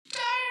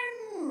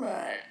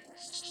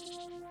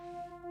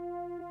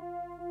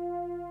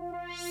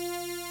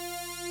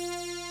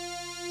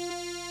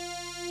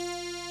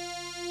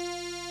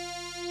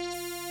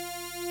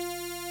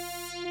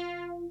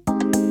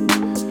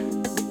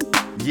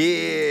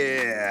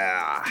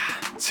Yeah,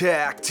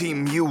 tag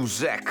team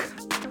music.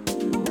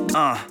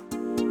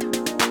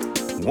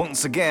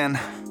 Once again,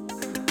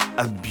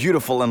 a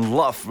beautiful and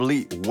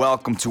lovely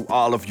welcome to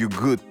all of you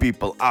good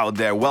people out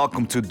there.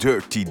 Welcome to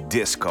Dirty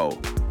Disco.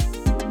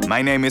 My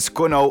name is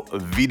Kono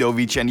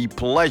Vidovic and the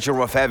pleasure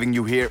of having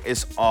you here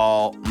is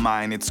all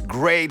mine. It's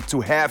great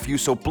to have you,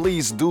 so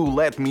please do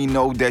let me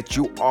know that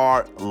you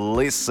are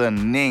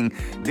listening.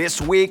 This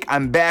week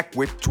I'm back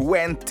with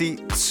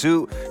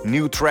 22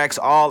 new tracks,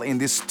 all in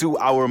this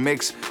 2-hour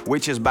mix,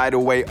 which is, by the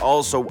way,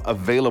 also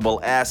available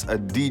as a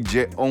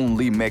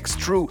DJ-only mix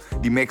through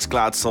the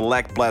Mixcloud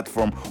Select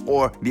platform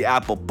or the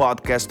Apple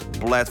Podcast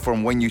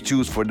platform when you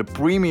choose for the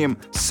premium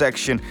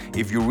section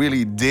if you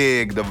really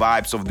dig the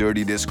vibes of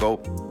Dirty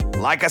Disco.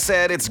 Like I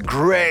said, it's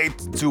great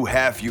to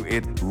have you.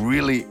 It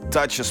really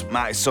touches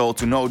my soul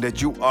to know that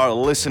you are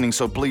listening.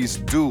 So please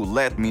do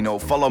let me know.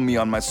 Follow me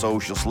on my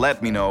socials.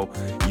 Let me know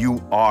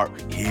you are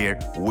here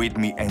with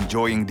me,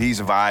 enjoying these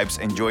vibes,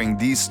 enjoying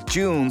these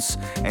tunes,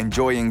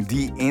 enjoying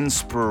the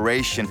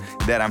inspiration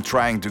that I'm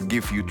trying to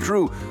give you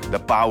through the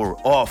power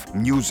of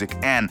music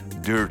and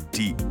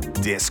Dirty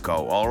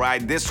Disco.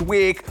 Alright, this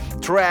week,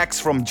 tracks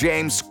from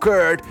James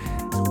Kurt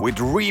with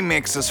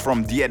remixes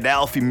from the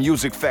Adelphi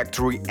Music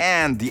Factory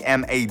and the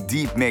M.A.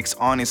 Deep Mix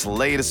on his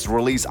latest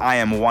release, I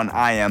Am One,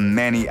 I Am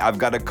Many. I've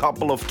got a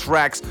couple of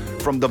tracks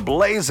from the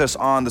Blazers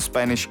on the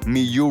Spanish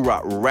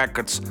Miura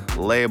Records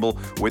label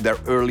with their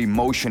Early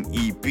Motion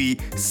EP.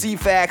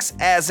 CFAX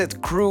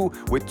Acid Crew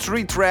with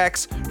 3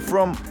 tracks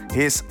from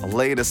his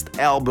latest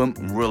album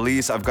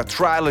release. I've got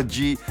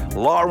Trilogy,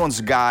 Lawrence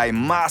Guy,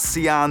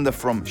 Masianda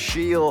from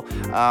Shield,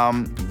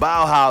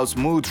 Bauhaus,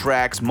 Mood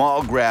Tracks,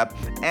 Mall Grab,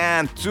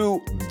 and 2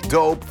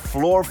 dope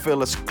Floor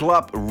Fillers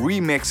Club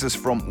remixes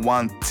from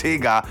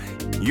Wantiga.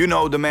 You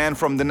know the man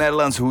from the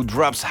Netherlands who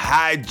drops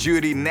high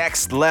duty,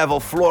 next level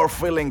floor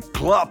filling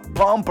club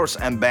pumpers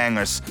and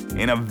bangers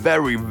in a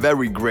very,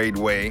 very great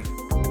way.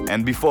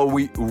 And before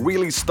we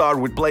really start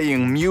with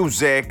playing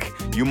music,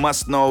 you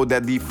must know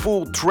that the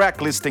full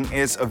track listing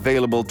is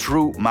available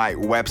through my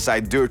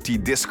website,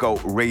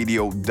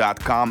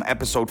 dirtydiscoradio.com.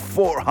 Episode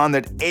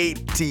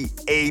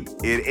 488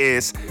 it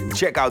is.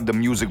 Check out the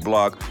music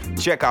blog.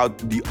 Check out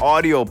the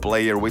audio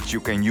player, which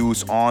you can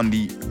use on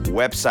the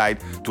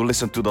website to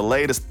listen to the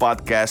latest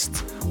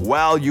podcasts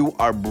while you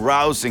are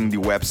browsing the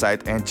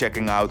website and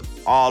checking out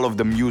all of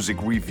the music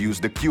reviews,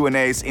 the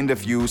Q&As,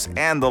 interviews,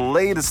 and the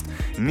latest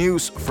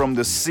news from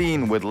the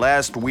scene, with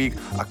last week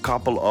a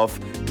couple of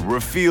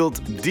revealed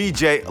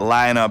DJ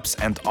lineups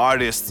and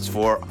artists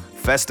for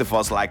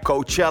festivals like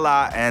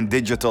Coachella and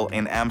Digital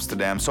in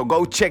Amsterdam. So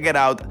go check it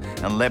out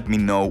and let me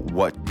know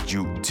what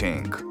you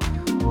think.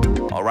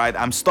 Alright,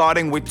 I'm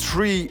starting with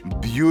 3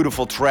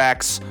 beautiful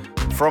tracks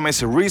from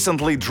his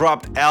recently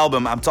dropped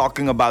album. I'm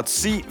talking about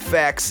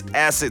CFAX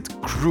Acid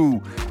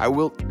Crew. I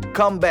will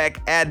come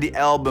back at the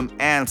album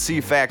and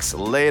CFAX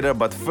later,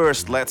 but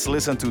first let's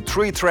listen to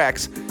 3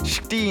 tracks: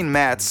 Steen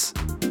Mats,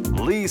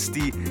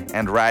 Leasty,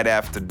 and right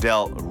after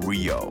Del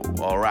Rio.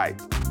 Alright,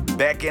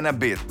 back in a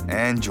bit.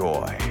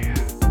 Enjoy.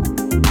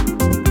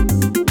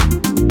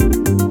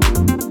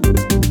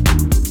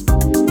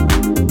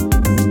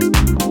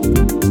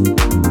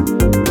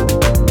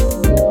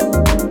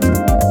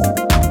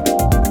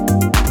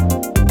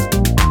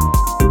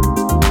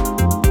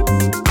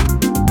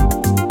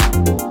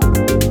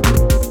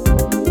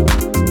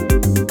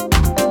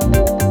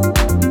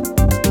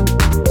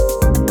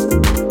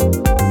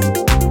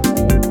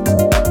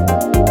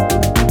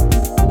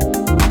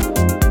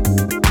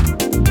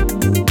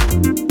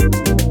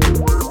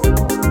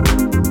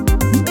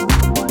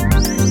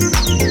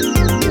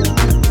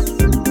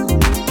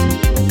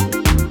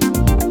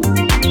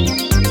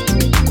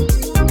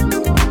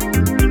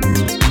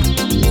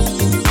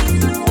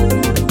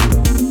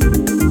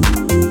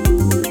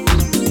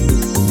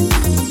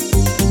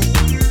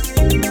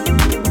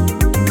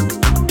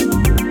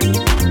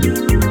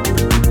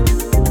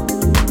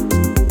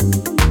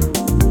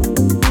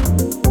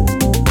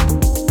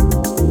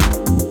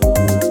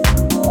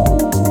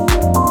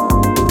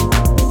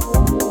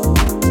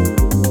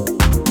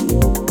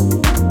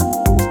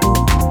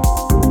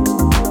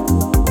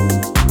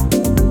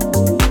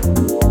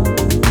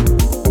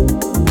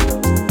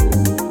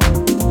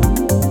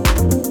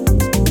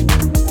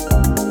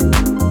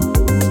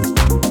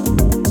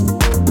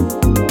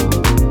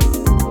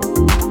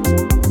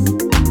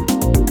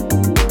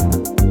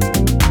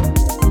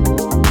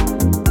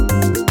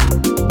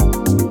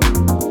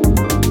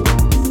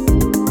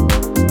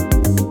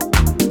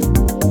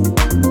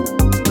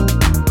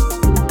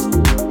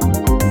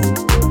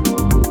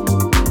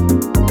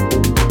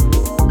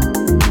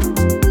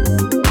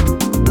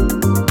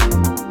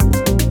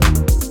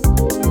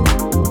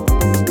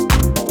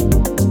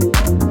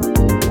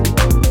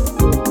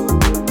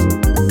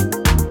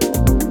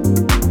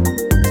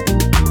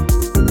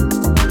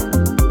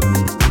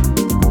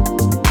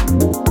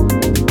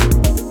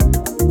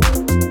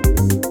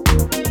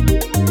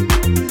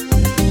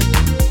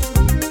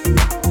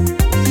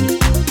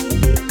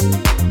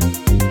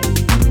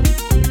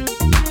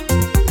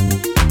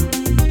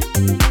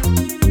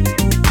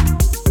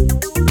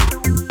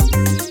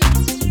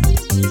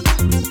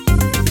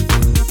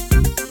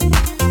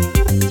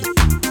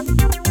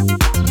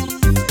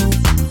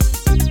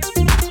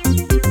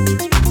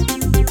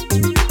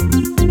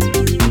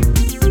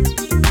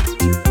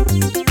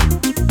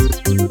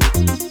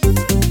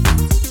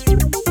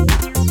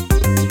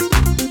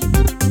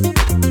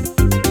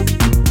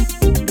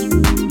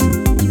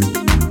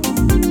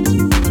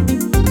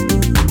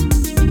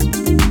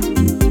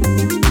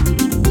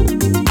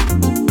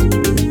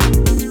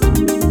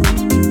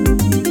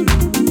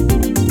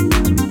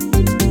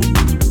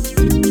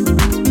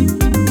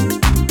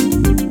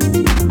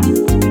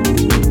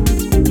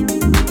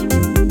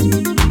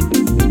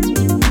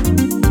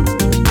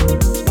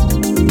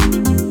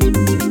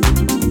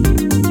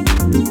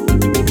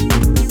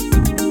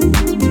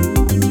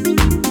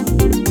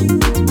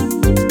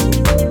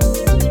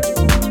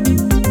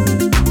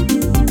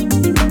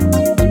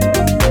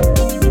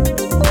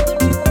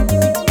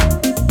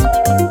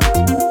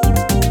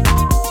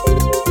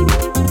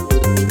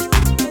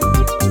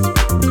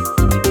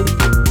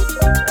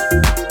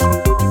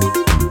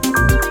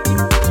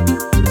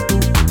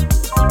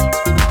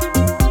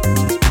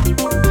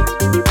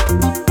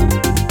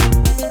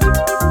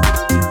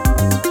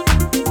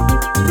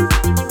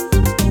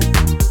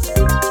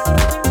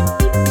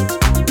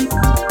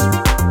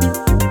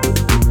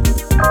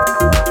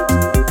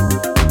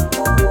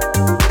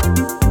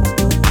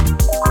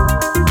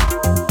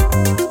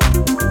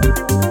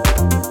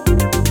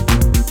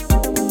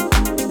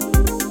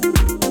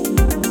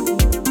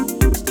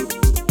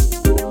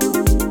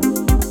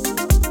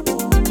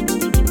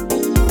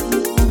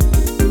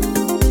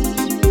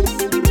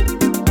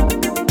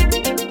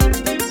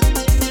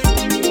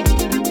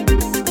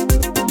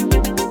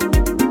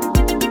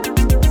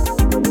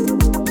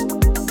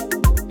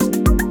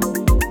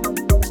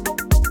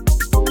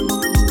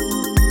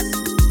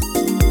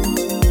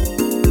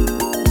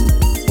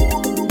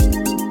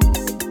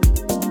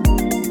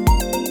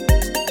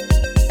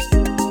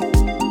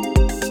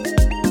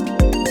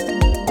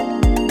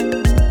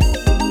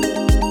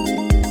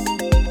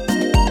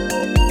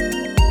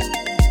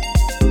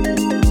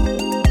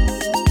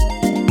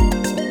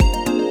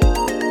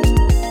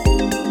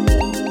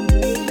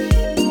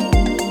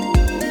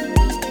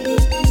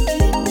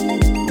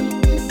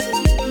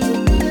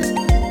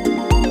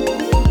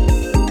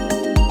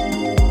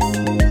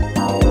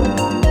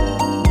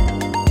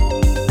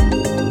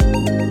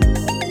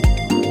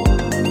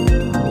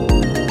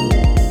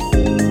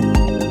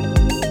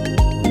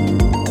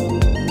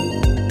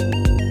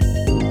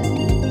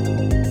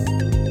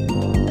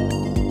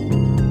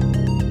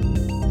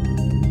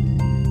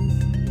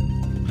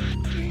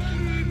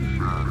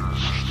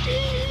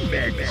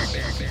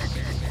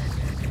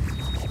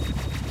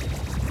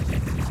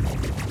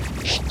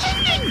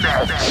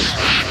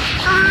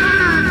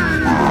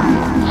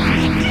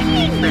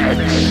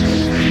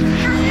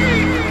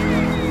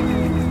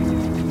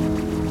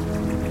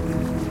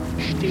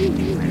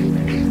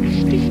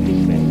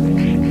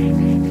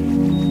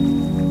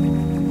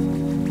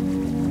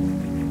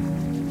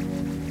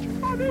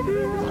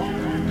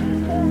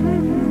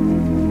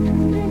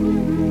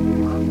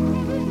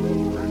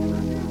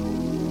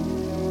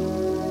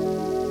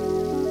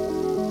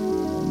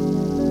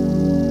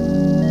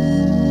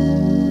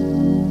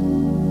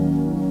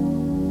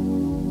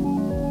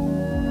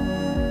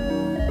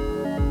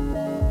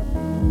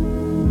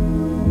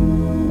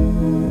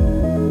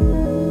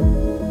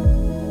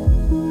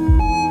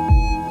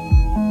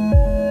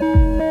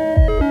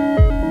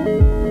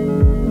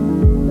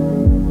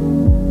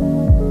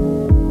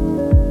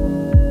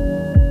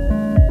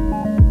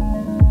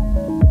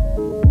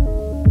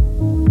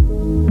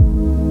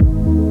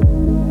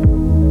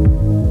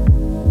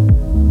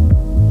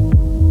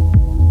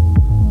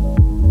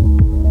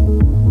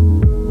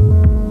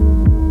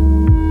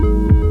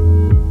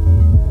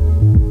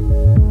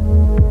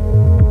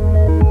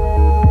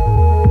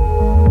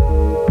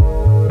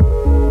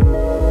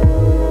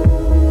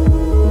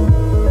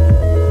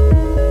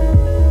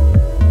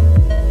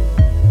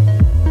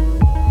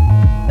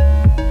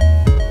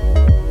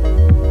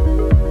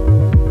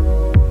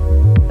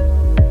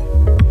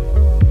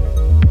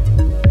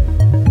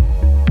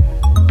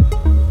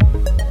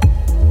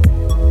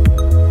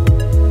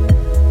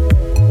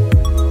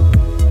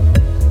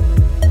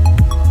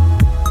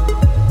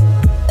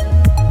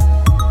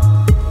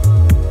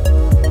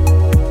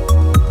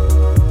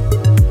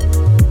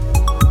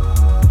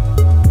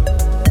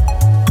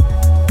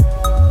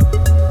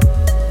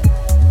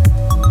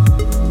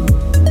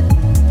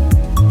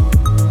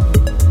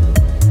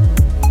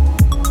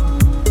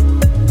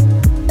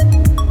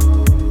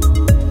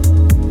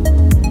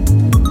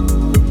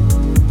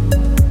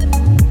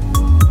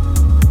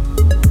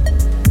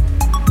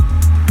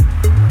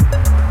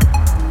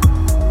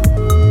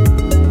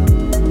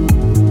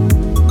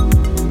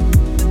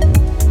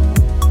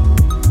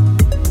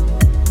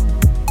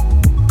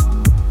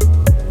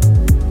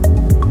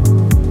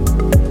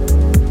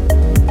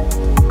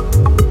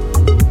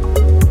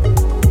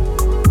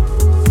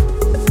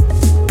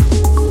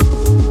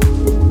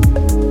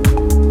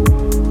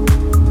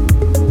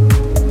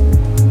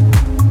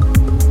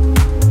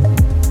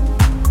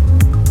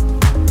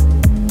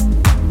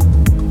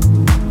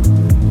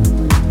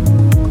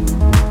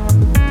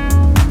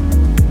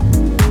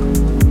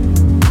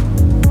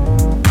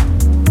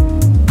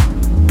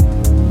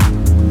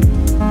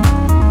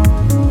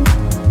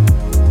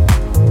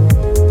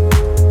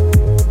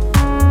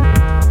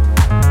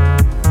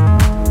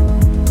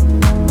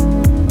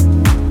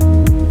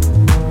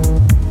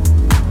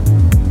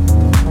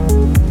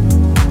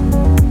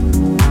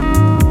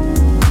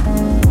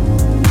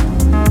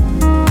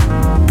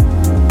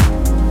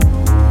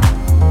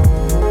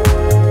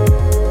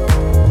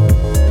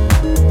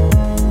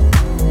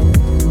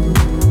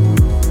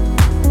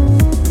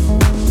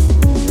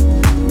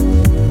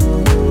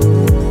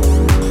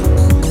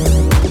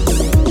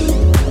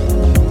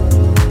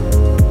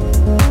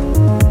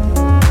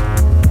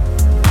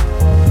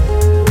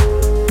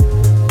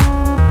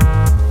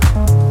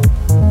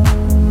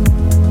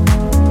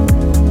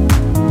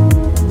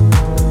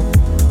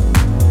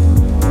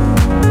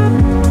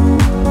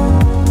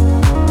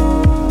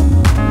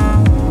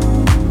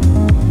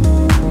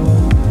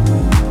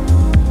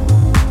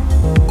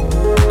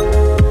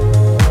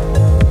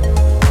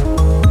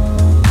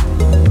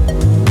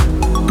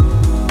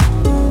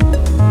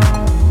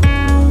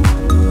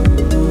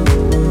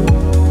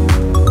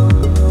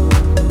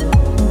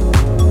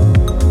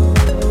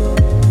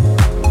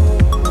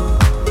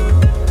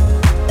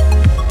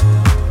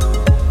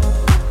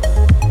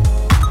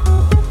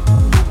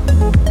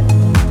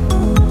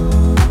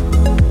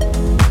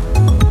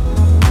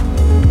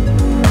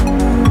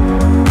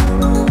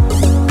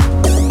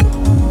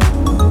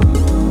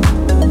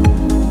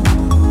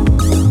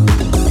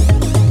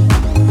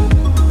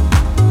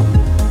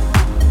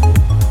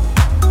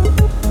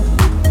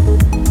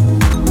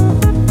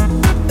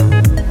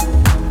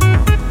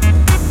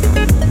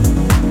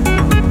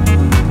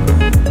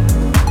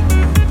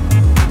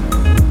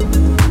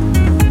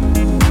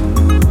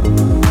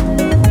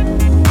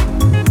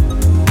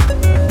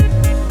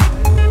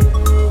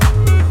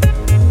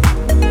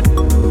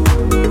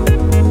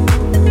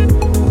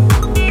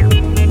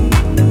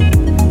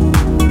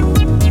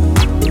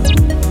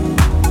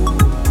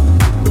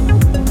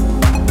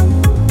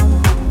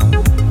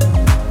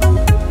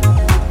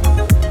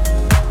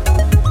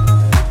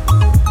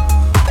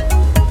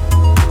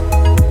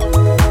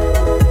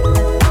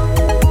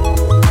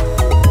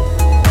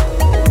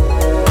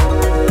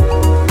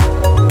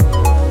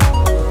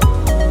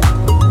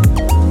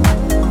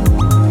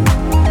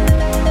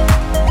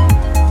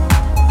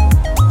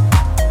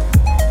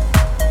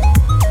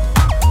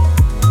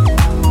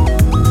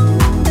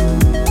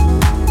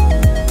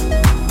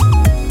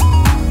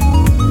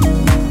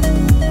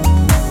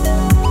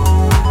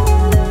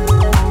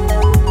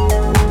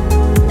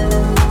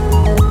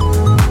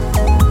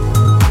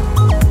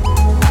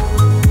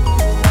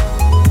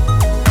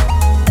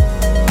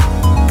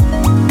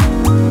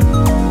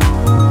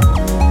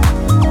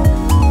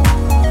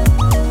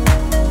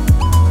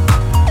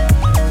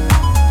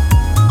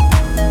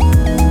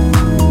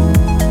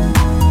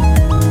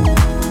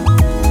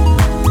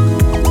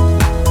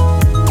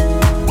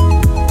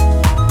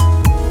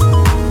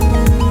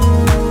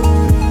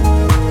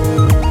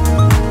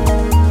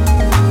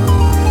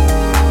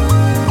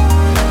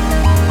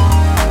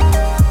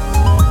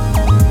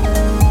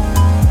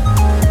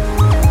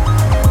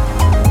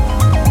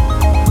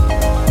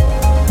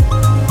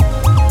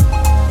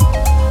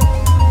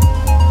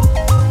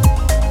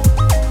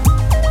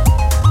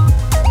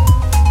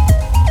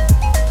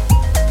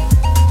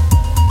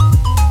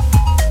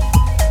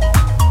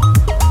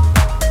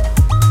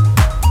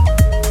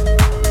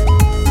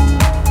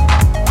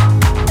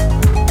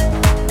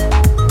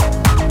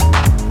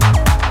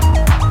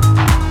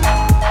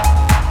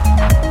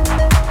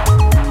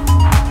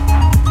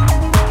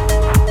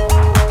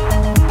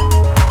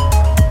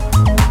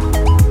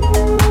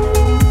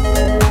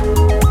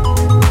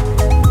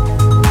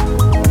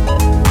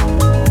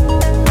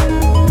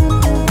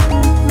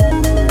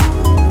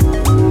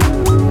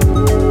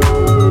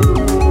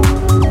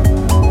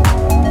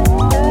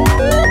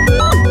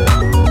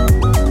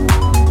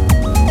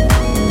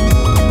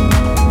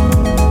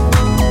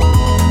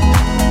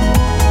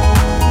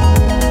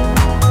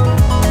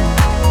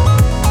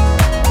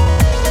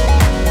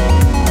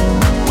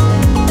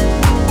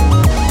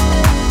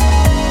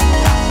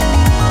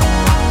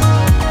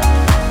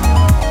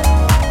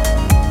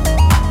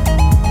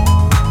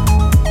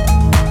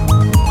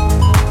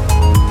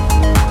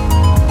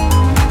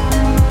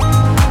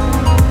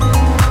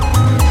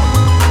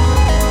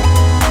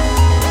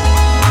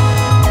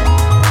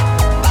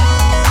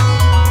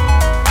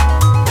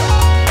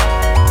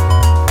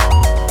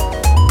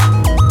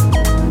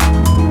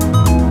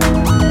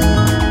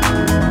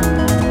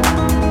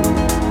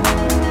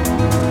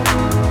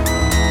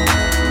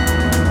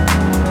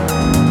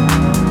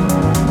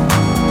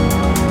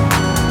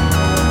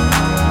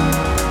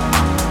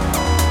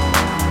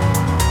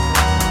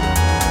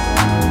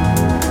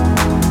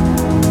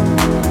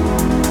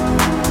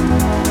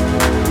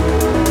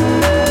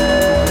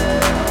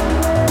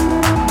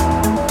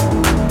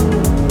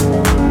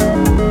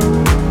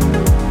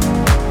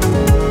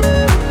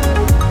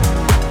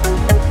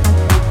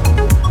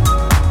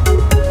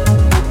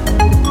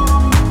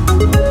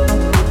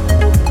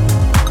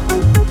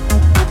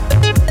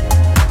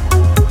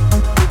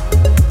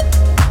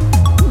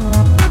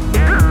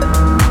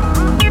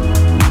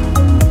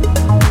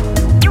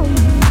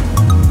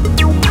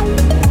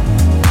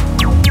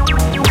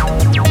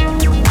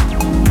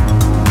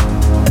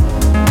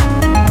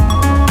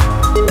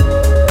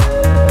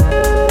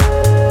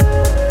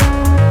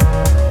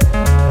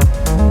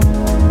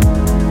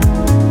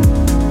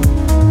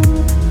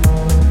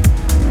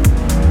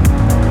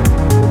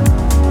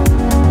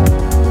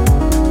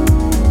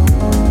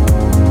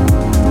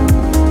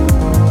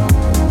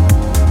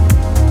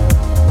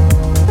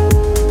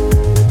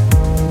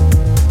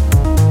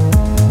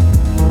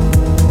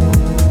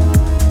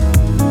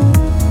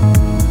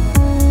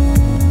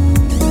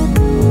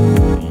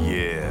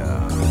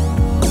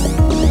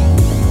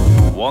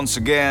 once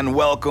again.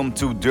 Welcome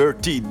to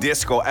Dirty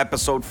Disco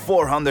episode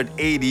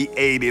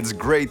 488. It's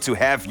great to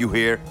have you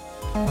here.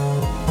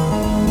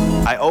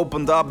 I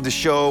opened up the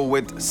show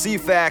with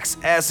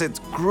CFAX Acid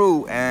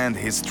Crew and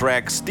his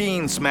track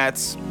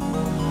Steenmetz.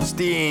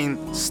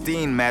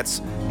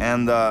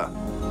 And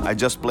I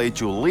just played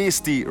you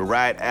Listy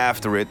right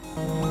after it.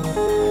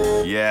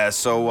 Yeah,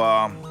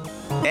 so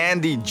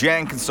Andy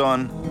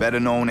Jenkinson, better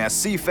known as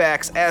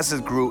CFAX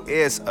Acid Crew,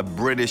 is a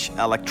British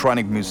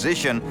electronic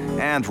musician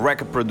and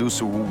record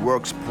producer who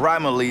works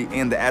primarily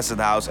in the acid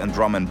house and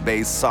drum and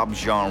bass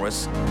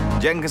subgenres.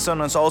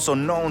 Jenkinson is also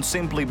known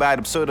simply by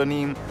the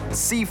pseudonym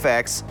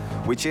CFAX,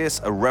 which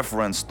is a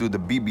reference to the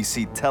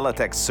BBC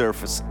teletext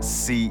service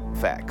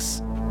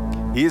CFAX.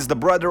 He is the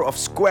brother of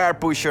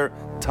Squarepusher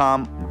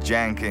Tom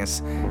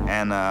Jenkins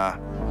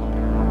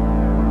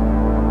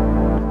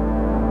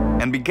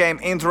and became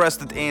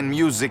interested in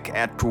music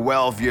at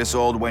 12 years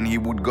old when he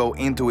would go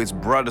into his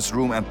brother's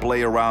room and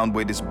play around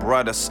with his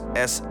brother's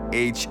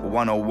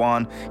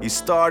SH-101. He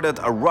started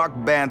a rock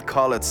band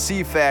called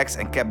CFAX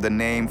and kept the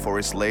name for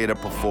his later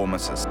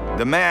performances.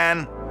 The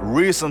man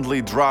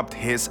recently dropped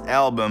his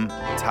album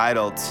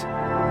titled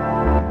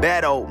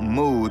Battle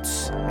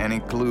Moods and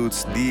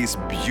includes these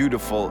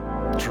beautiful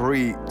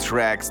 3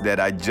 tracks that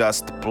I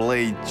just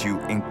played you,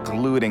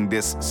 including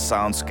this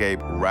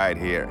soundscape right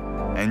here.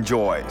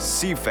 Enjoy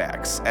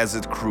CFAX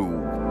Acid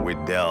Crew with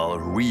Del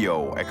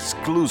Rio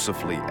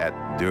exclusively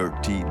at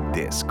Dirty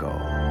Disco.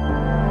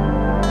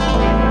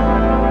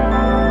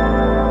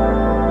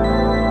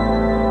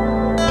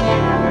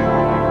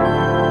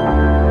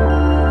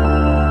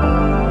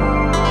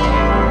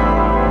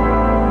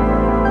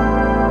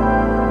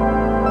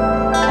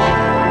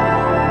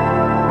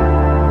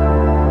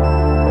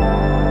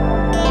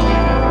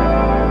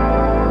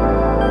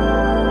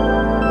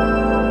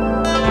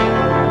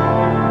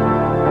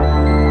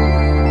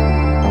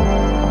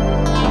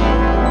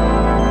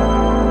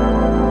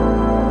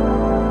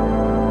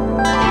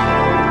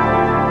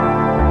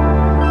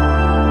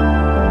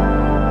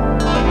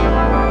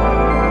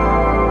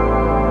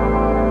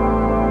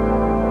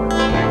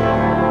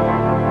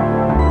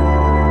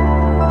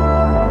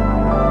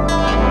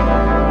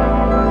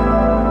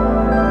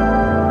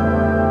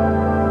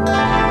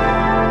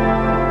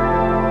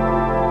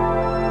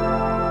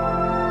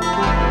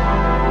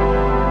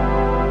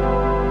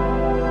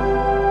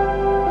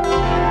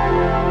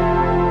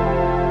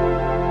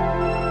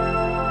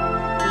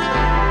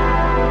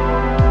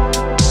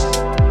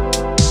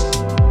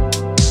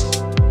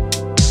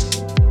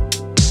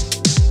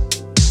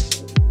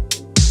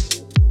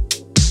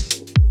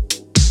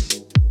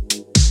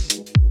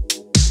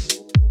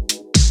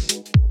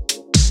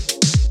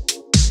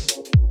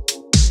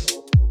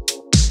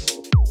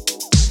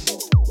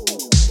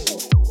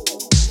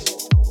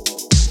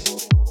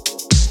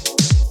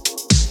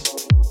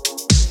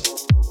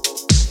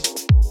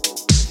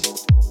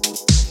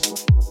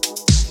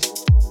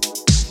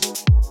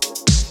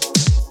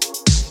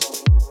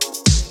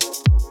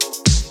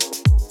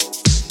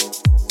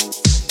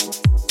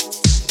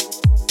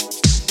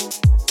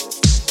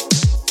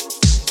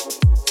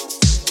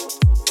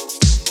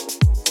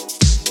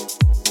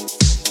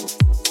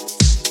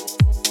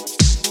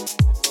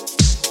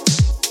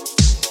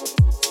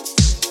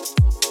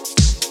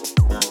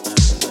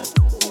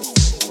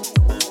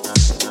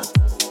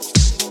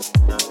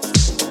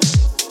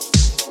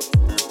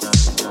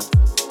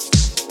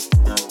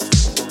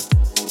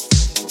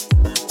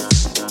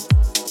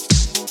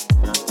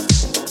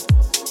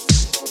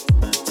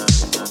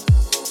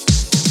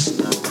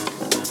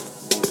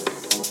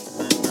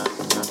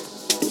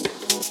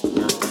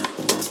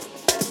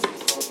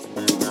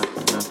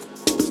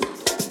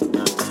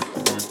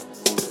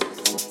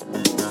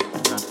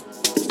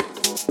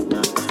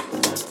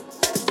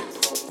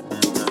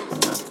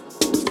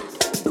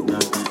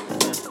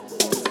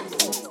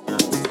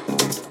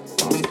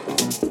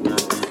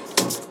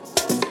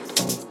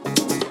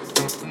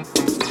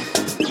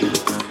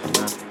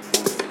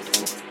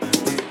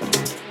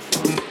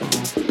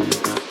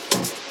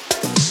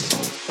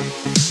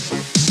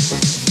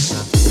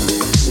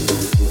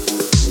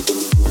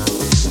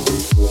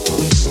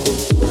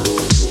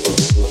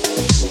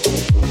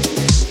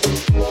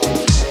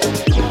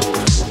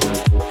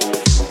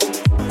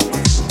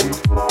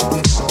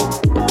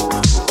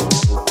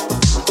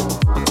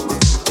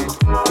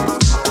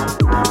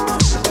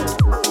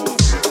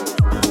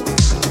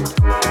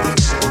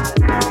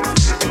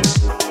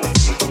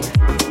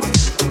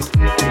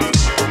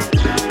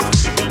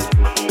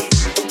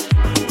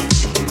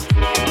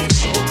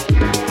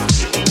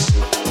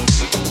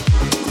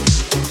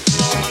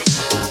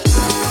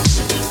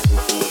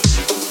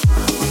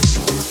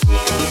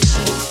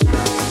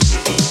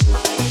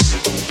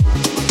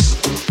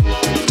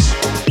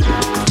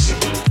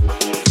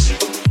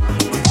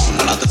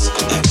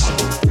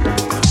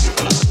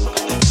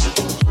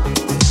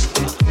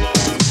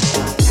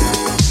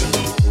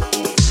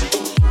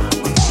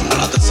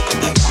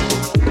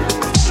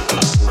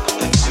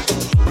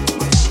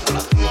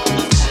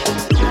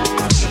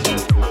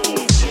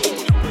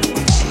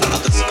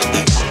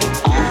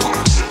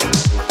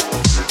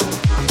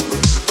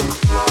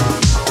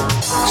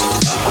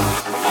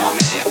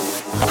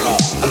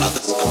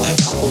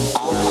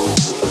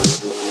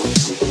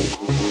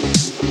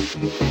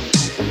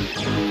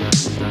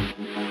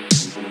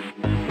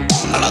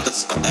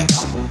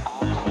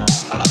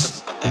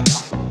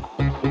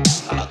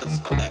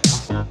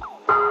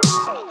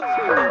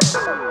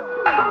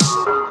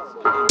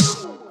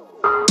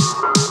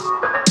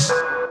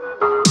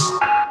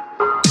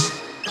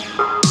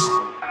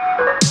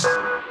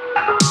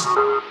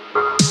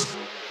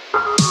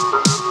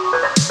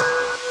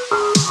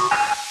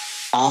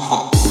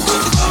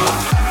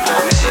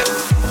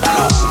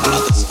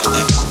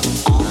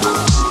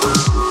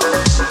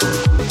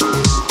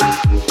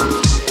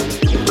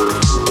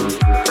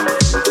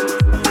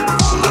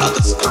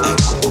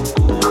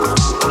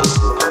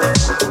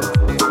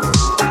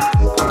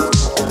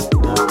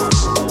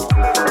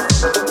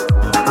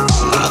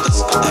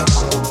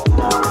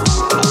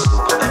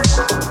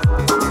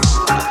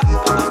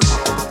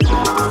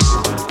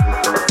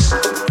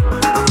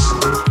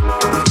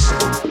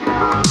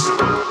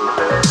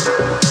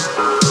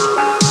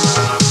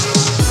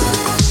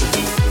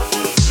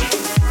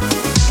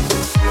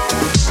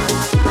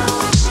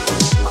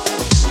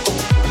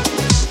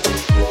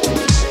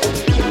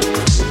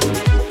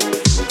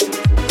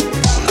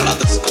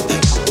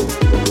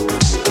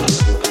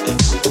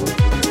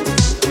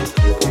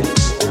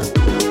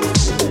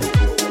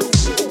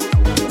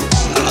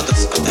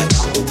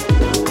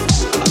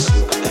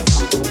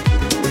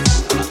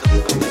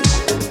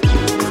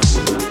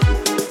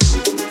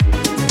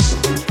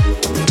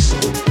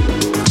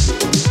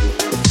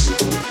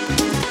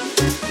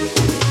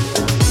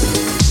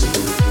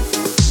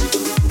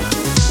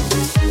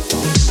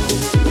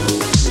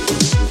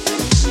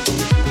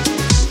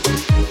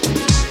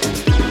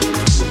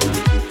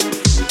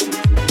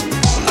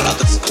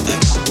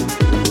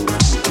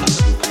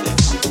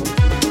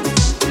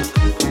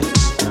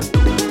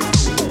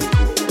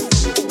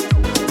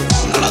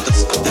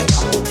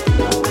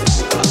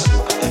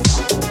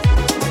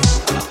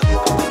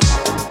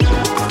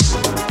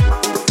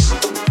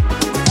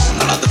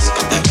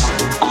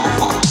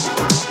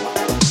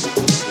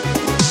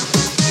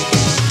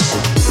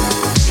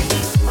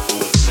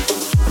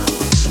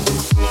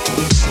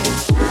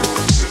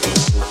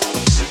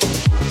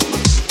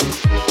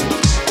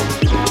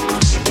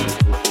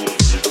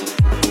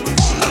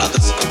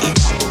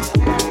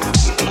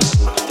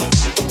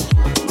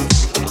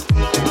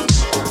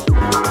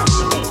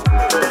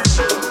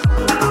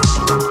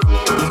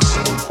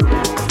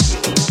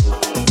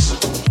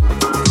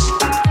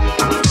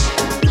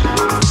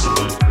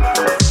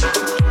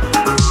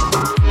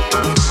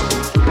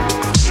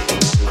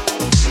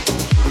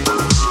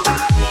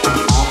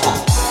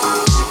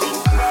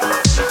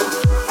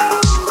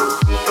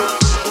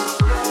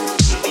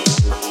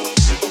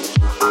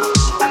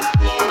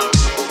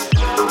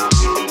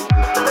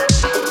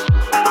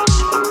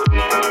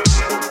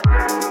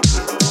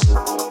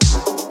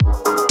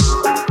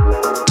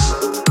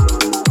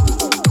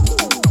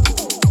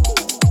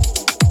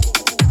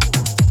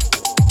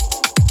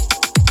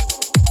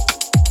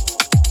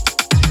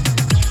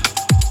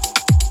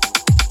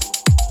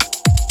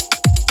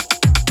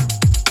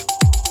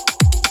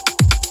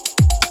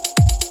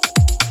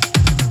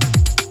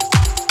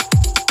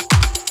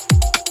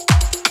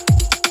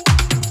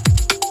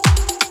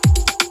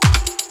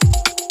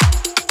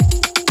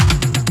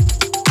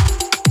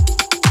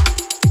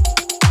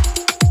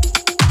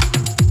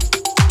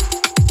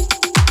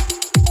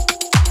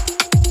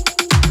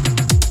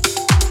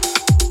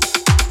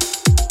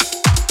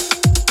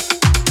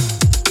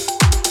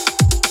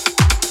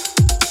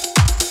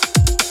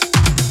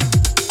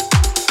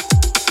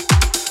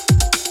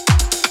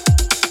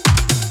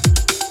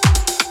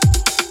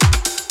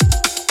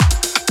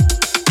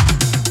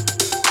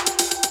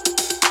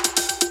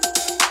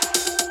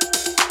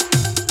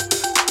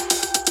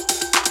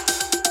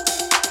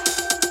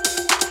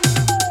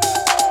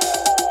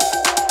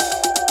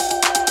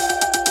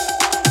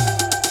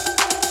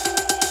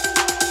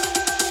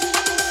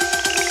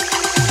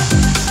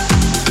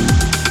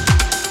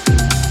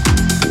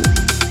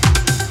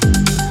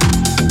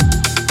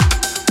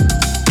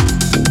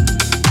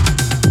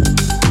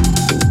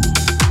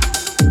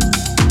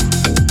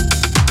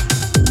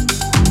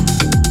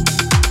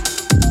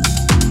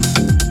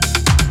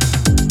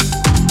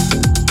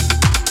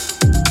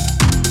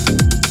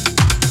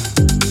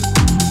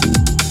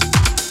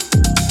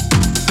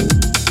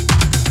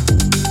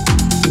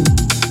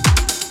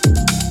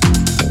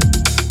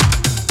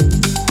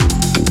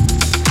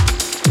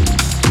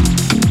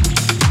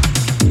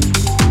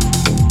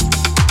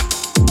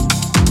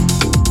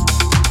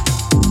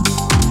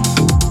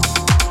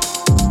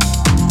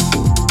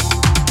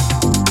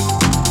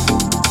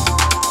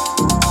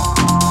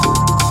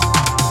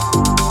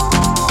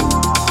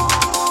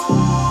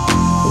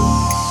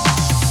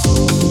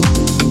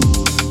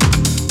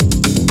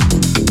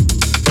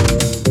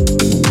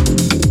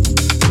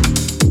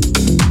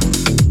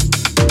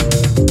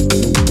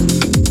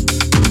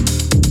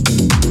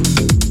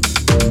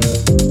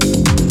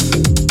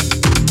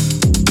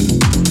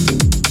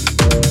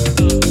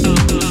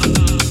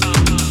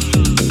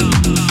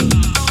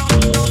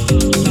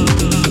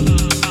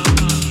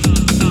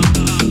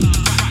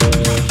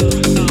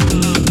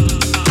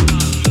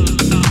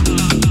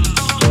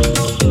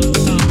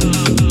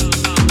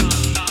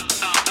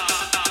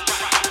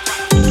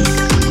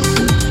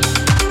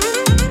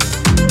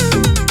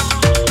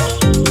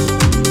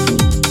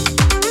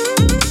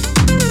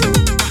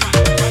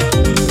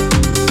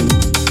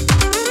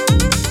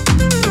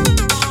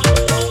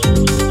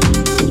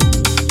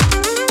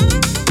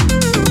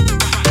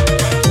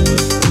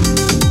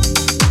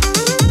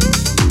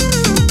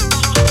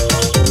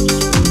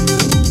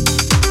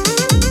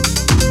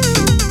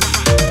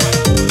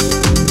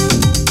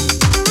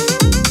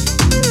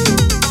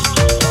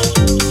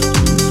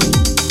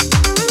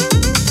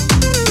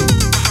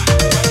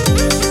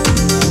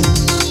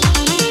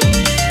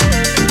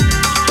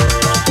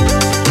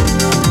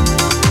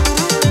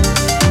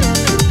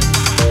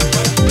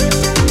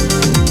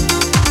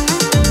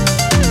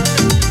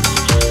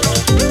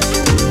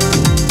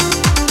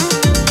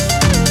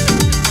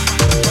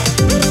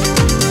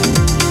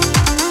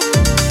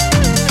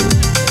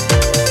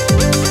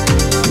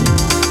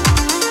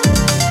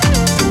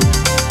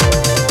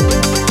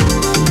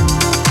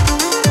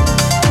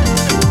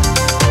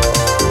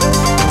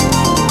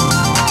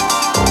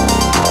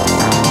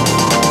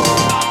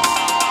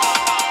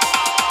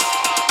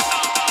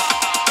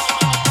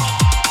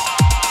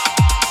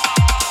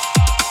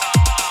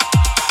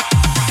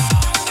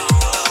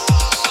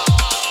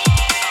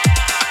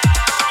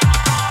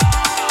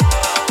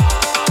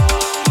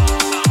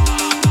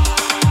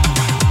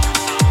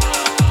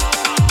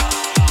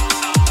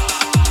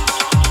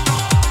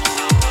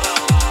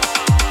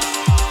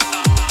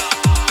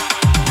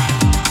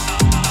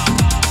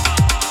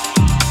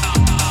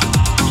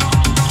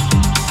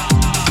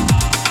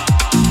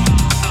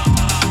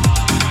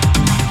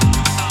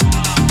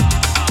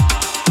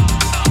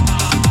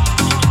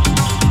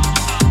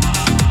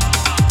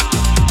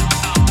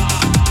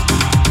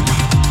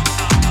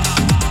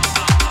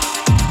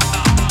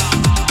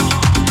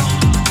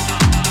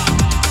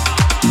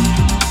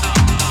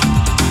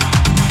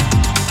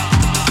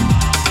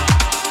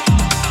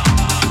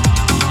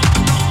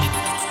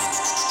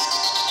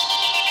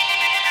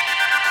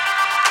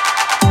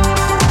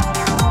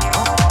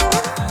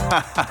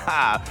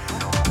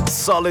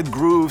 Solid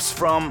grooves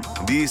from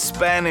the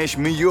Spanish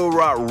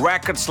Miura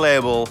Records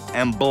label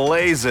and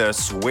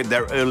Blazers with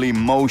his Early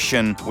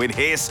Motion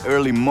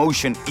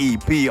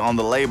EP on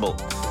the label.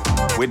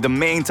 With the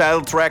main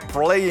title track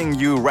playing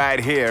you right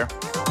here.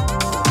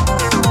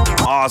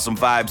 Awesome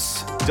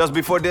vibes. Just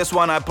before this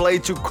one I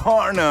played to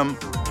Cornum,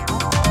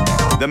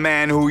 the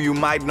man who you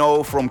might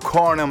know from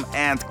Cornum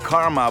and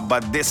Karma,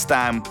 but this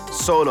time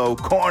solo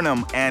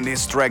Cornum and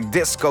his track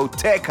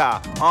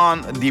Discoteca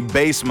on the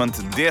Basement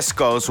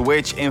Discos,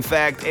 which in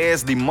fact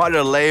is the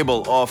mother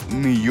label of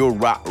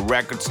Miura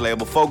Records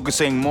label,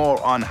 focusing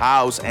more on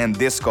house and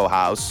disco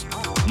house.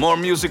 More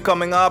music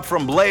coming up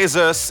from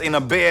Blazers in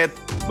a bit,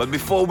 but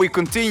before we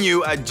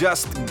continue, I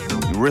just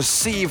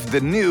received the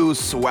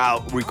news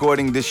while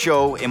recording the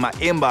show in my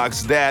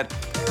inbox that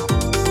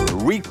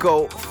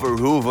Rico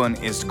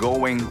Verhoeven is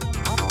going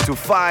to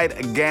fight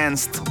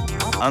against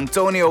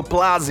Antonio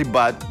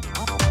Plazibat,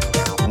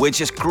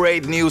 which is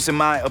great news in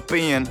my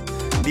opinion.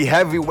 The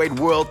heavyweight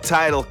world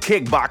title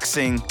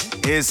kickboxing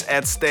is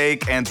at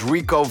stake and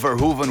Rico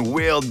Verhoeven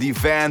will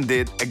defend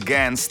it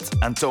against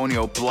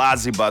Antonio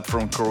Plazibat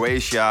from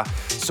Croatia.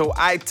 So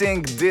I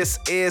think this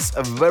is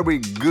a very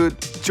good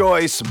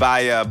choice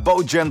by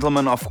both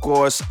gentlemen, of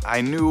course.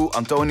 I knew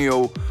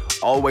Antonio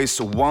always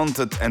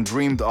wanted and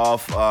dreamed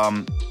of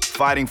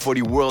fighting for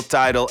the world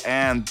title,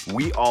 and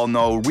we all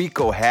know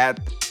Rico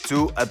had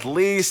to at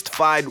least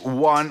fight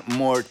one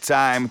more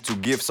time to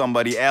give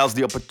somebody else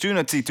the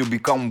opportunity to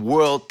become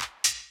world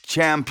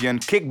champion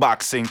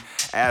kickboxing,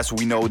 as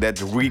we know that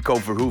Rico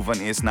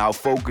Verhoeven is now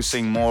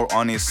focusing more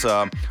on his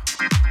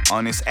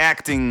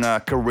acting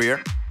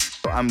career.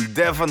 I'm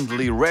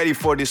definitely ready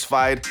for this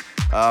fight.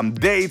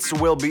 Dates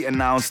will be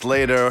announced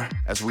later,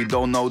 as we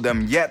don't know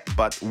them yet,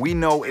 but we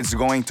know it's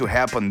going to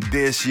happen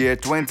this year,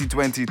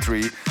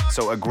 2023.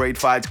 So a great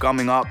fight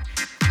coming up.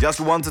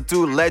 Just wanted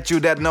to let you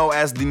that know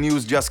as the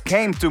news just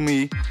came to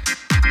me.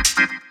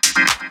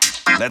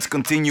 Let's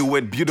continue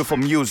with beautiful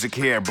music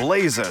here.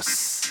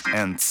 Blazers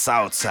and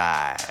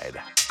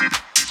Southside.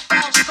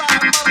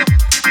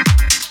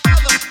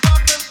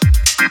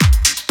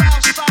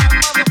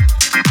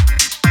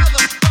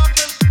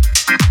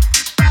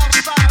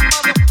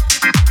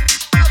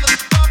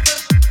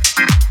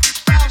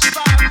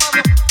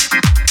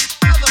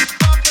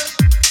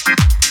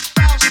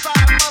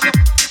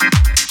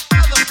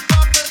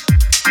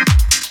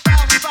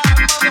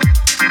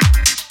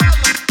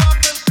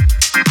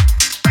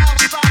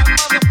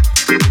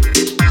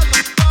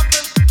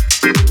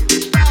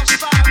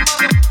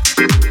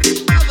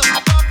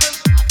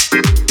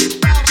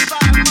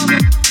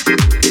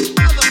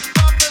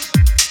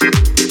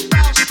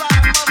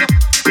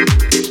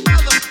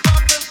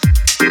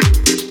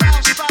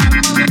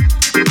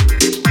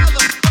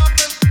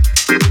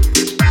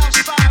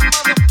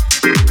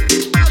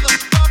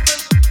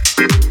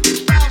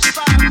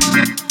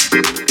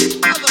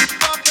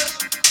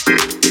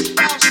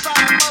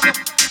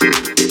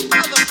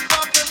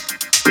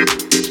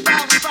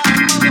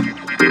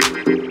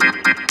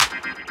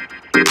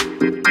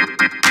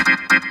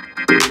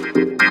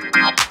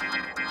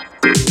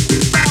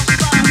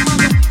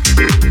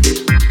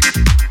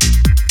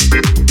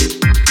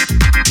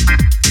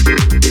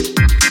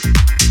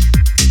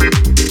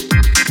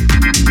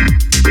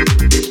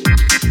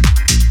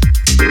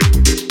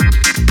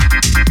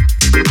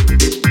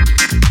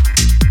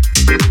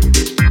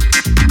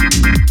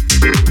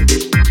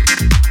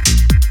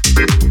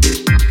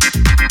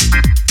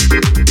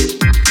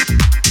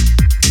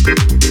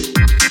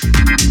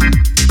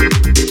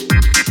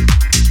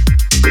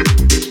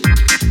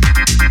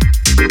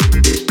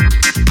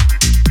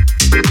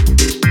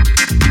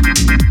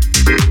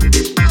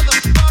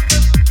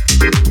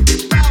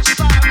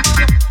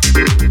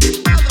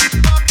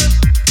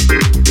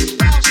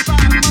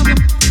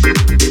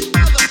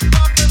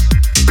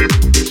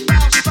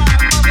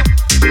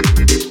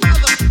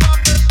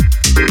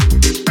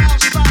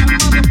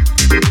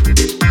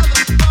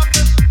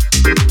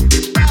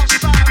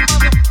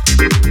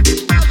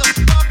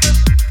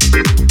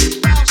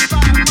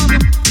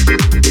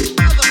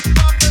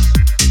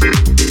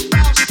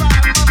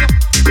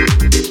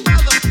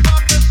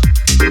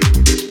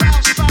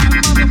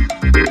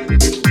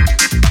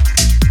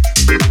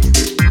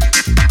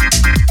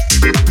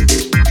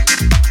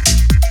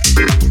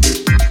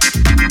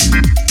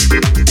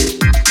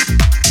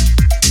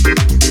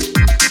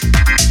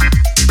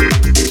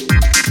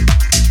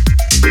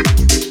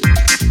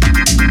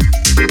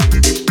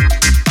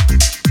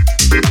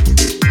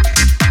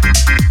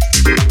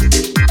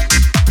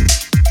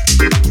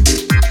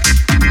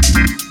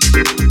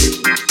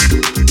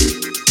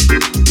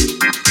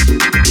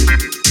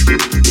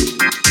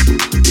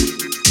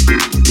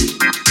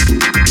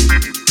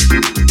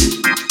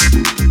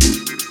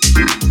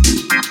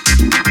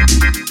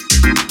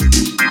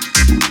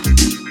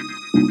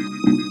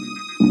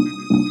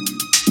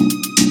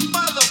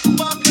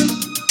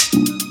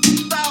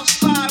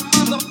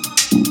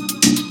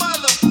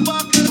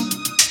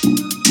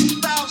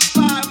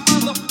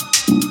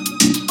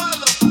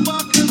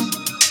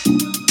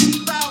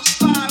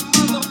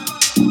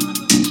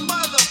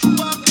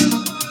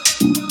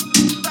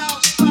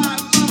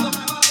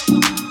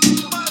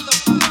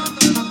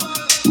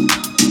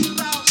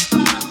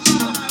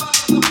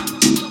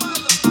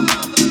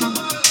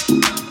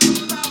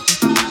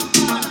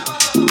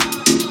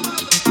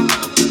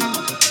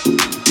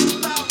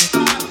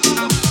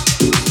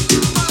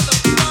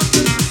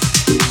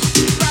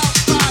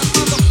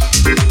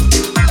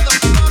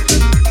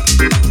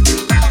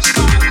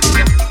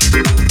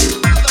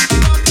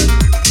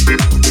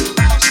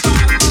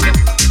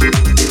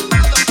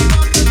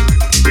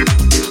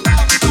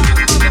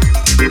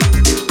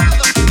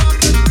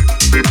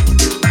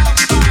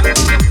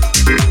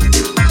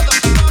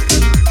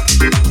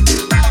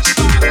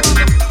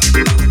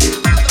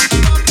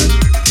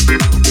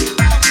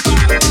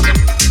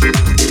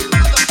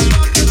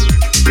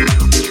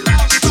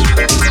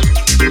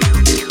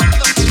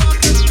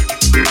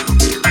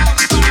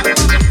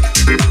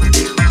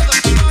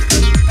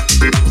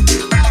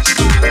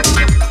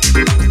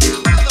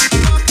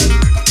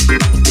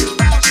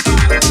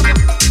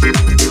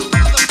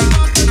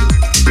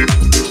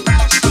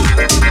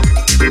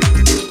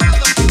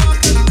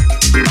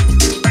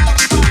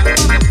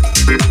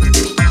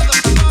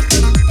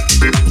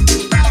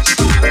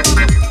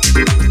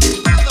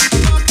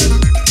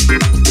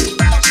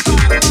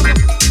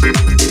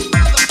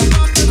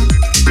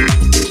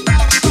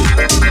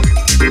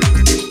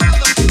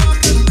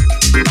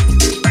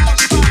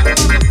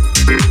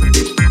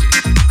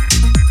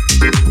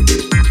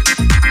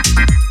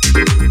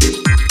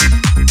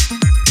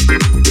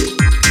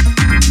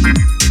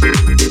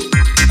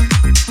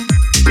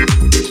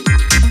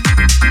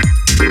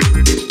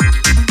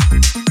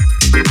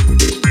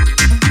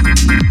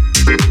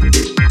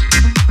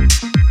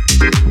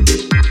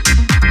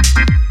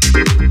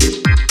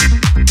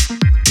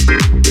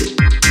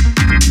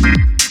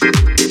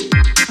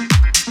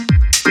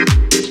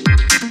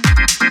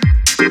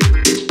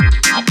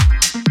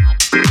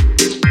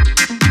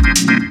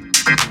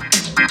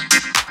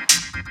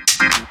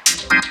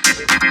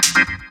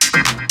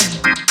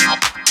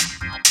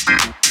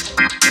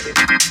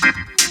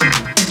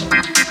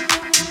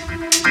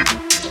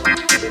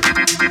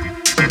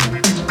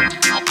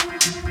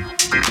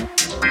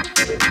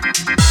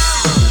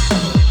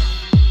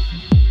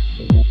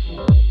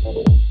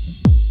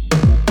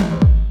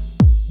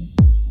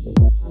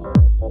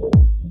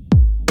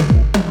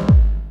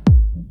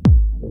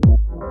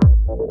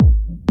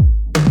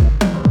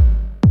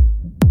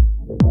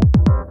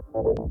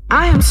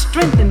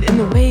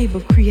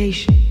 wave of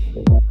creation.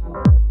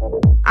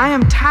 I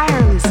am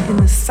tireless in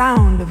the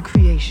sound of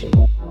creation.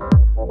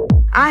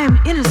 I am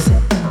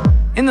innocent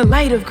in the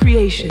light of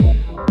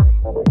creation.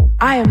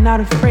 I am not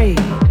afraid.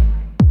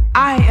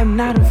 I am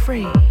not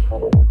afraid.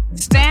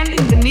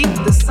 Standing beneath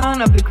the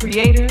sun of the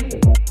Creator,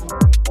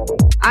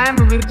 I am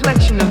a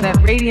reflection of that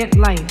radiant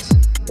light.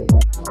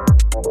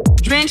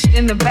 Drenched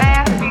in the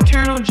bath of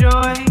eternal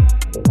joy,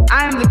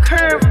 I am the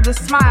curve of the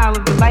smile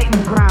of the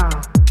lightened brow.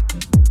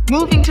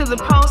 Moving to the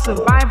pulse of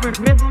vibrant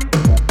rhythm,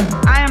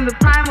 I am the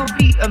primal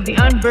beat of the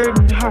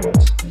unburdened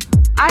heart.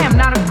 I am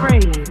not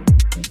afraid.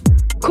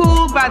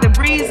 Cooled by the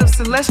breeze of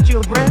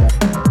celestial breath,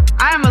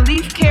 I am a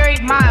leaf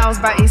carried miles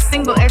by a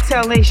single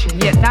exhalation,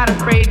 yet not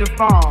afraid to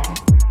fall.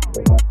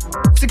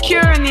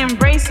 Secure in the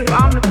embrace of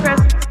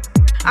omnipresence,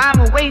 I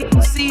am a waif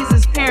who sees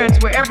his parents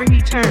wherever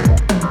he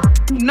turns,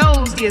 who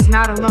knows he is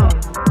not alone.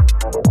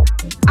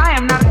 I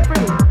am not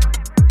afraid.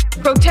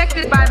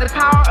 Protected by the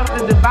power of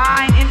the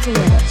divine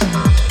intellect,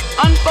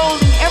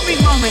 unfolding every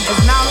moment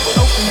as knowledge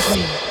opens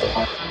me,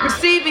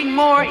 perceiving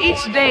more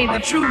each day the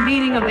true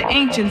meaning of the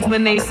ancients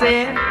when they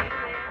said,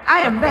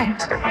 I am that,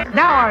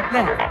 thou art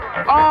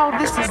that, all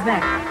this is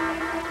that.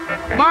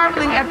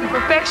 Marveling at the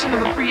perfection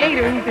of a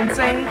creator who can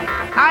say,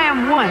 I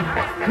am one,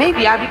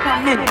 maybe I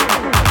become many.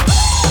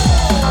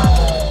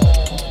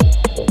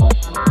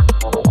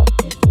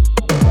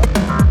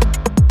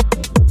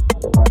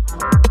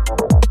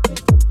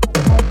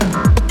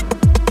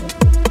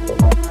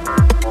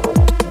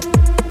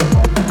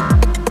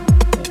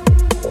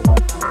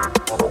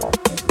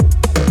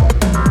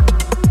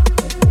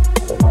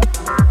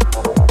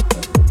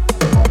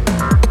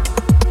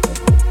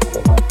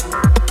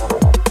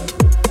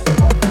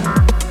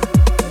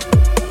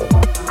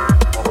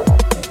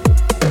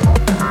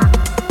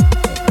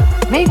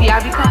 Maybe I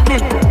become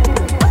many.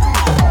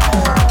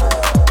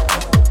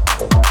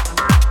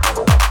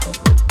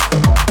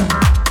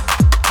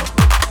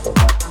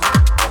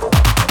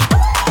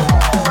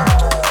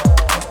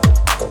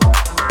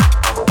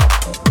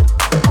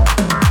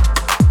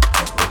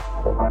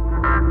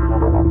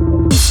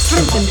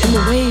 Strengthened in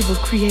the wave of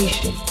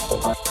creation.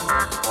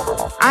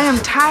 I am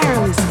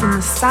tireless in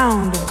the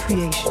sound of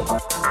creation.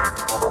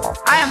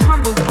 I am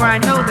humbled, for I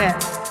know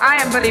that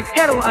I am but a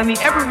petal on the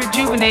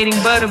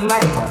ever-rejuvenating bud of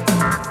life.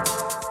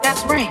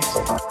 That's right,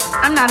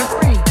 I'm not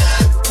afraid,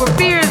 for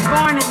fear is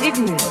born in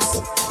ignorance,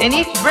 and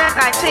each breath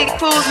I take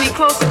pulls me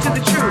closer to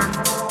the truth.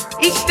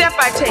 Each step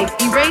I take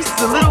erases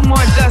a little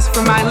more dust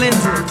from my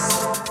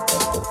lenses.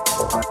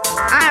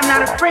 I am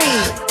not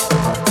afraid.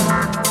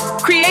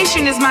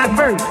 Creation is my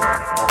birth.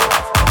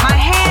 My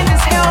hand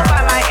is held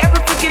by my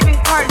ever-forgiving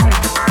partner.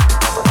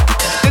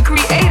 The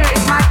Creator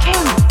is my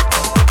king.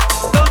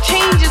 Though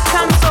changes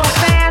come so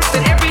fast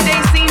that every day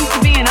seems to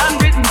be an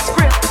unwritten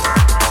script,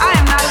 I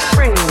am not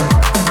afraid.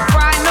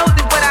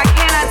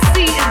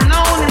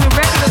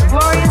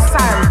 Glorious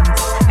silence,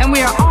 and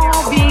we are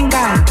all being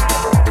guided.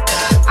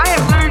 I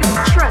have learned to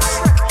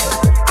trust.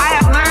 I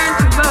have learned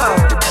to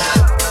love.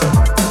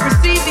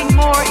 Perceiving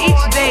more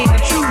each day the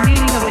true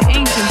meaning of the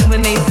ancients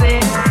when they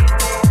said,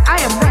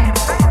 I am that.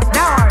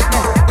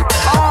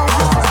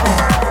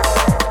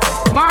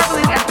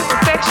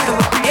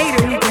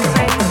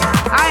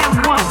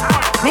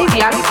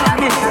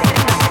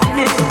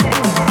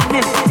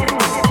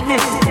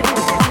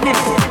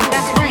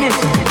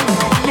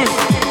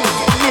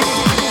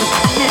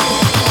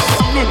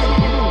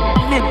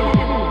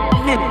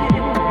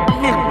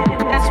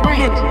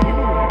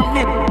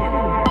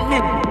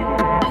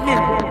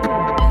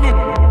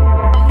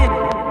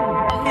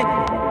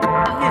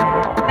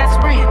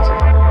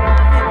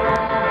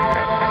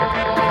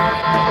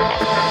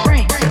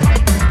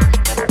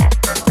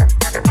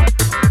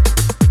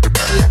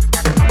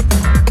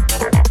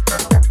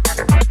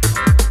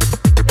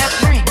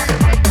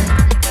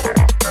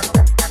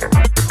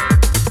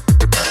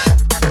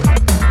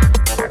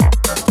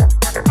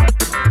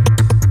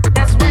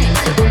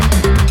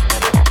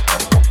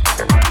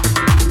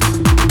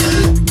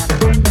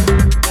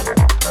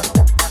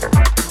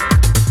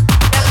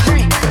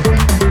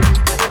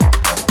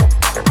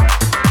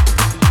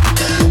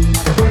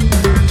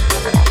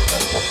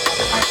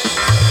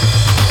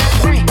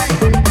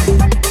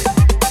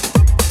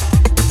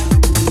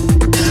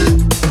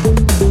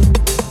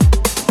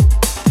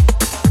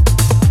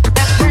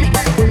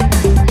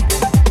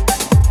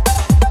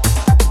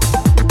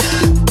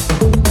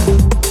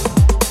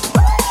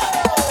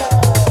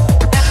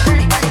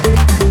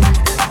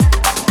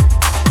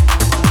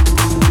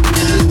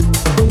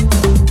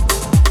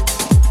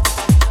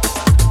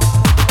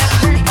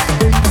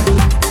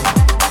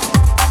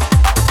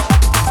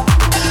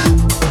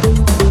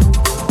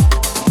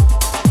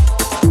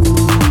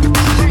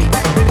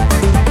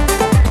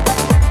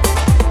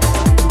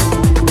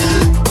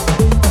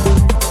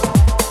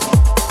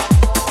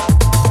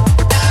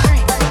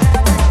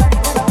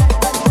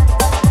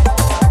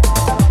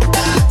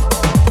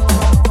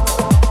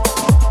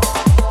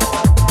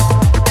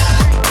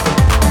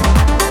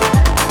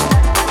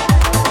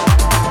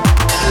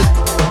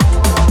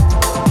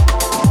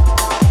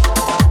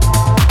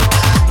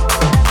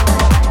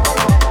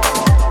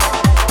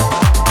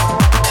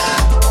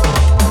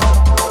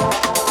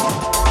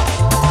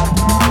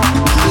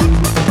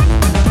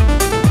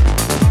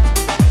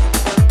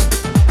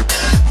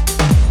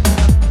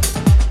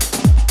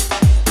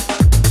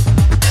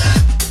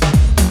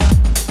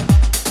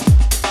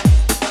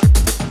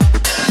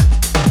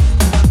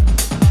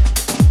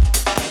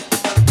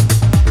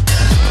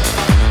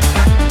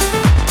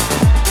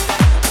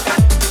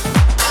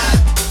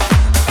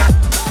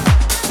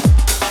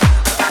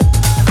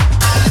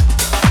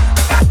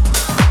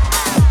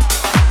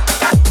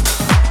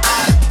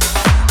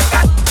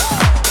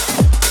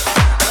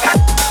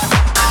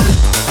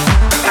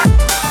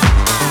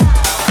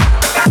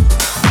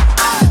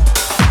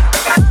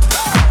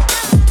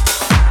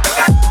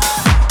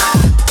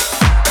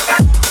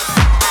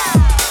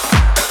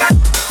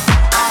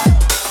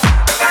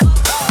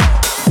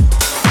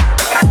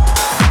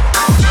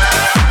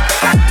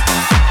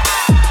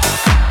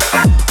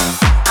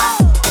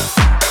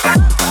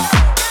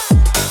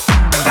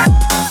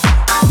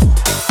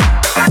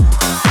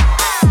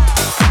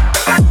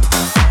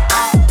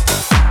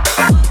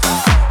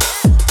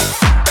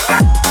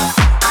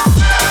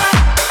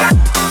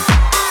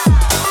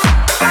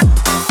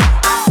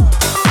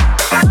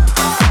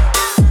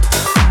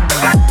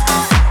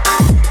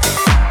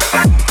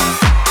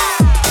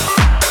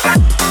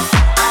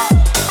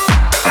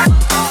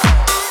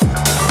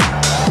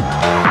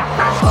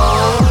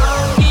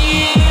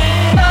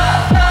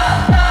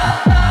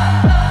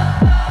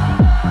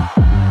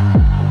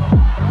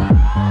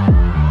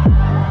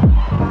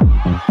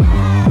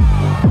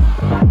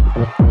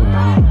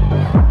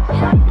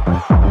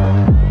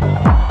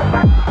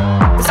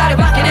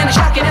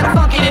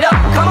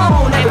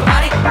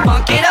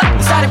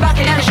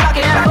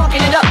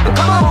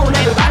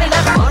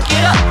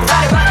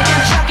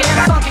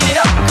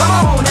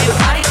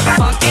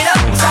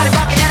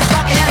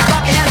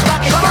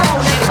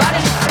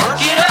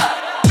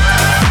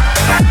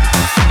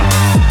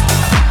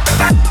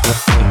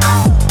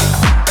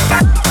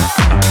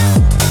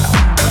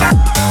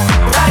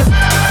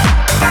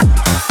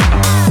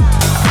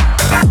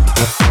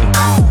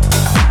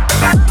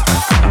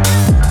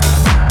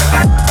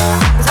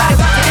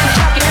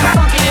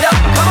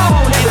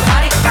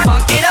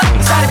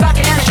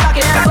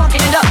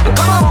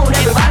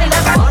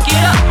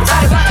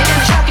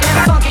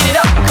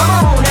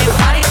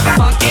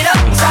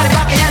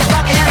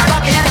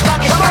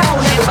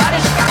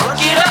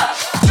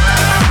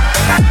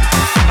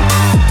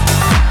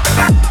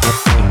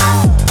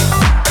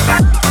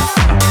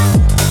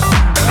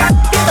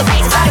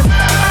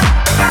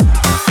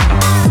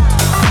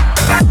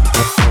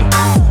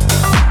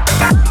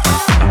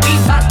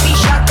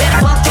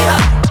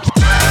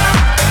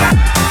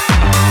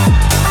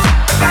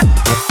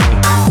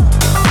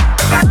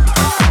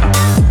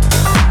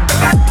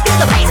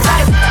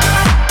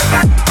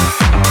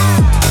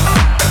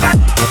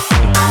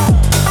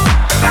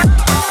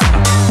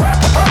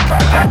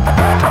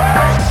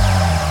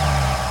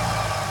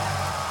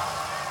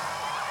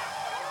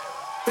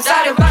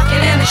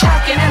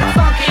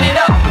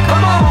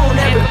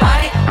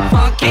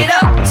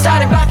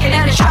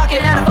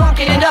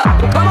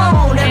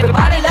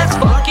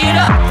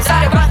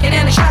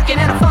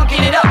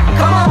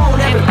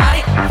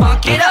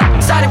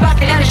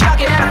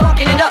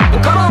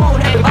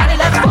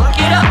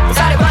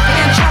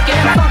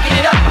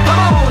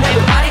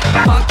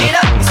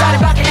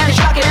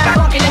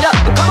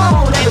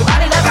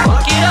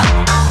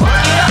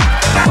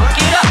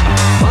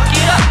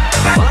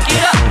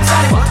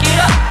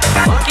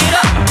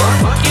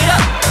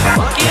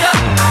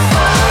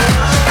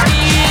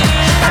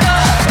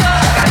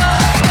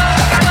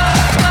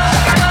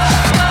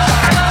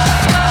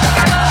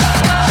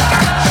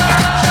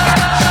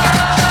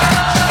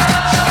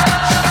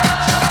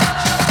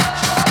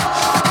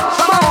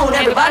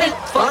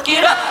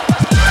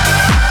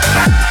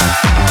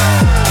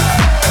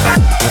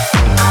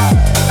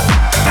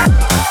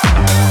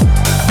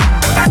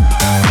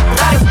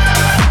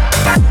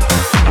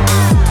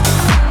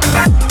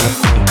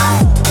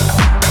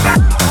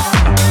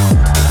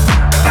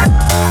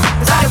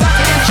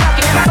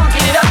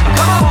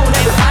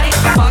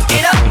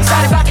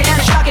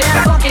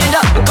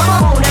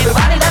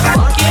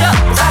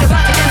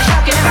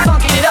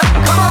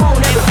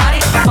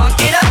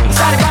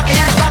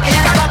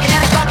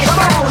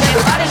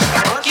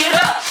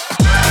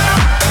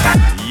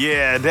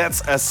 Yeah,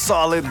 that's a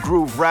solid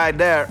groove right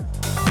there.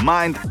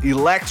 Mind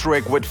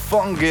Electric with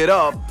Funk It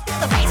Up.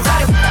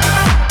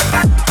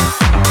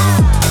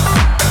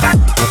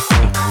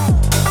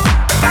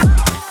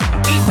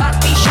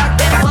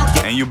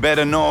 And you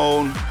better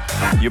know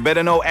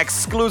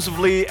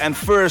exclusively and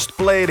first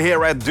played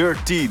here at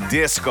Dirty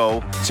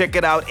Disco. Check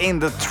it out in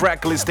the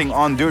track listing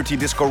on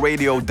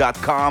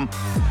dirtydiscoradio.com.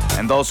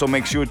 And also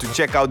make sure to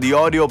check out the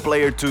audio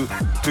player to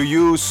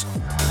use,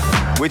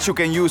 which you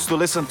can use to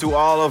listen to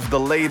all of the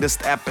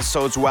latest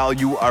episodes while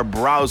you are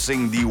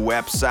browsing the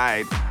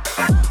website.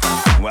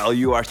 While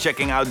you are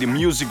checking out the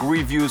music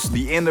reviews,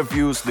 the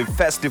interviews, the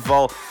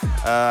festival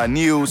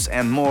news,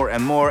 and more,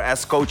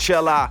 as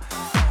Coachella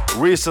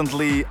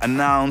recently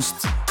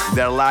announced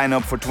their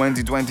lineup for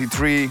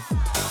 2023.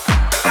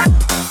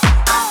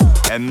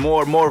 And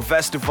more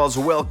festivals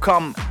will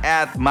come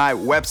at my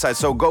website,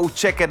 so go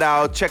check it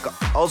out.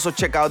 Also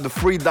check out the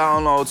free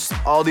downloads,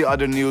 all the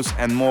other news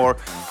and more.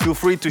 Feel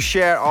free to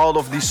share all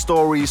of these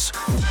stories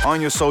on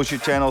your social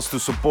channels to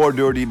support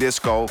Dirty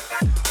Disco.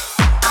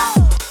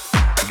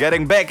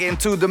 Getting back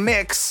into the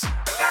mix,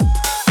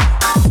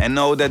 and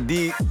know that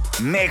the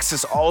mix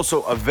is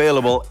also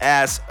available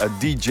as a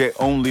DJ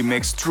only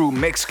mix through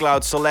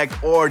Mixcloud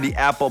Select or the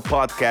Apple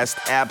Podcast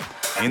app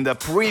in the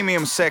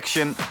premium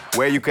section,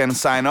 where you can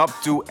sign up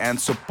to and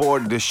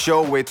support the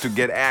show with to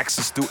get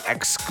access to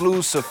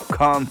exclusive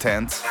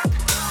content.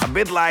 A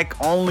bit like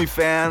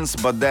OnlyFans,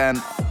 but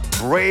then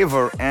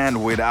braver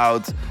and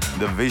without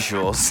the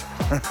visuals.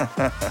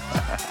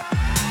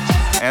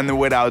 And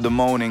without the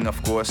moaning, of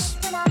course.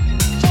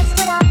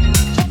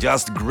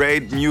 Just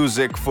great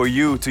music for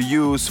you to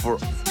use for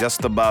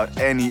just about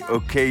any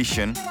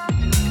occasion.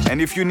 And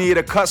if you need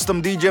a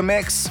custom DJ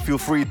mix, feel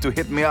free to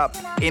hit me up,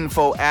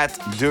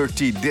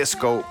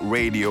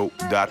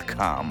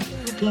 info@dirtydiscoradio.com.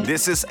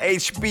 This is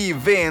HP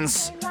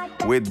Vince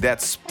with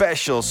That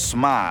Special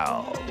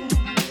Smile.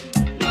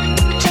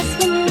 Just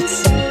when you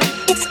say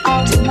it's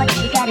all too much,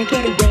 you gotta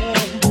get away.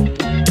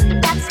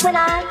 That's when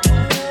I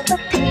feel the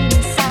pain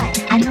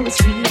inside. I know it's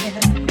real.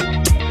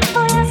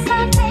 Oh, yes,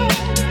 something.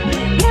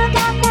 You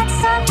got that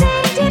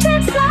something deep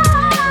inside.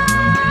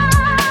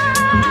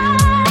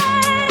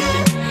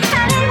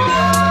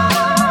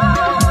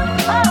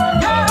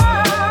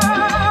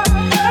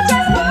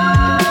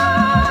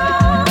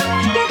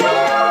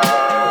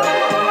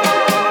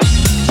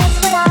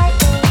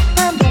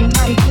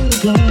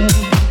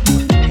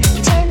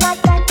 Turn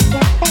like that,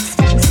 get that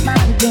special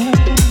smile again.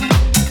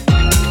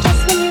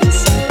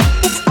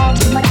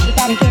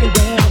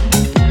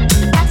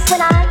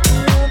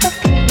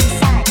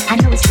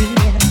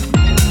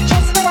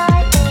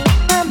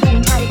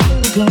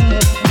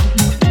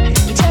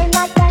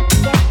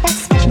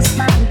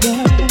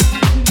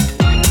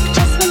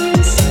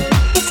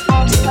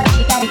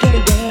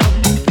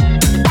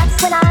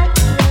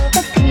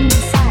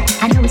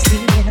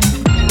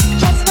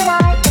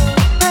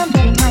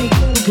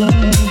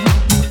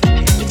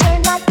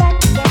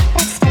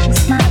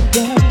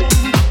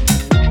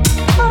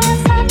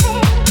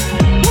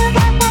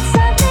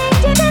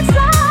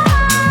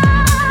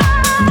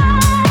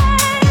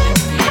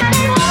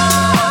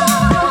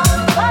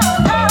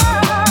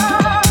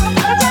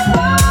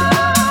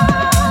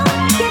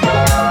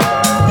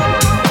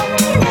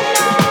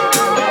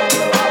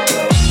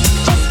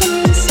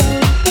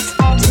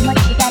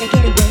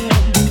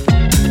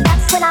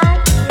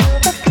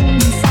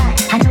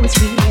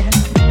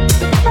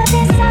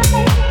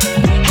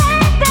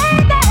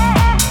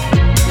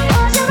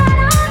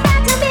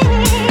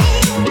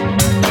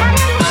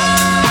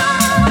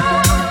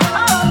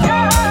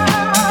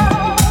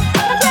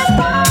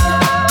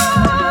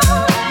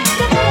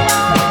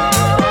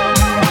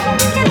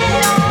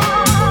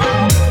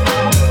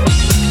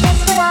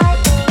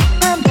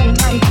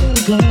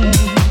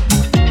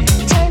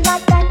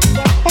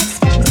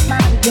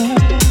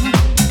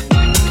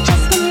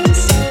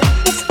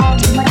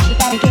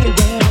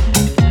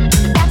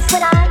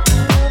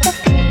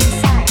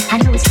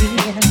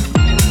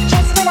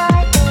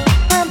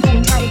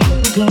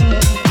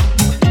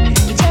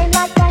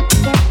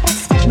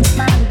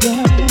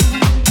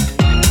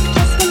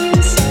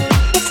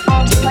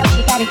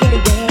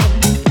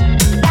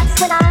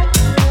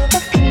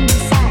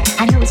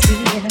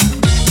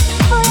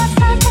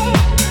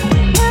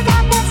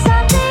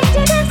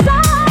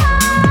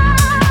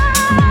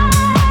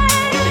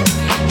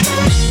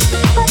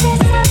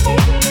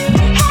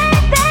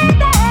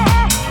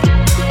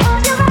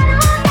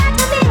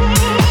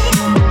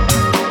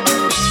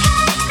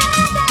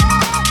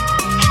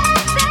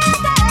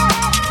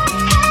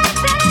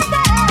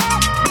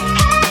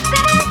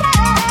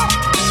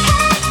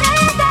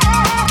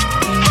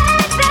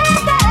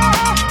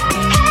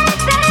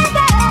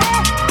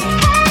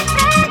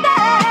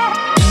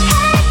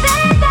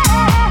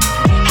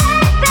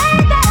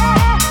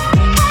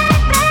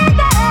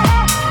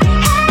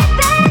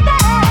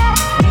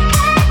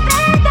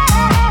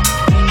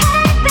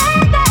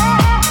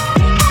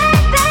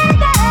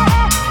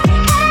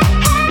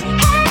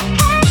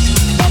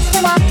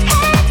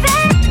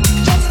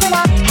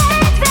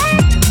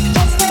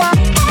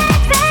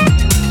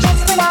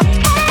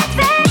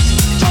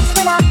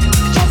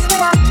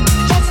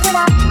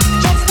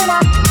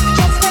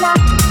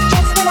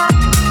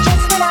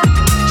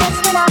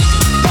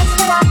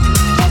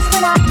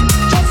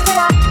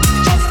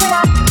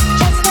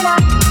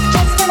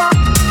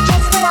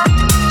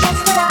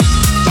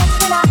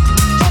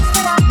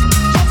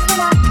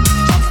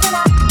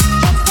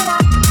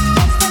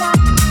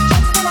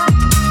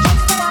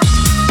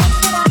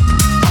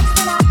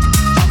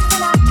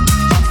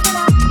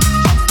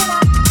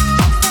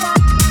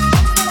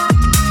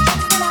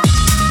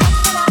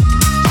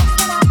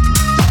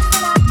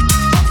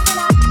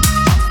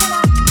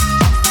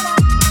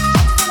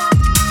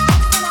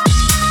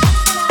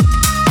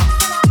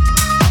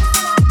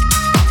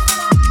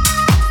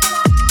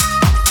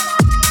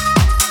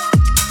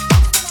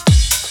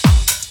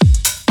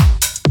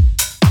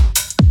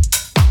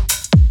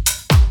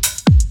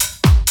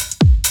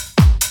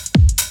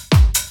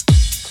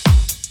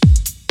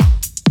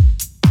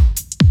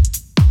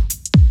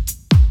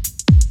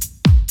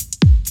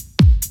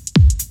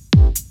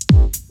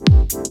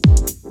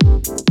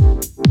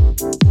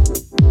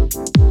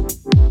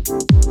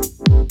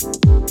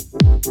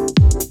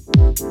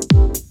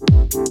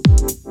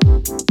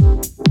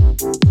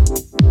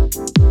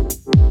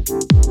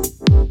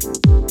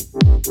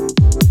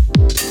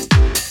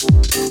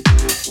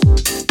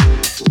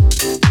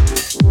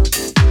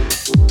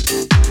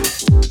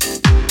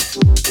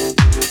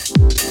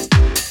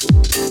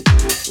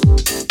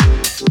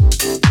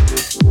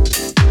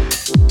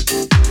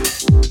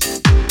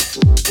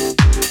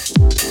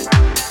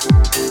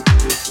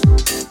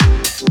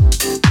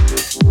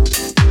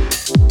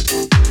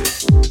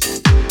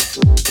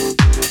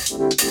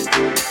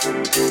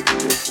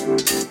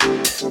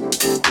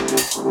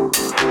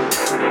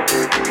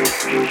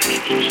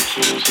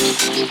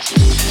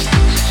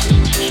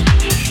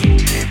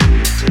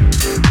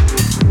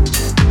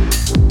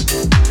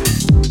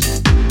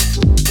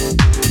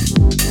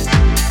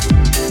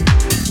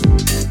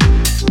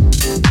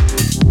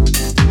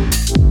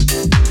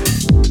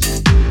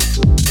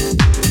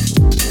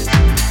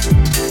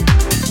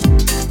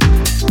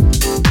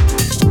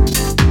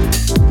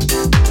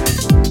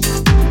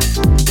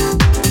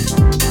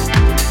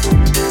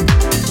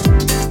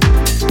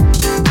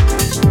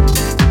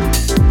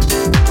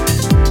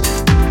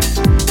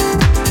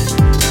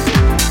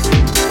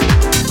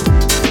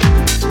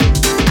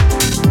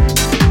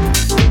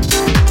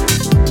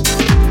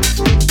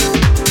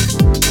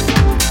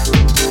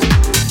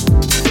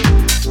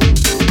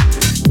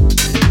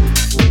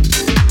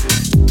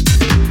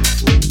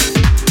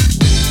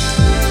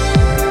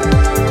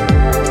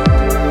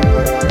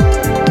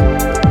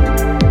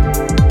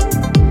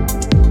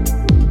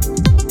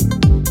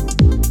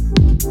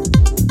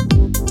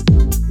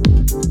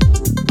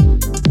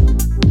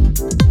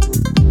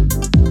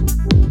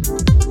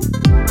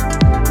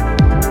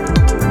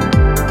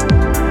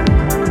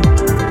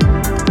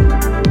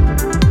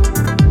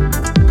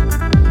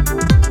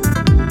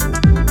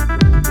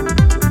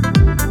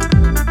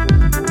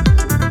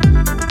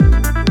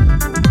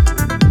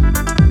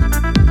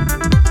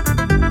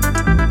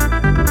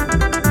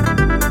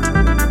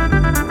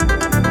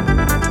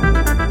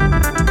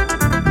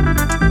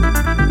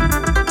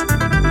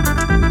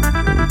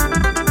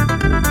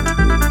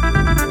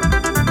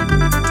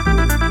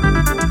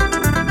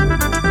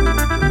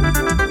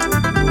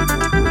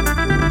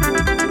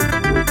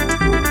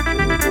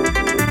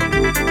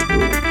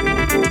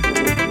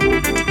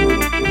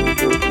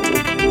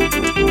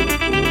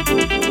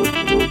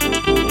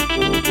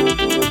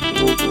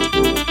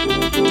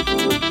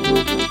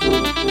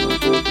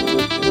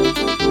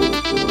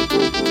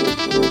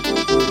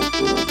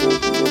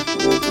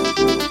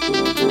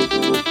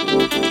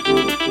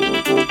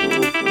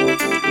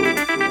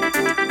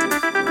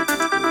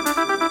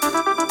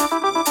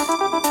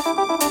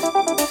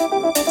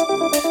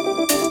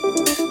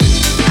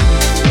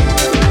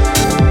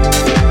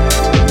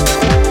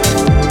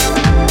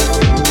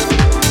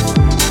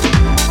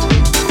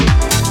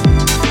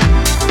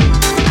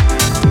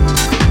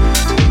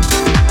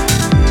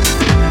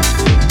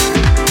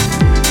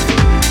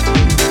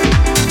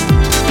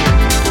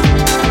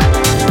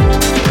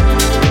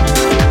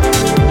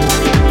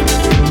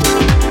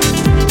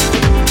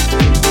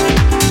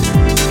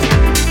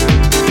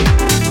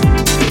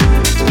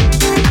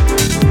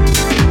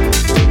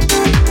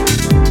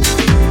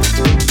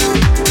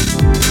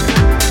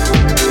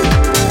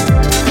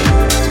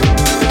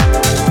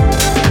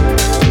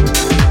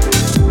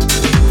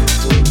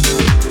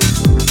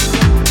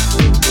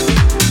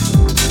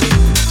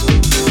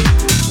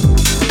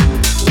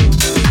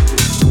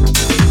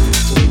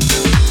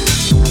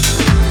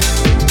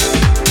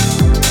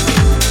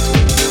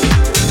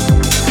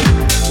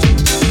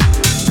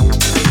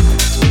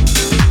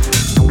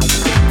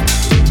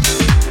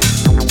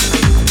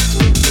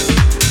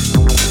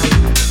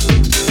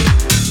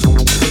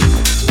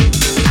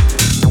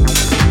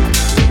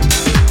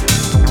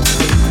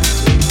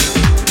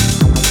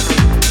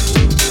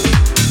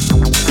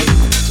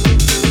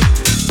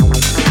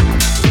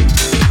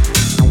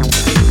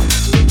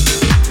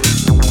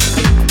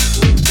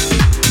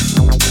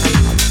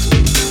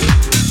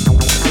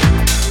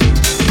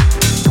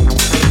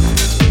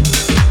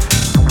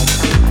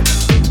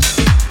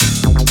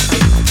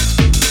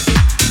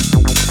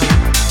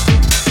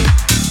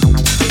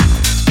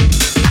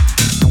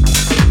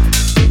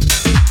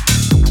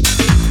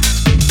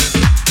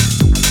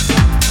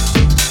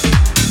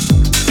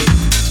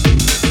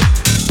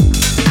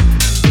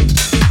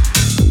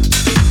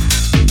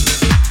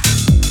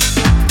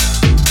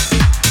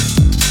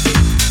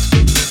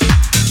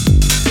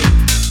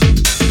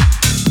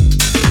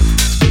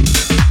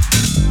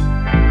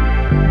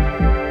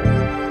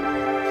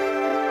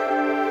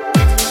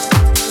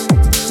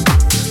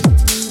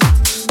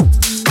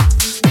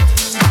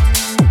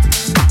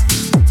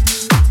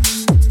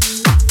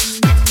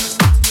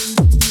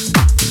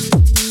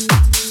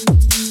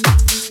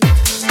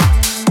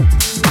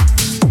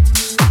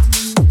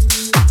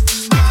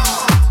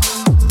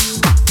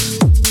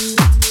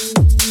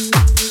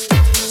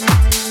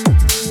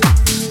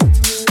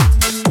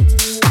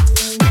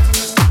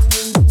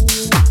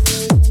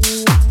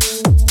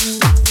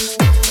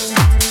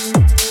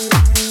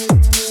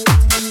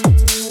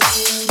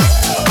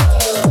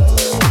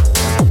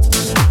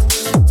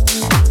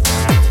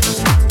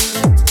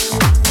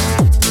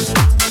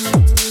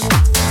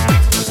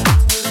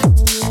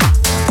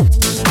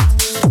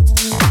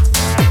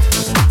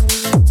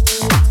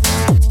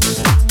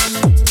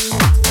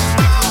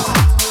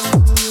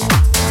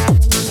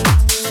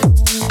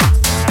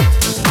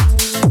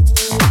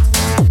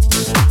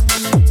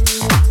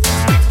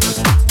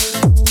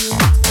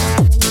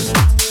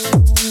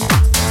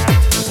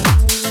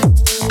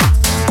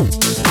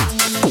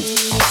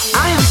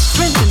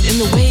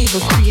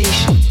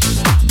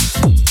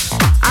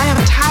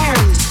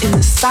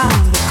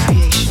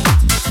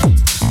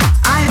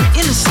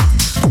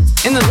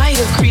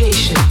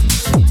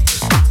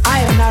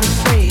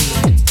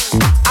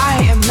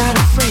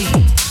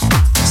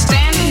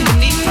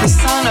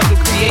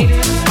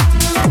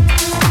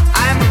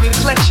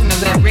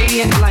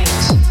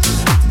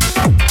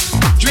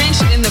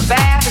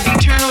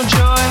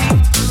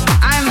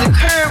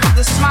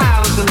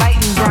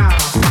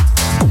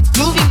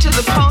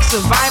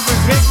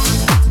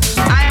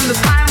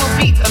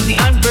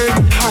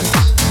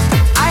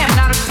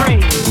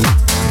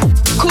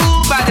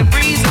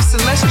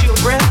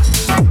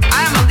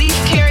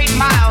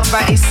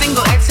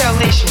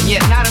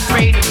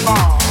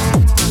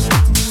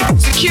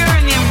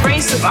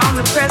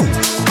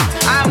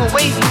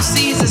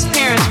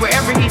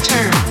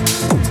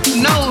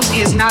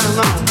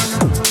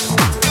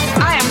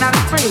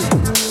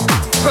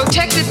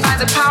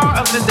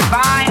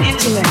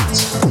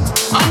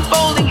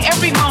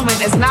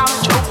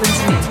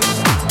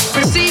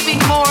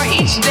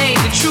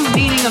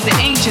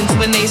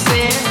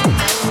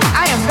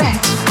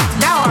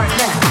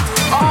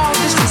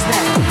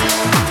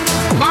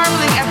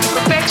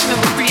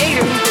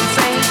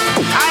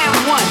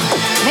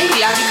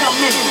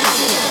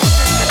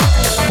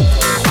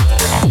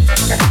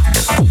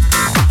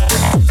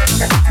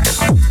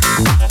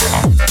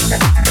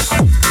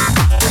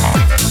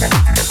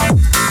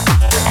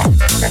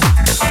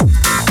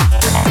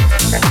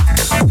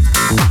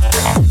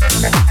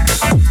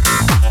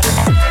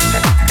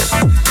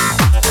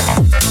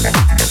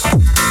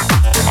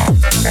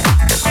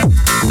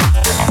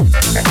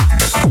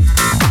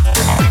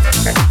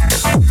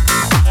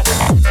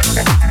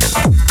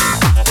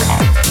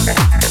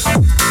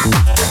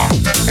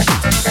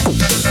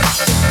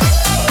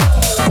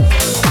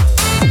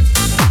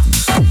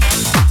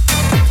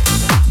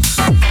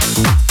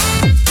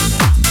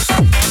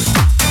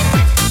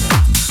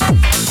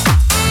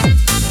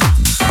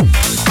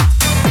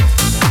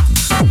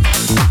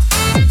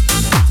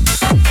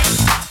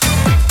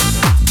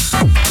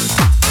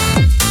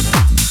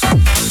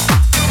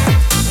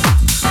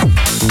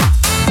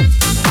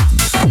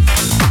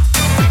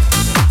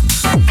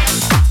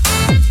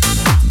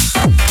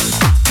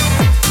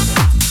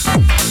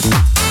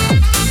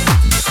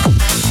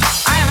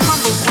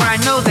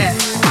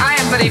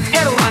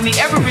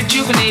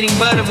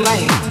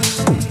 life.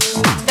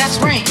 That's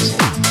right.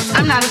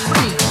 I'm not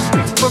afraid.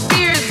 For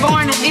fear is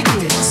born in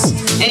ignorance.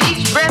 And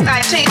each breath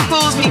I take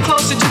pulls me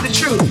closer to the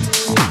truth.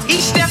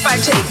 Each step I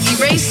take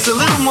erases a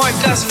little more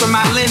dust from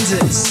my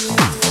lenses.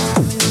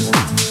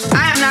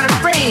 I am not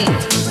afraid.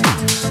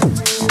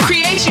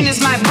 Creation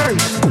is my birth.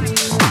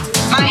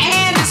 My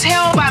hand is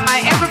held by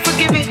my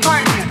ever-forgiving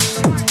partner.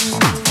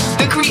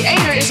 The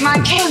Creator is my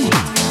candle.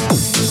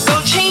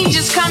 Though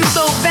changes come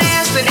so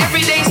fast that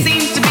every day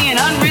seems to be an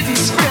unwritten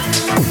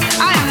script,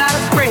 I am not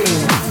afraid.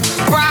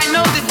 For I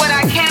know that what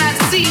I cannot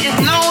see is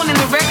known in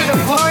the record of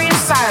glorious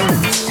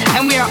silence,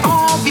 and we are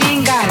all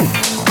being guided.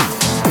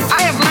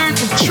 I have learned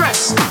to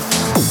trust.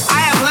 I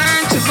have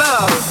learned to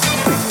love.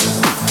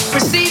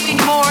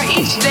 Perceiving more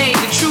each day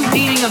the true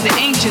meaning of the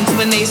ancients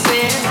when they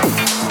said,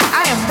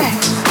 I am that,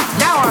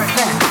 thou art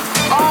that,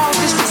 all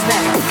this is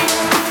that.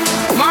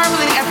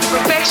 Marveling at the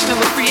perfection of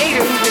a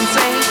creator who can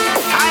say,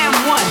 I am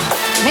one,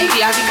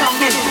 maybe I become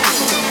many.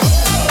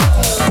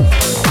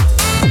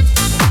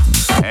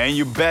 And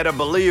you better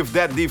believe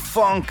that the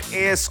funk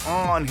is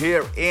on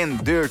here in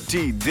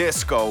Dirty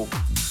Disco.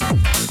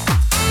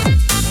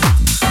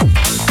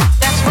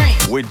 That's right.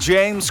 With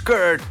James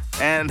Kurt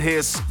and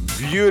his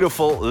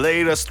beautiful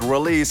latest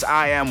release,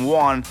 I Am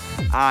One,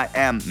 I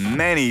Am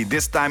Many.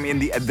 This time in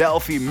the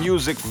Adelphi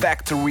Music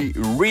Factory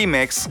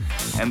remix.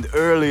 And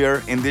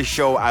earlier in this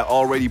show, I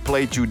already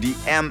played you the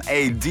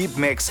MA Deep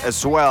Mix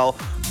as well.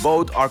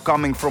 Both are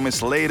coming from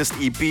his latest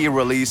EP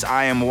release,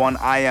 I Am One,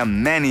 I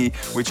Am Many,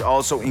 which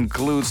also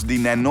includes the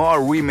Nanor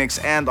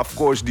remix and of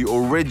course the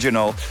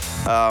original,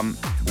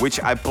 which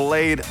I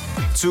played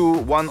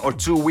 1 or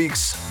 2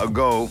 weeks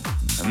ago.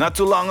 Not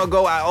too long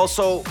ago, I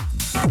also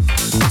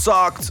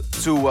talked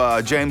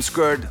to James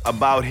Kurt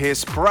about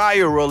his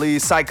prior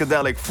release,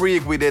 Psychedelic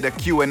Freak. We did a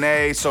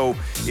Q&A, so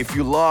if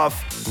you love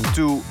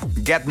to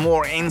get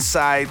more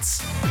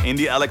insights in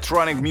the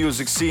electronic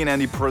music scene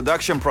and the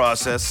production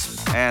process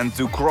and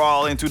to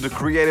crawl into the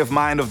creative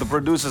mind of the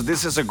producers,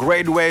 this is a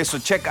great way. So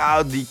check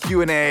out the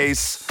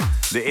Q&As,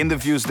 the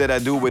interviews that I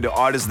do with the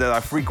artists that I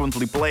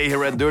frequently play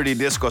here at Dirty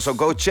Disco. So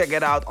go check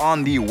it out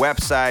on the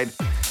website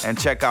and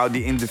check out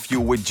the interview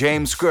with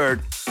James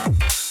Kurt.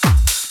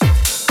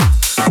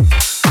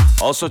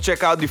 Also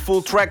check out the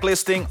full track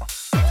listing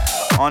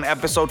on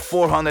episode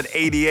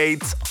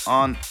 488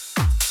 on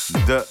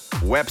the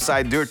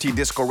website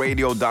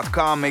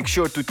dirtydiscoradio.com. Make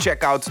sure to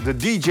check out the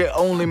DJ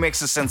only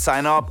mixes and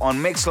sign up on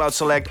Mixcloud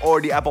Select or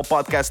the Apple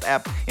Podcast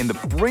app in the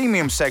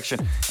premium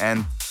section.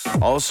 And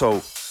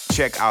also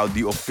check out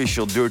the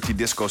official Dirty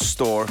Disco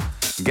store.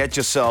 Get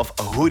yourself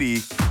a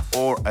hoodie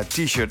or a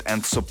t-shirt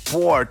and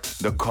support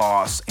the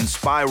cause,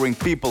 inspiring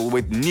people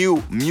with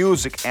new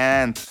music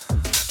and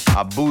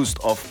a boost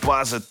of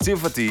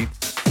positivity.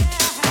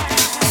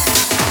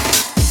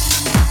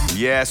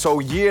 Yeah, so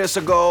years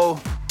ago,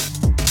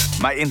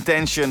 my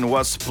intention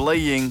was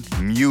playing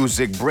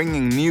music,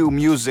 bringing new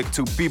music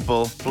to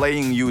people,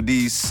 playing you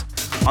these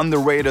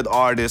underrated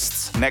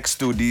artists next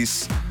to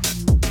these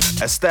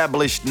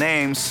established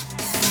names.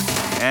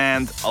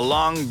 And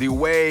along the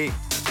way,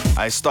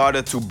 I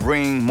started to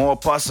bring more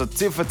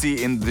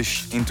positivity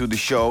into the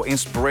show,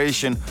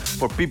 inspiration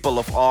for people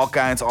of all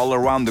kinds all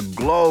around the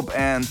globe.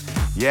 And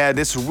yeah,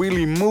 this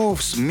really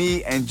moves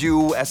me and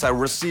you as I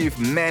receive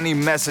many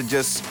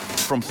messages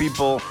from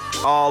people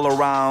all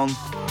around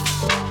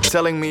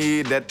telling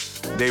me that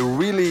they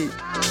really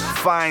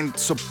find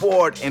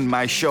support in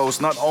my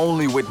shows, not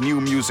only with new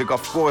music.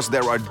 Of course,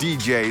 there are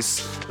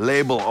DJs,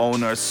 label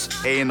owners,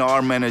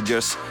 A&R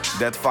managers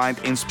that find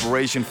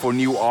inspiration for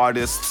new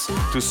artists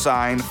to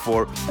sign,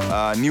 for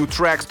new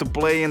tracks to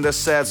play in the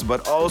sets,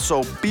 but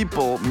also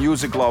people,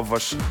 music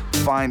lovers,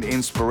 find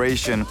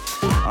inspiration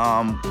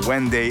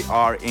when they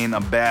are in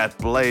a bad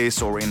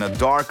place or in a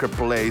darker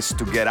place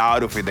to get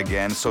out of it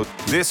again. So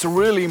this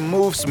really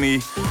moves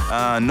me,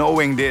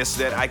 knowing this,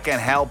 that I can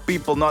help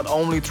people not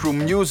only through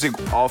music,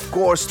 of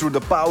course through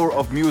the power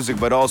of music,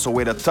 but also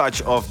with a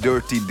touch of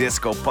Dirty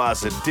Disco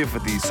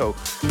positivity. So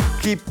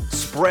keep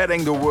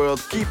spreading the word,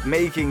 keep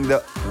making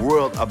the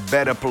world a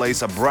better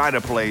place, a brighter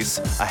place,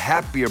 a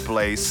happier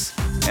place.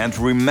 And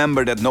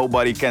remember that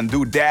nobody can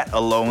do that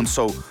alone.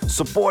 So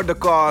support the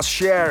cause,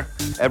 share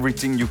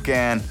everything you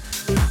can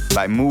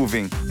by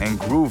moving and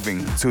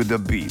grooving to the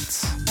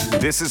beats.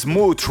 This is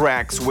Mood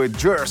Tracks with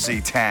Jersey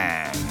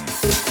Tang.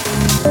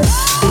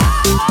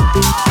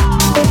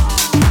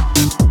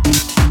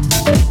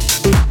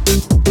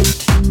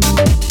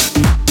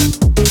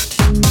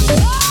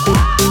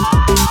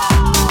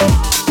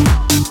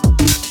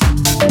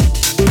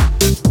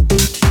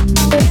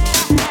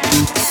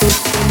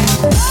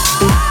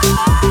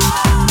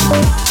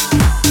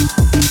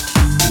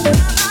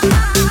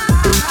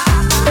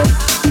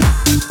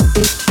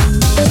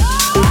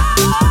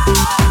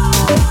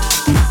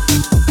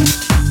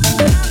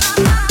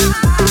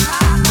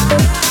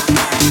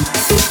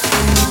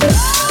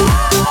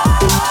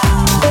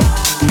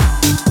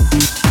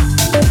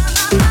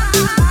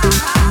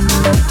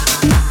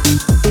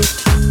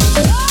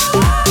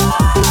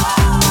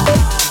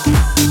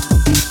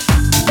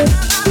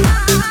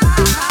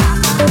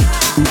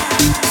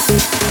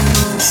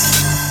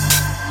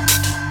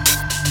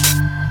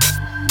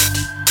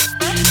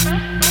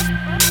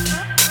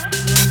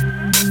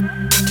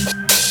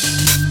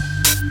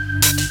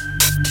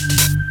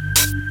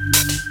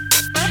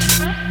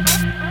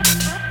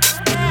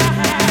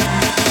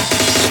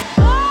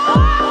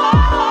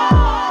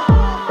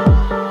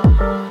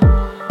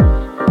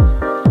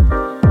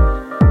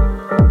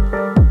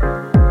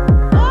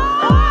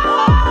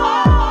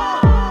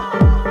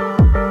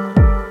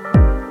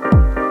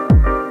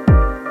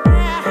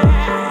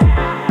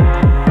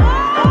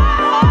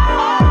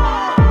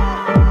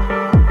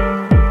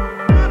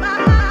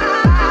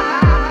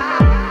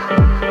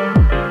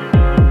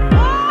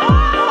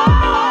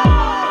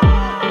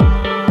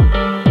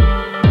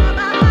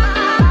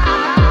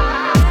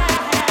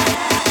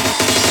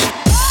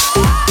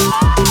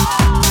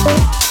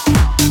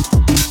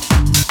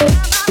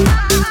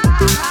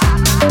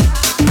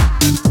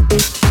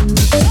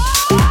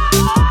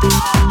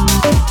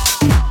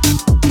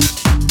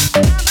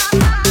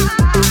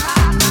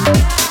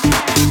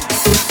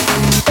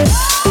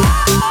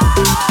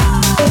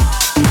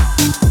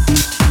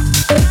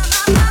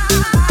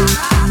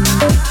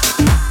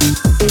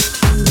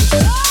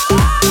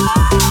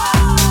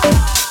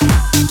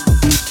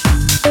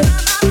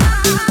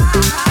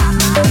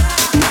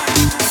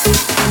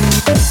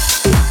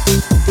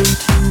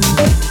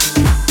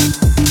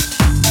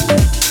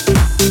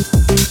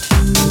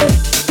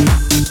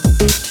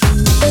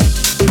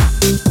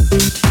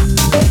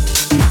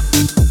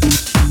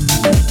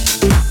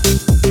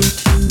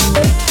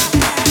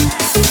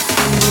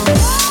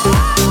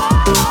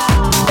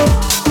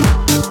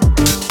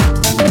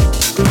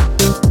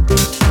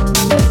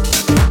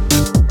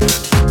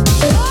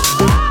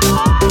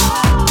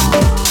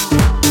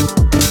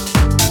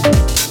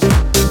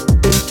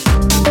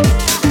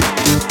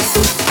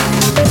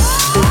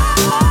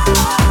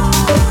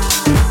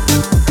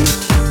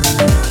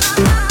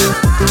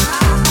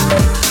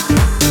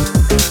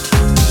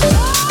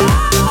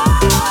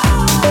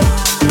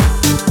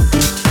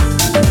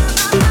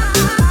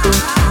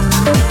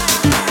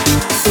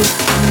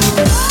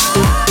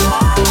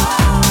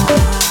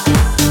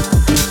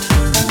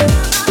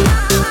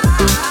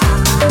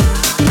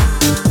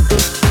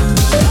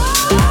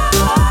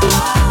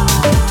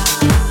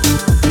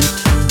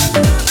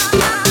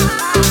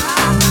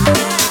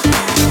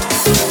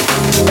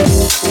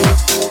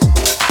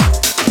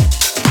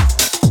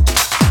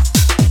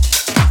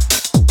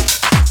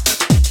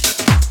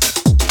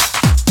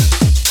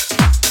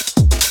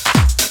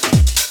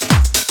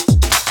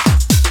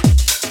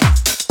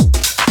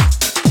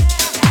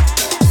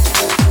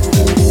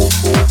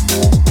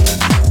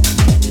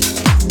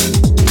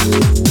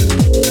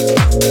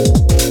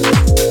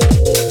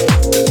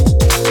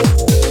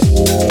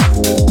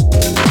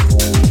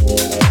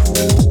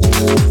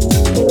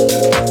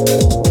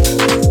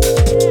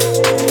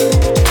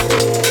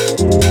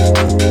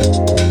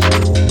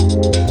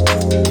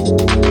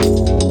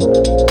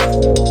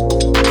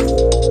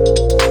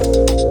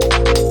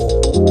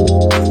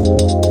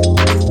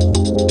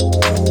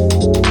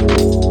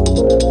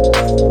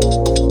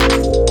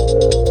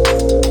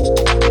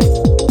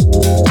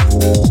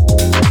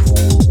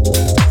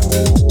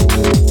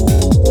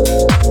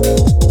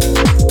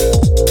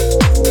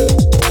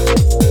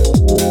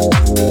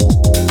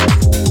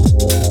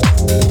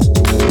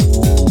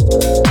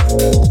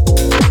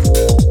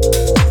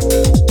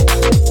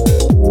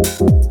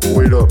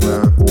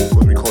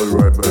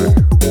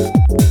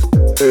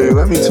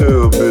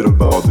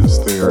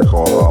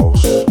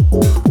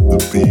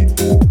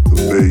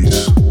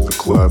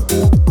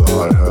 the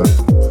hi-hat.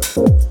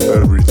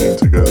 Everything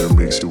together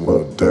makes you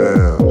wanna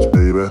dance,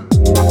 baby.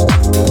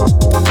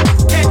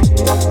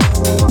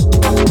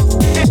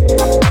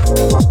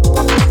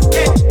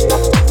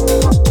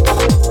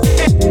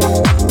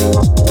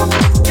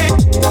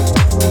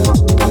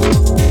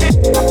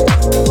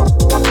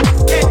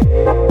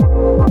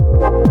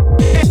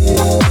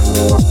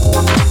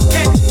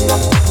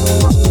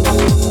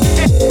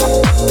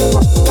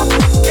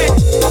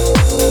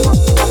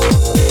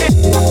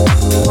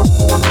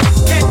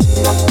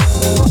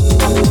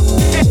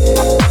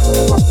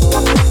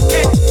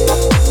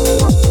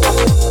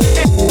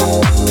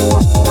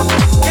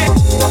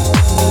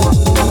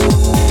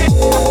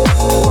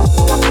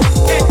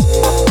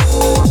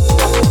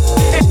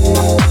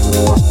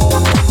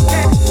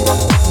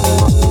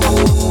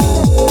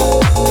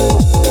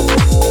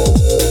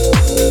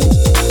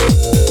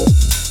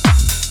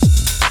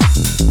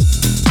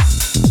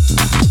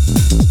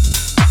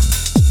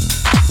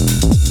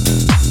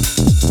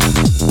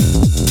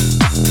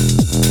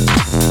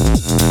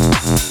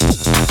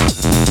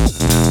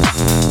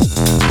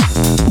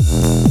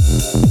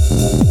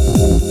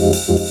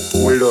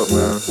 Wait up,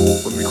 man.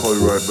 Let me call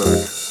you right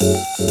back.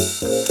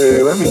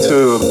 Hey, let me tell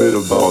you a bit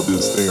about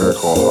this thing I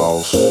call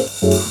house.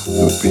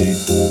 The beat,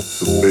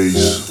 the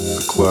bass,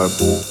 the clap,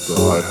 the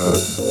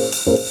hi-hat.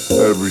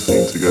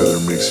 Everything together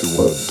makes you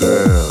wanna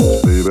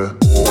dance, baby.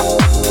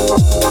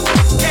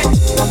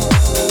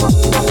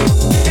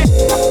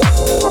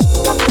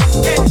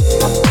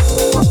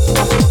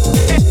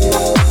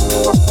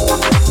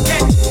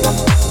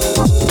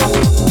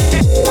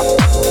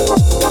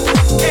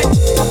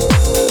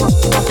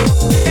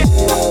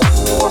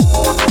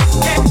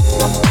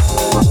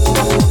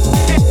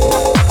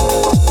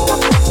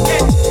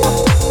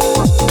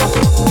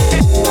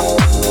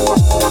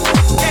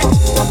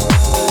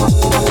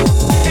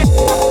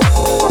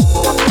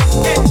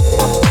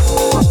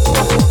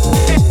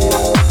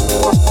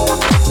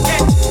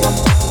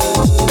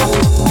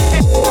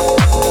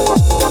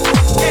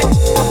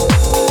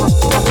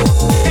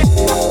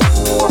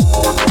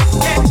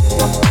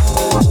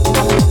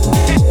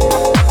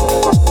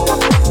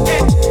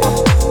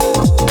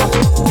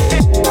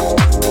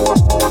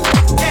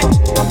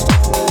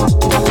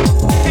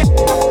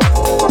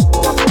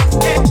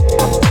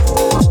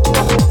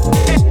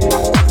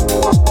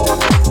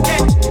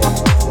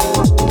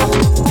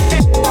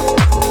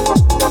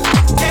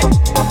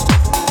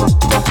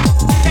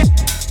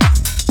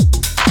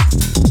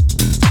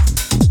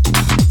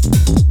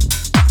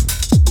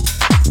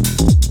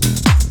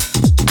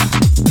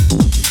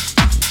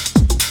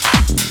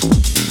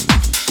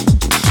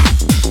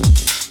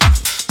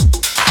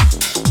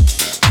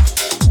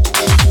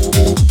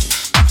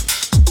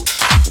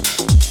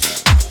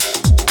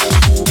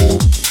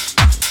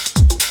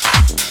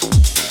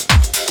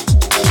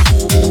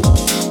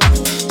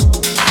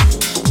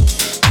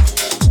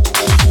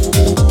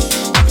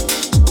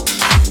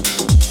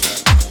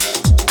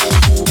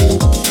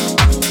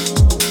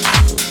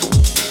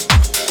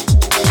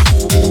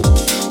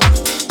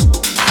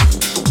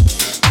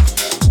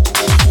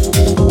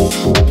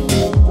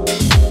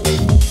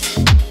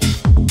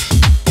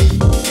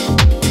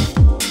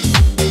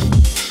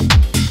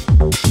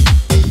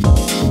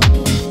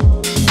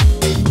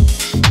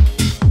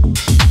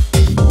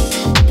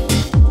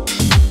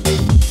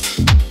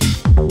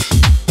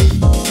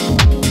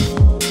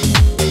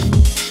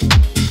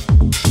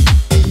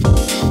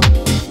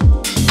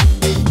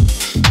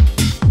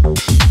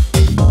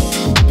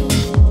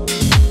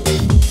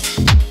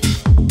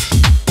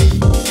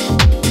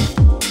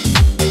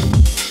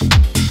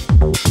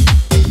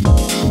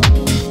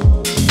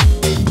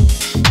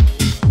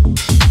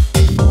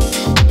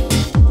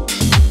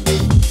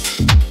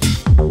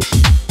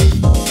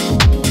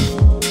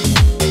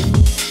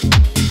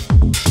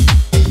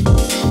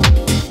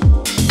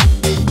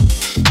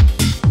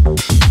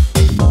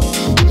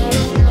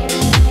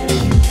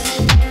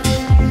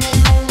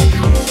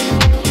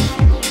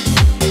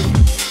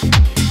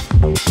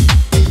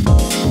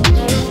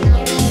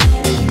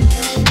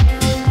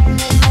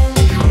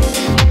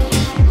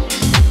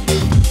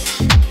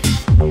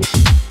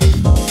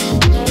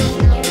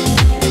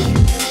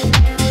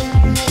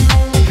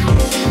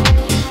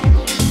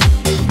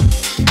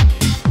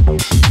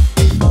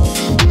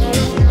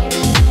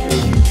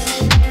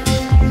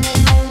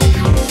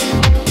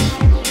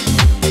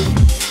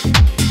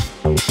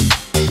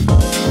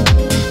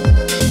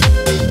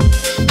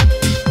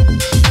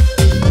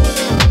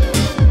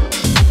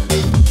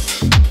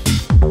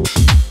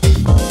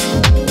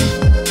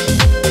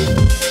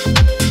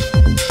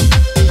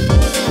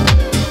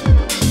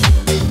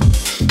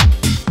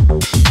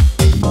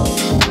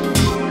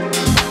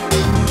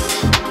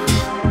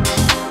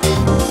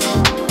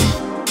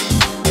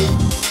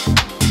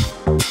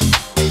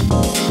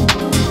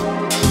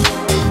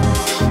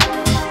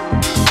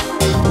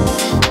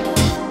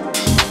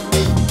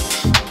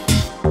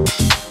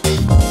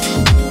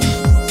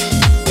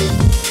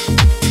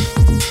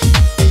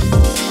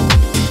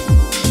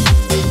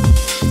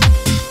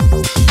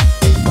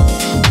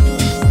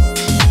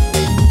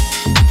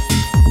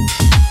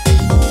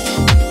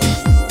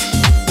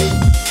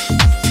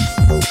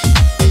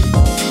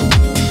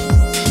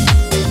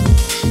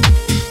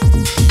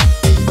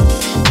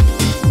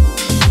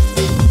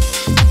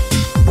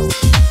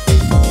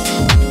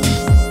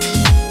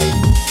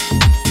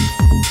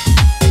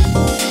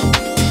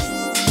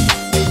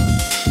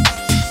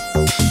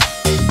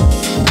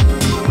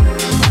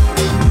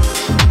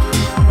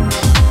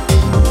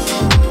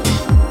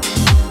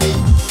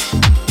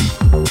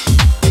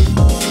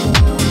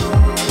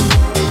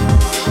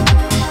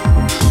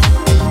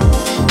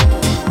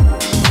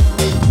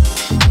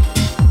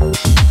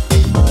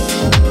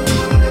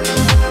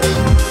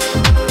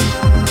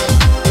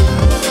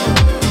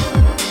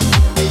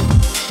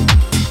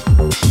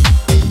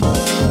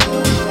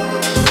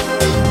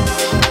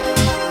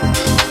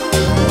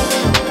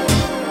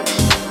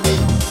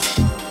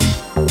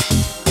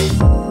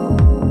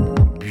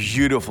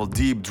 beautiful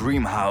deep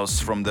dream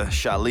house from the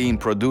Shaolin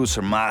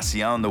producer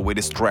Marciano with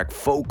his track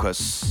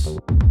Focus.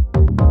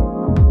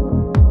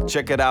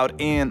 Check it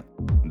out in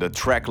the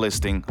track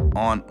listing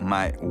on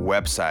my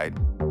website.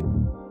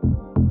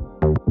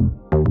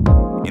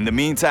 In the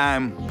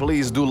meantime,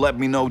 please do let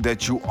me know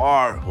that you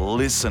are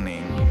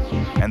listening.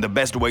 And the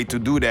best way to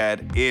do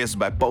that is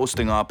by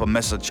posting up a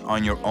message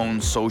on your own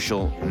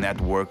social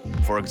network.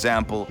 For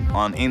example,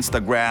 on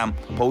Instagram,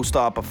 post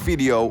up a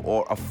video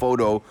or a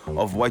photo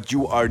of what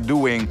you are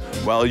doing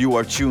while you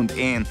are tuned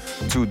in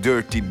to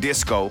Dirty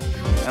Disco.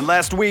 And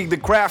last week, the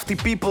crafty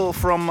people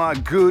from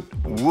Good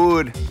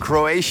Wood,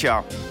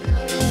 Croatia,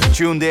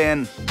 tuned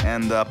in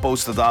and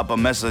posted up a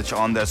message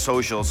on their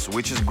socials,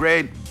 which is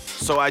great.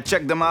 So I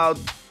checked them out,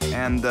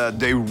 and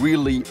they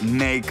really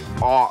make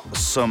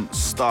awesome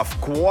stuff.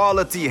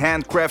 Quality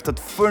handcrafted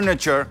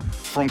furniture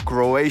from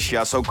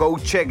Croatia. So go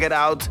check it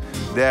out.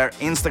 Their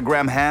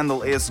Instagram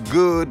handle is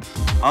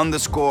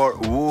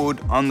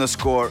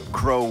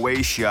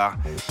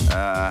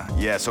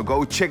good_wood_Croatia. So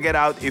go check it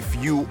out if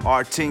you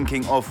are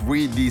thinking of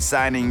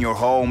redesigning your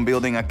home,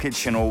 building a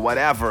kitchen or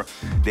whatever.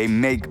 They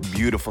make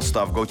beautiful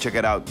stuff. Go check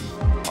it out.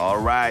 All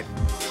right.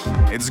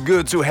 It's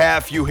good to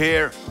have you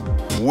here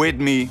with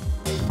me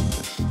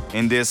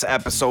in this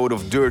episode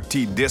of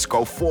Dirty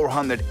Disco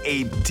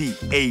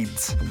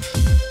 488.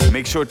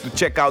 Make sure to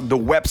check out the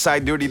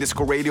website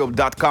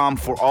dirtydiscoradio.com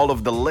for all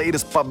of the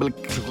latest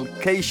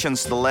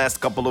publications the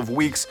last couple of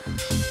weeks.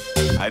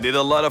 I did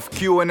a lot of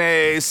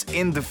Q&As,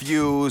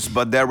 interviews,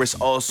 but there is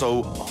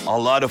also a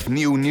lot of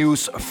new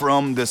news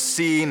from the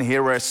scene.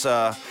 Here's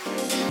a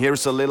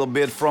little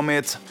bit from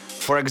it.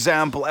 For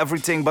example,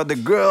 Everything But the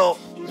Girl.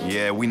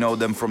 Yeah, we know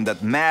them from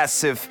that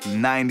massive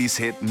 90s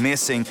hit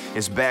Missing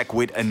is back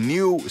with a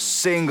new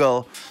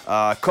single.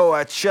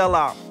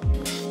 Coachella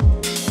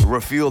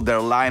revealed their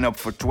lineup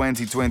for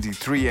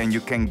 2023 and you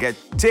can get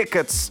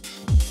tickets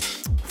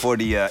for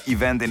the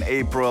event in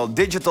April.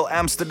 Digital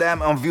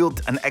Amsterdam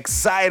unveiled an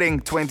exciting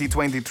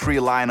 2023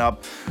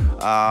 lineup.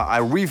 I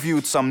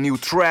reviewed some new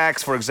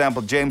tracks, for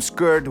example James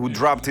Kurt, who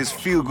dropped his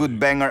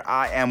feel-good banger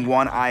I Am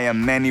One, I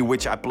Am Many,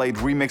 which I played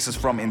remixes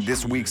from in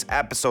this week's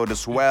episode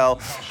as well.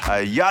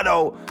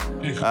 Yado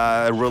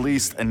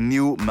released a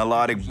new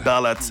melodic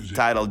ballad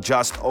titled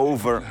Just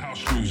Over,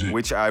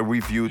 which I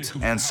reviewed,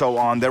 and so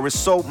on. There is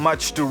so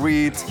much to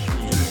read.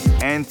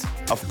 And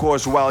of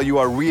course, while you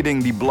are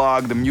reading the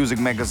blog, the music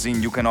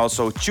magazine, you can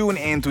also tune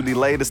in to the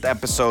latest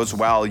episodes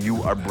while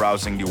you are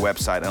browsing the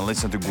website and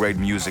listen to great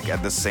music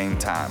at the same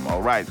time.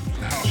 All right.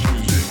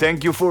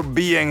 Thank you for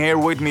being here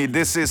with me.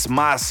 This is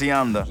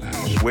Marciano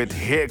with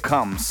Here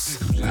Comes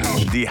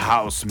the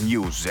House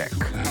Music.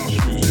 Here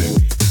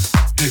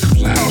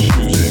comes the house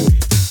music.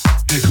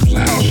 Here comes the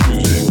house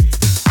music.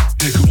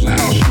 Here comes the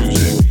house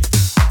music.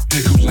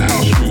 Here comes the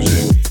house music.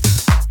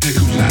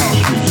 Here comes the house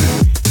music.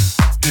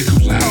 Here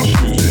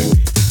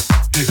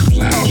comes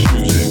the house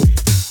music.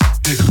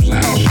 Here comes the house music. Here comes the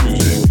house music.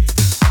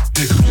 Here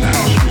comes the house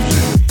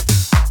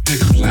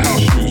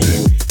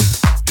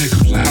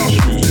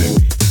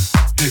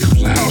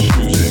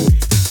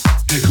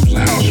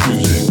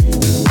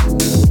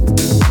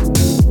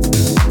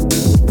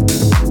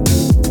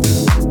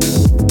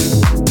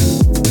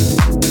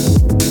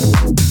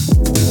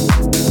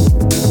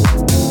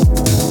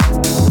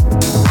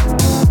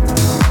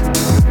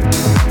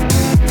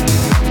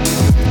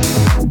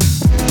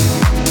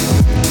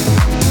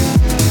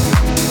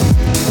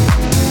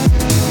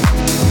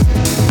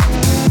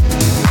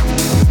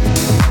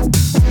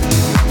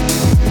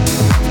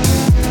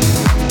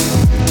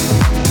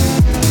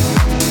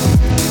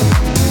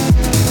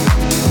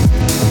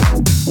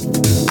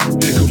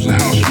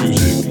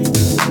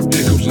Here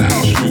comes the house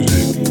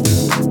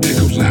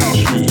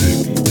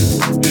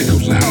music. Here comes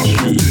the house music.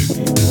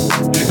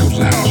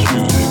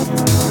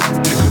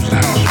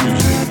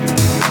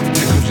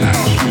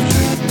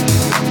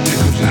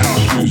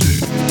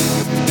 Here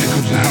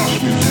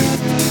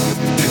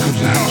comes the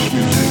house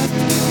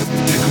music.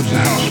 Here comes the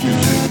house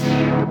music.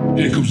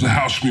 Here comes the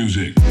house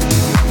music.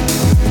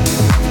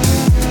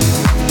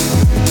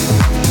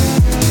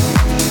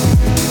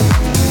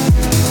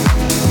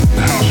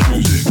 The house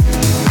music.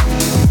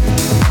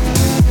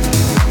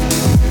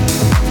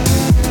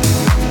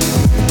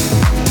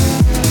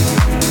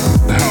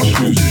 The house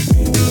music.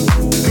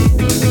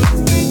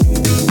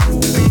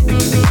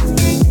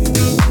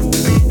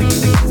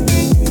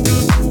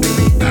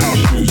 The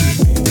house music.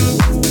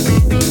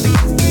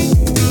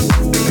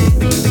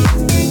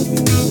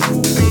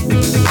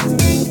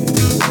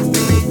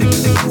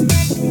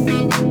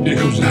 Here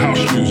comes the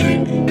house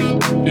music.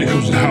 Here comes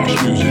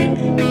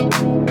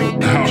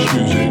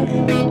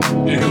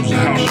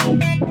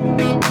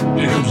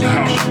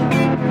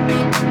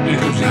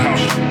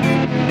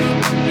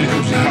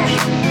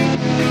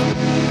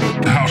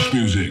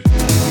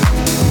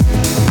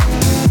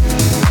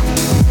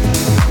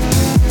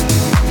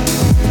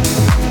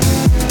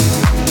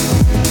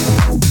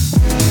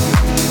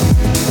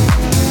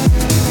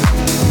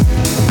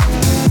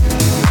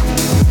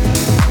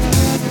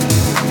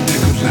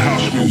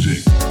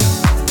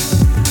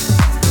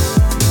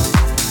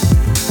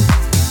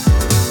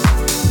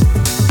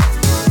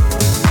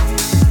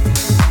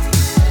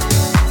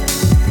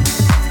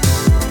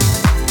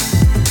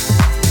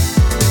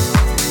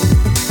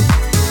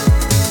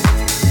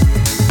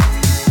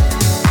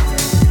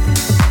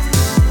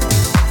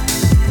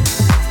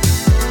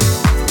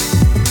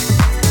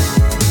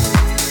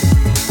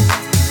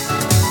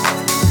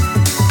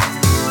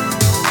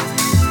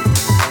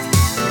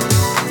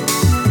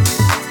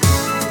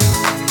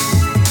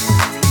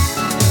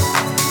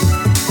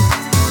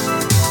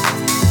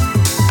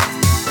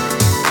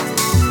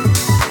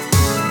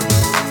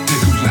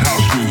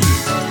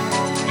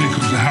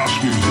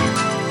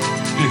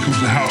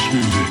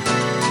music.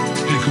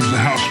 Here comes the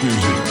house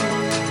music.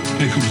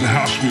 Here comes the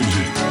house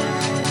music.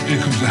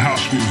 Here comes the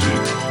house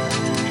music.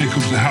 Here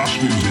comes the house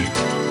music.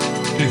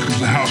 Here comes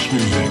the house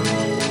music.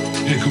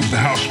 Here comes the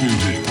house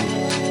music.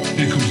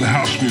 Here comes the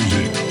house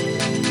music.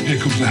 Here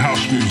comes the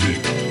house music.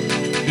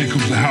 Here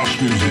comes the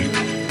house music.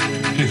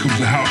 Here comes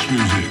the house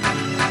music.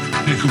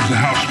 Here comes the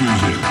house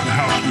music. The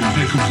house music.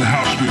 Here comes the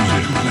house music.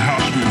 Comes the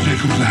house music. Here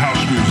comes the house music. Comes the house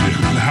music. Here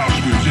comes the house music. Comes the house music. Here comes the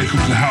house music.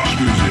 Comes the house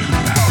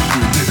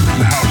music. Here comes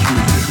the house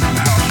music.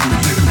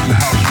 Comes the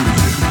house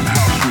music.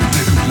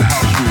 Here comes the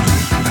house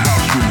music. The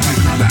house music. Here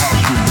comes the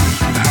house music.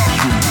 The house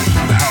music.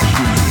 The house music. The house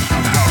music.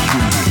 The house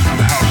music. The house music.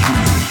 The house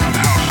music.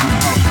 The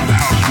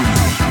house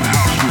music. The house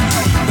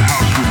music. The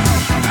house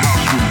music. The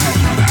house music.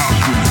 The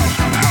house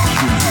music.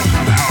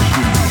 The house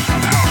music.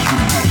 The house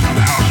music.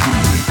 The house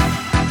music.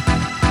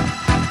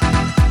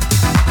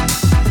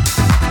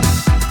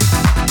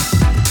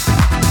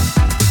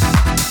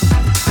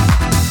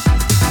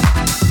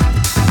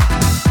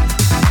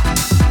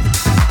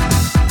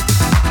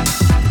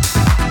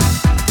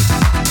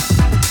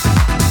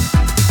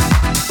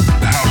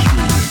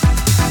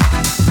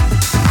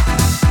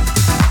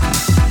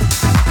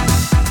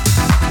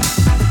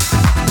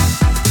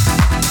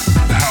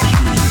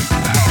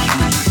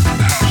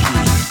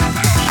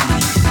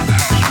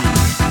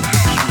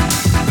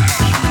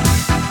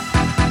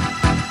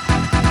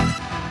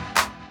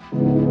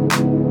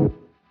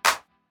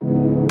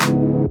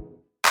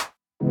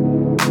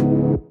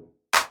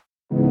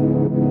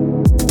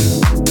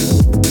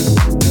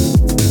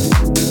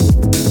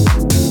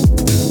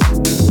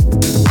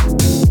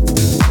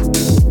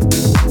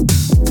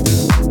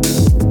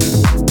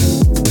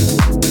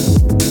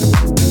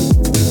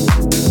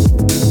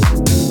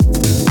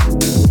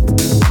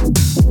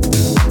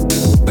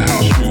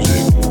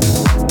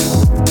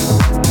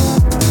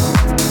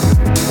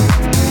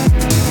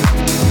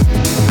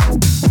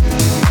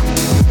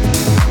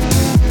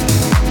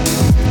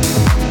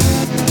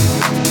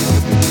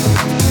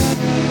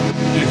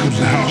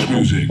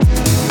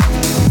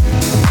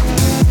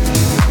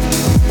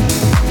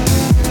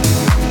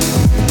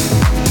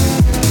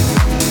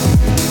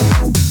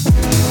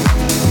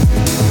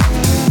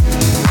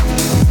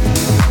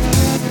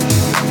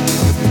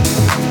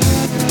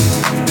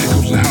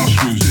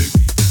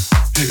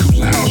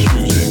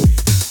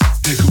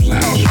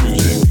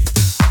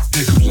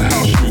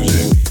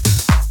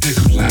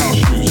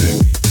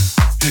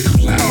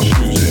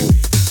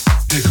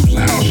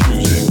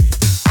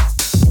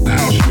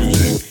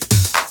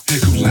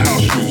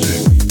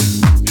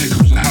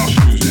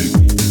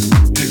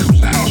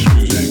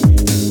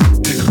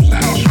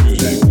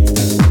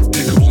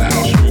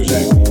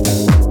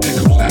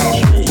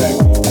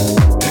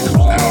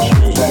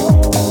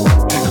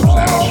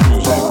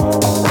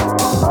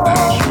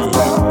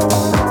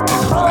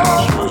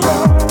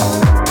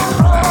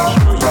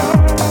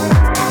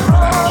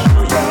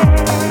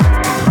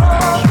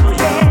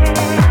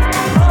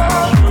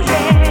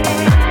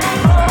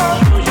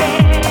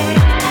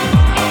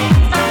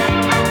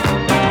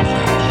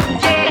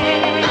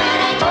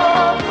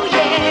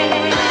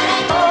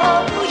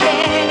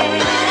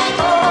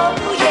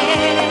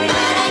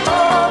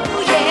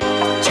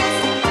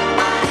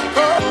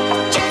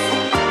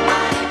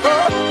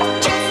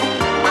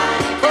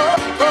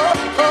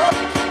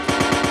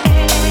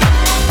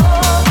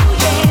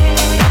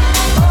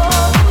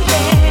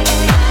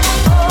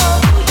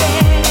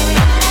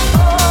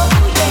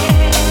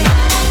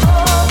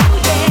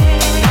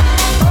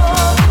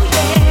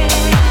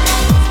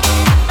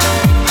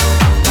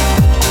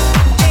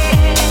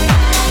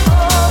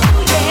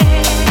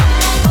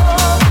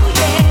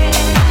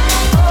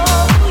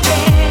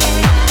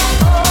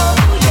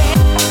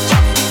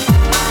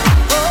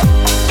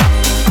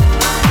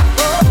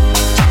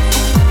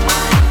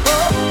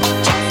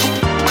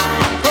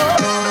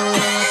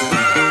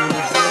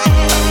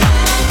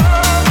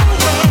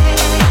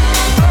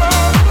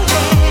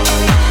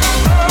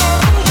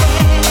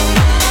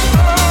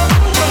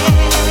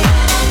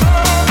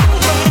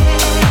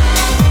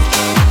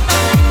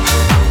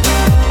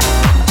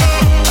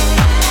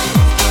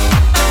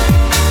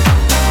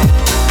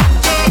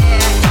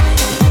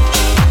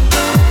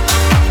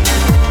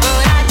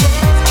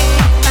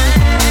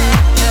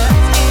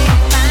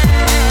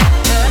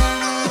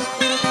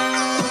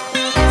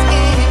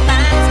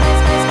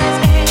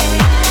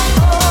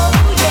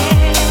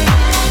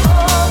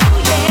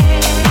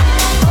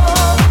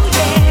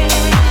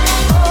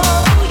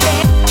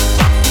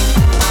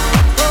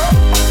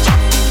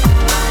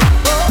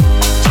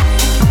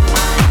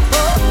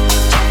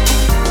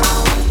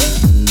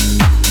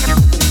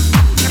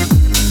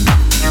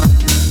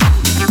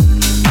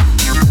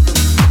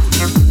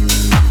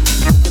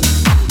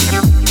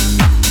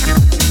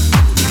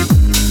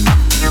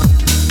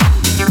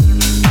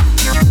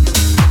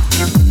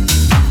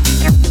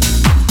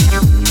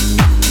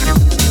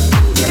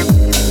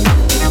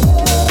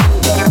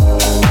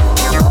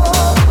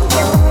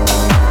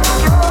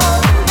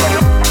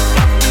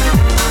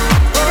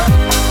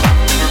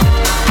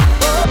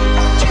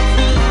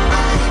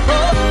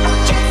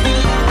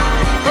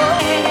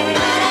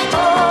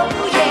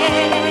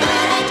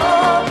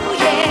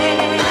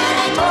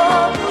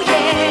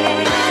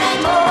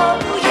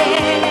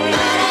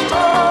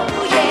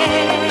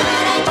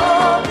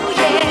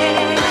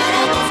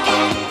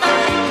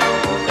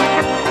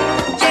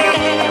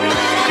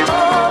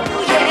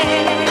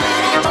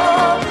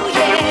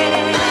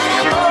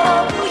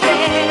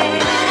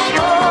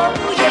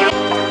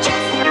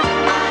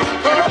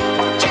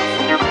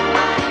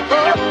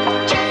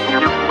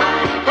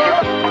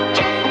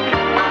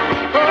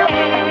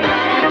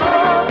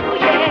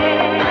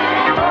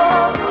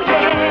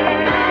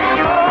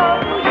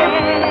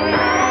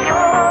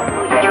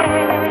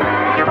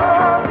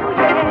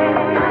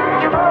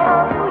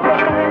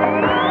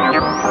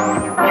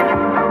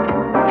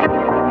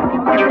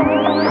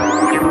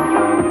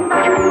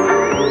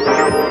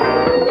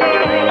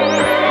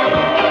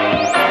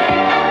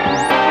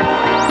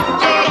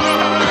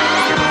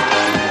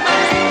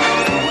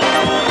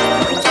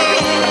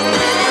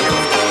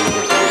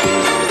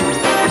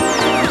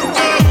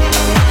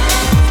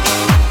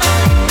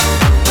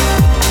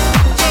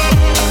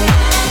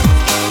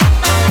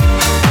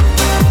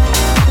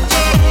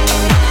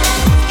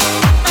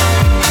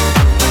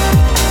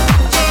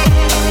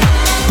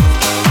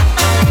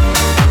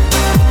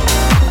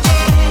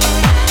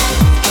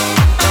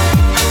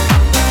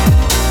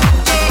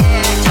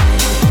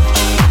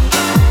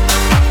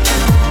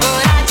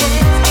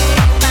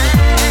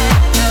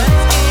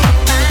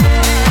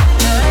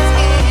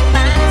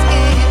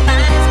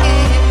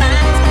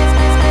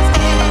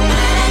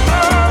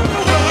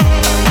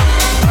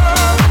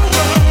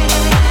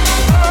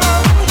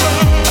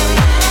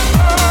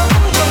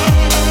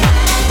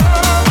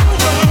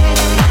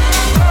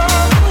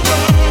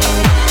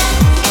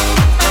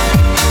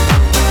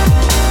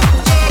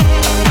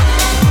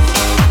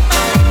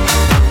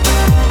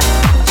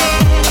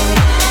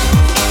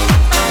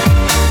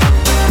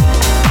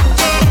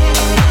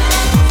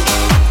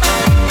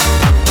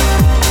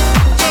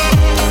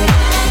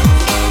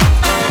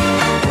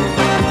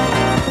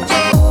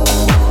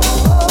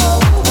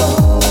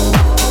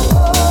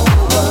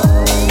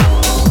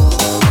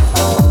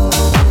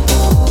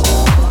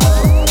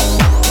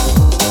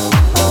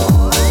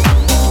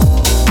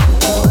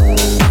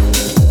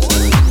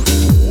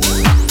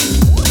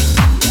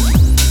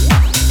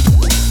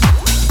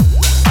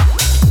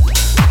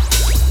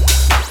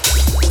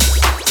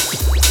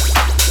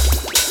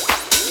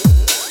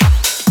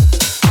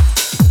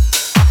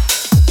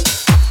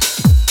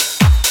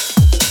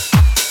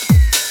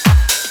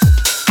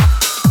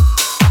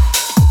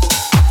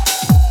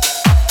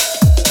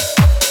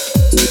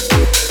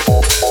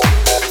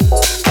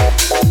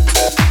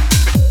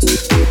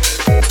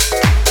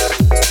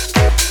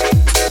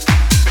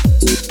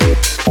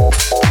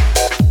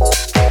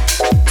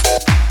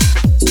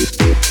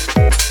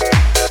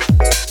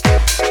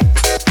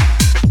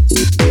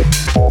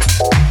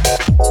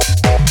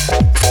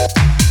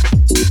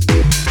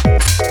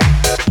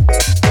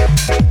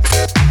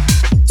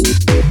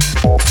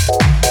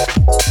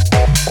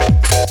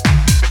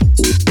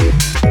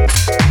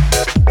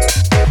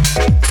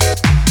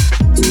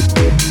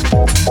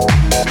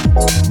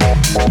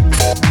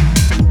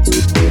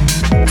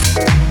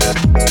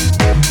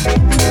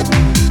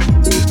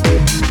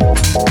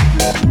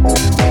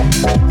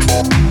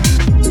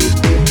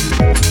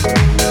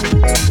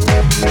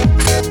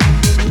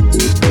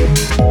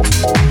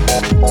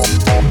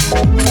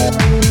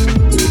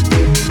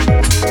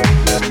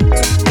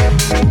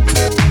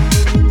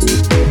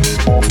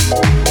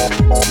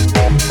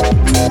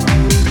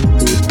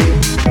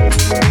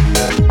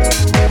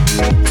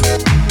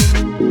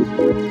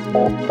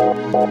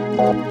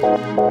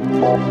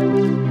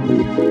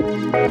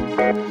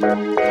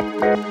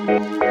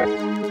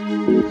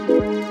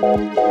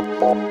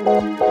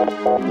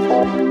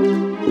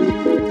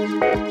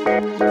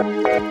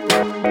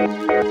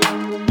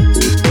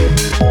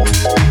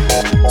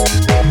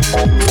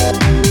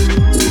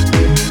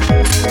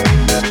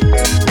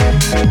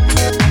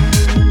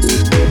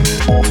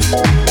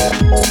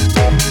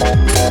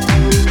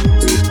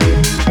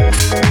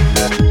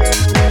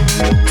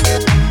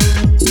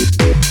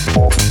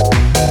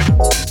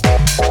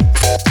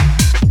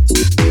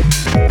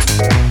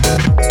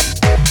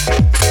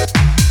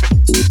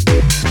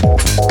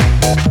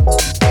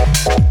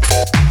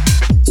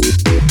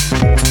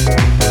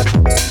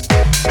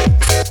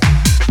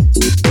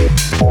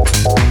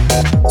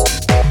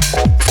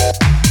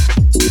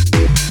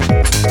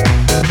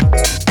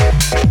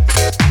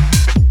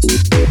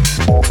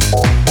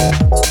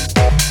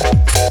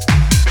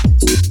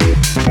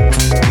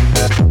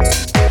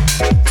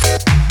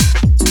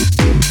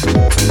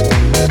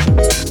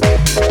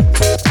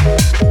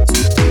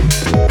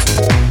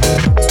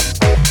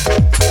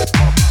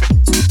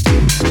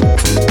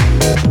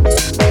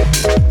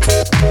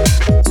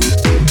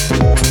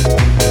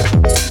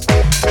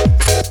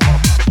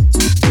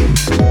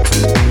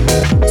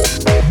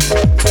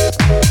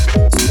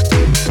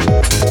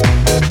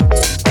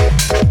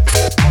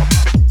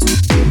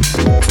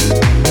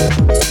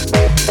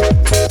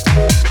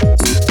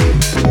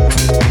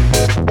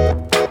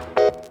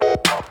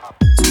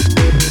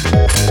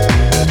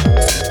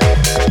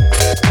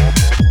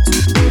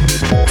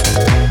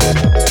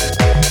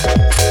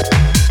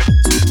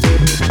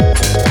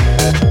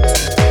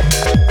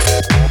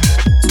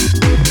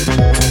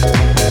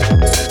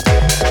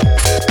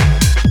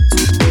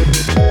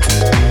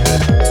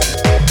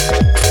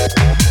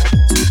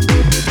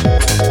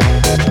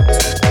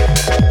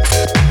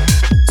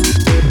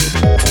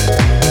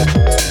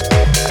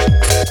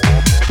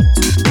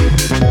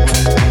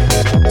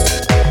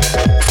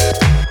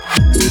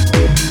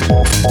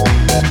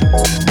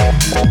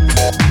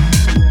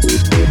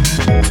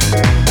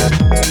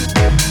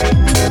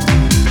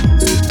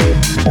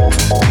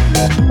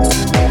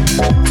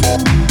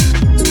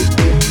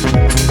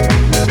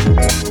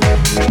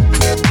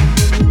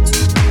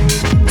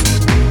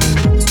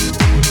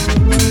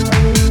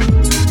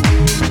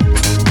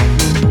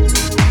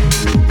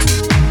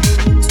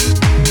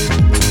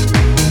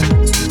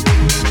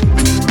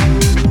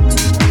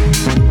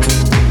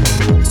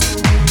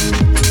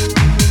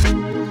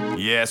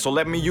 So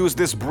let me use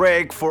this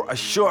break for a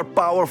short,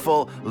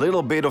 powerful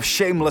little bit of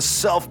shameless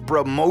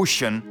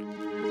self-promotion.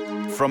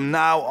 From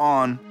now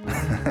on,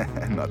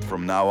 not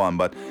from now on,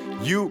 but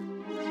you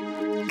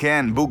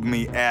can book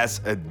me as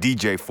a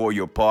DJ for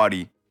your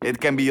party. It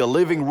can be a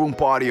living room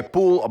party, a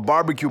pool, a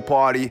barbecue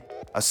party,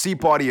 a sea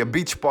party, a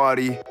beach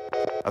party,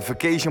 a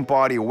vacation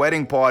party, a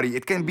wedding party.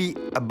 It can be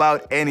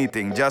about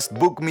anything. Just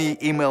book me,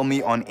 email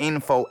me on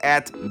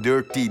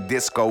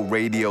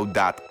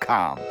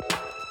info@dirtydiscoradio.com.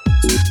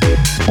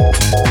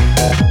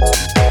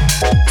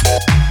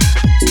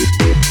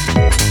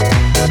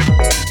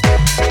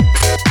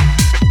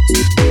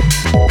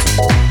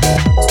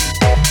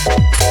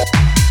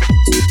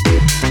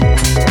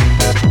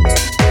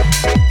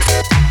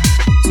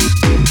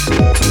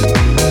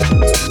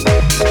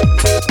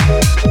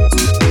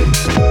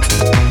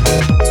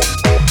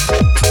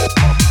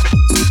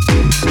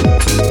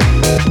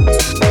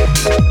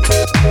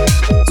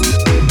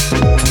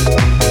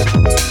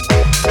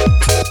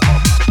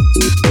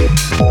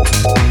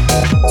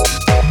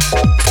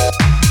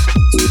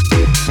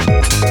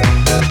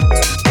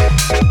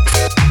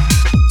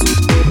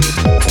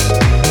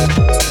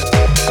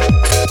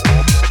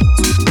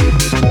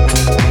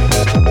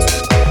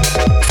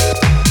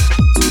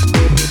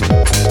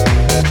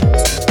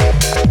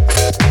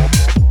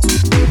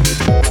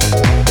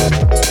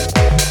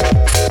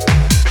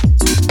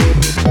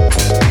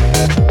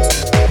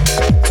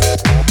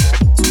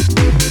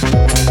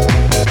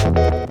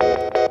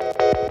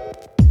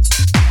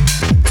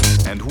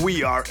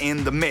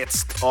 In the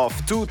midst of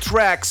 2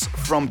 tracks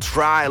from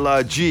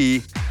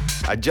Trilogy.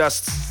 I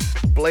just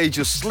played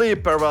you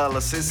Sleep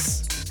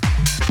Paralysis.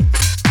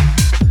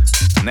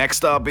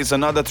 Next up is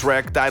another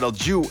track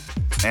titled You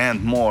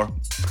and More.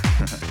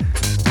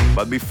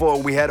 But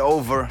before we head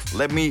over,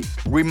 let me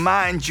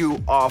remind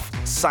you of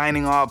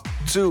signing up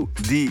to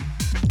the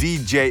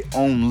DJ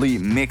only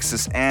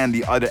mixes and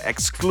the other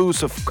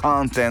exclusive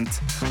content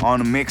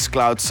on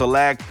Mixcloud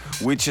Select,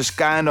 which is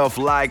kind of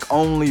like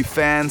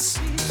OnlyFans,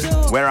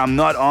 where I'm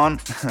not on,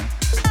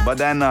 but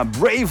then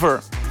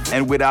braver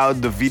and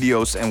without the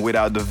videos and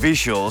without the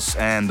visuals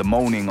and the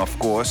moaning, of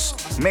course.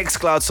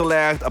 Mixcloud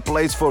Select, a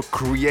place for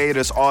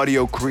creators,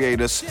 audio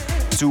creators,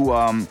 to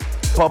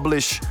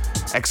publish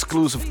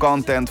exclusive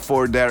content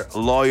for their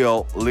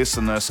loyal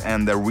listeners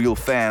and their real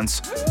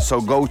fans. So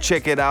go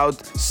check it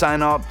out,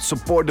 sign up,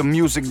 support the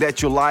music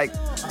that you like,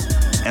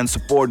 and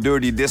support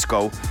Dirty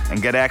Disco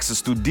and get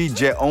access to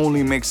DJ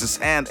only mixes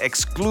and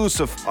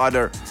exclusive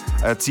other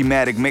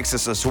thematic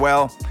mixes as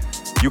well.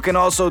 You can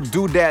also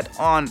do that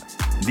on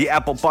the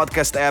Apple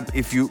Podcast app.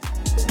 If you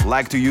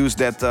like to use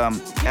that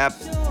app,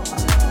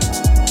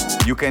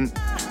 you can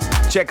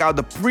check out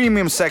the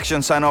premium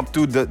section, sign up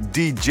to the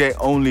DJ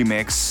only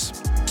mix.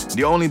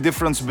 The only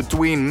difference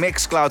between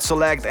Mixcloud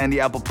Select and the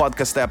Apple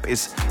Podcast app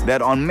is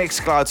that on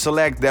Mixcloud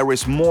Select there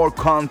is more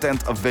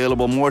content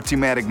available, more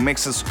thematic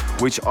mixes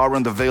which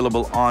aren't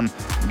available on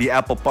the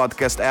Apple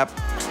Podcast app.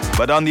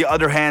 But on the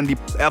other hand, the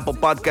Apple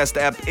Podcast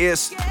app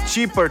is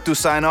cheaper to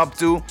sign up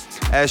to,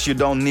 as you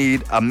don't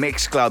need a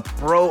Mixcloud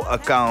Pro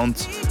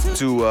account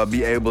to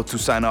be able to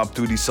sign up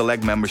to the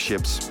Select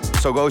memberships.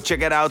 So go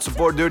check it out,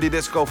 support Dirty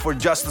Disco for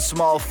just a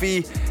small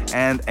fee,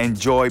 and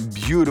enjoy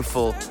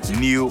beautiful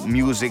new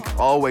music,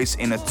 always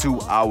in a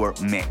 2-hour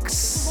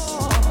mix.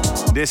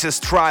 This is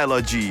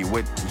Trilogy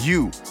with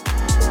You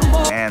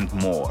and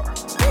More.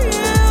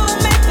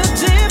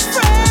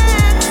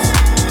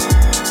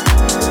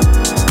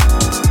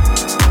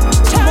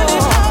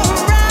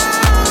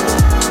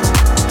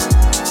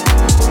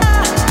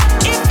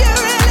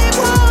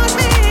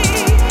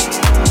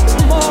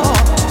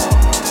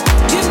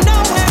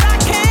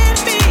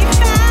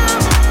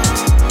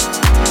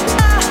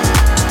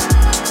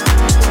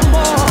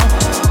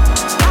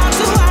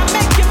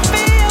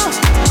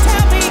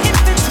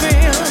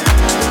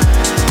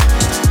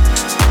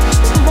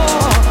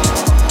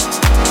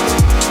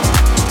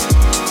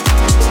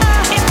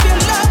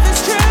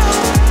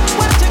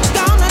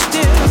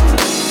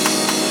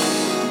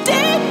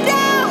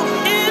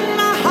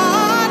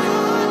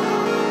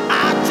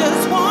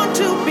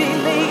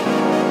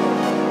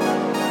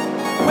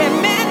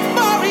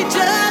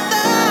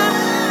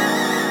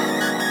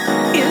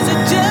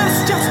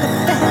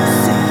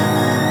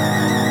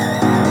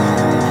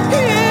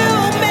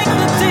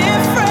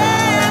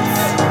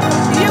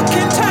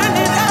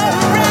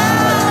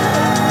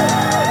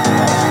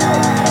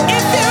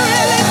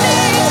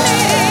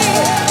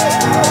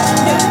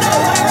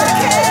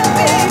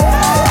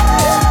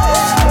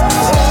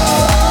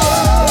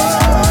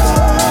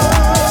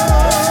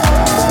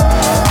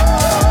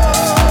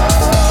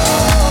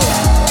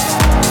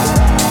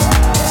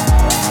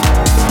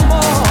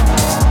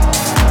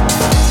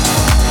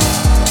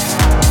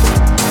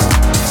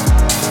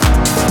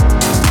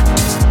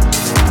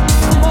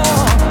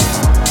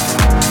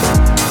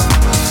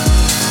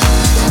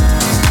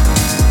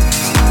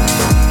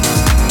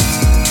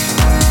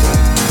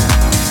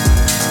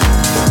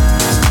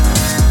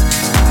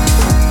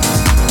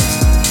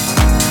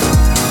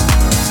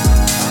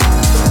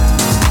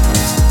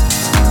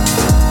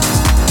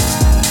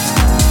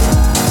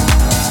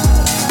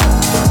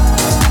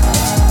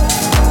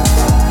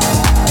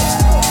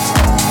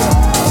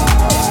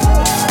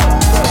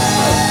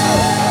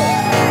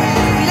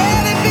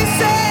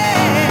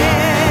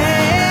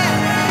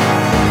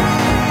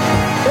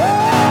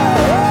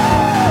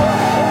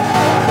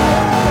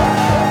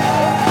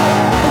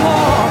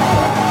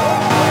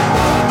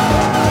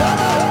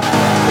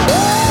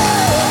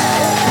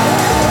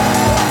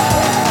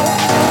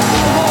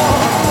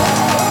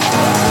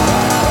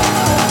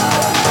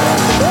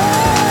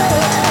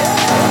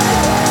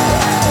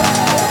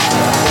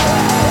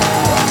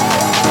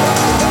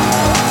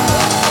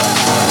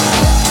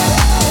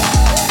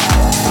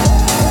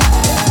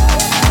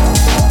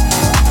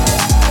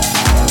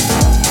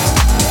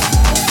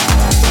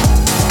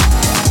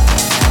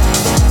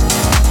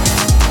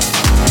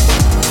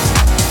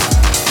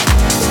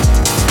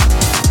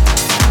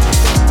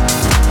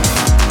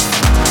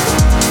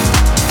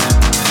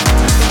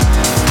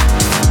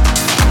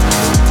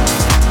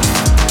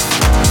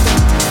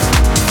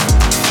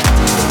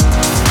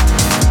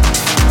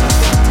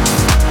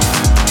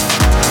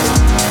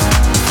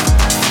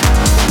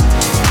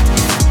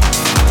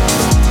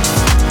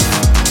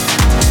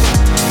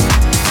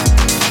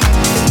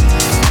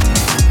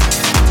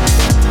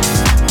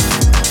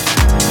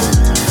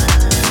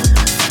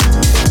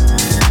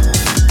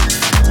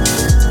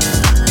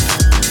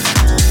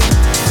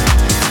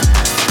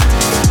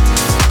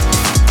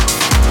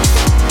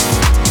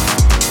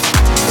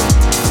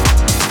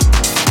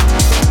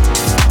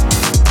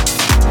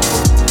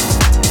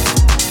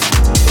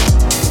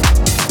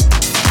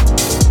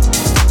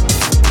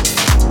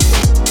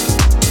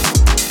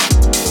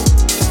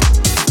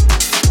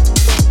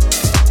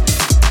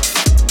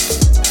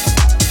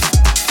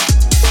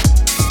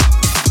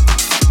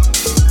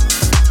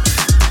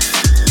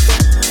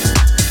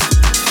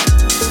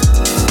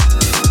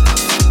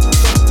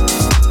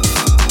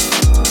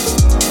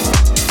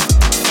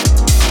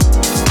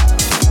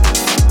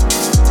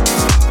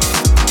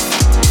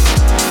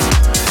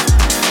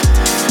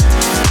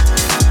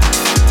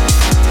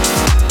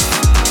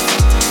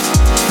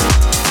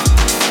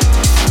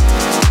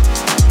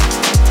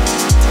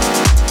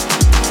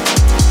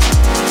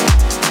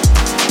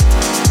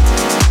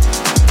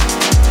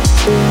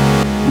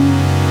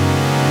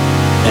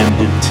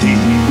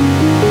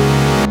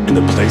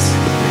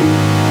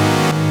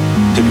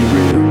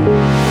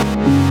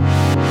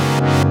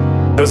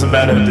 Doesn't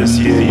matter if this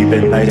year you've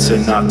been nice or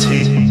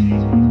naughty.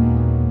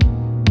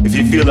 If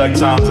you feel like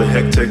times are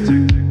hectic,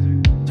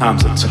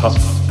 times are tough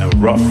and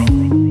rough,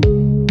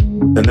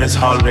 then this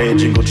holiday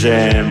jingle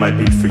jam might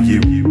be for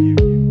you.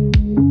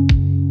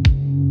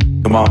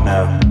 Come on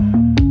now,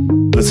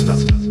 listen up.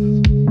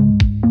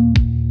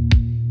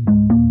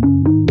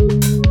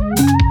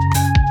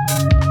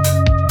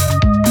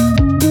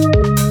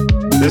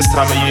 This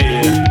time of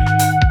year,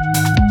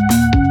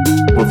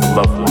 with a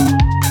loved one,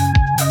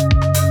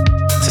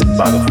 sitting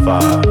by the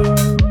fire.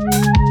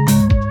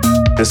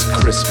 This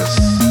Christmas,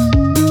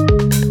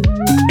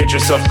 get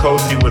yourself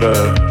cozy with a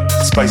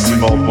spicy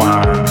mulled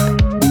wine,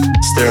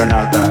 staring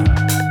out that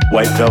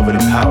white velvety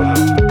powder,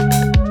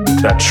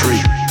 that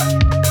tree,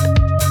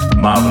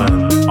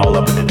 marveling all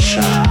up in its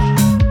shine.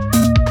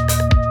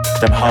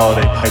 Them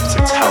holiday pipes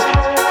are tout,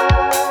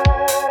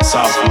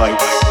 soft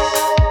lights,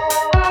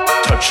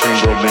 touching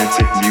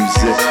romantic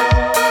music,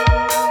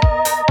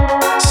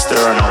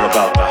 stirring all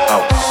about the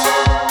house.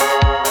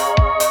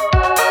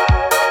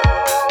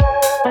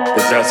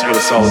 'Cause that's what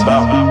it's all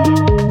about.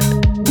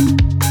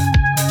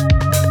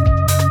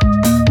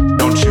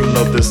 Don't you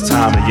love this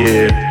time of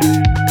year?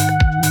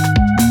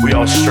 We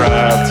all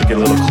strive to get a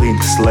little clean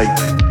slate,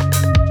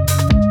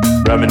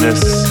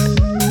 reminisce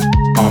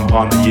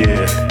upon the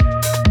year,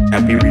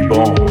 and be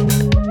reborn.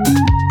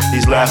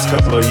 These last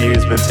couple of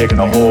years been taking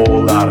a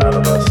whole lot out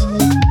of us.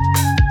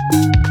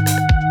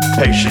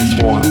 Patience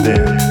worn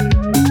thin,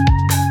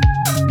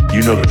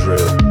 you know the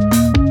drill.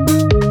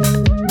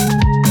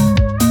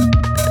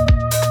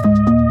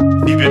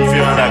 If you've been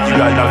feeling like you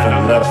got nothing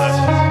left,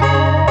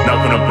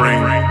 nothing to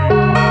bring,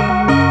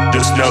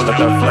 just know that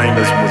that flame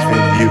is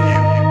within you.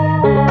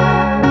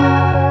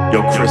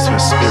 Your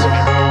Christmas spirit,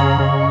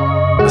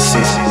 the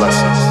cease of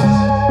blessings.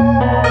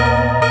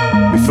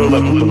 We fill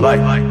up with the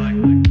light.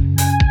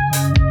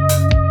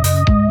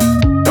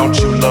 Don't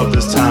you love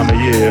this time of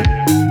year?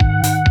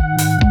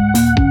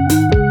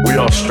 We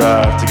all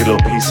strive to get a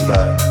little piece of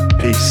that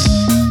peace.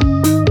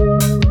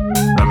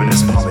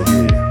 Reminisce upon the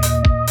year.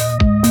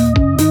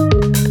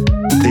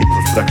 Deep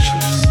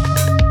reflections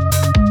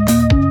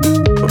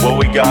of what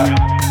we got,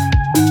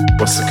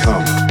 what's to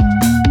come.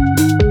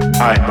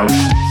 High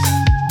emotions.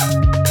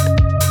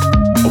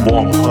 A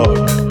warm hug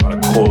on a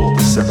cold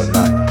December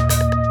night.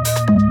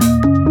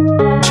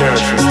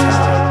 Cherish this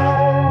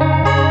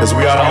time, as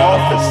we out of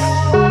office.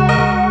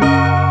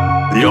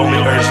 The only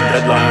urgent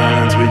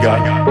deadlines we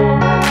got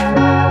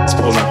is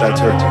pulling out that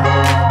turkey,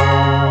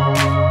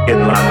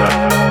 getting lined up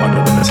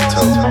under the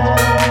mistletoe.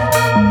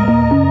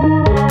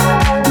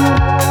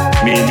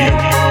 Me and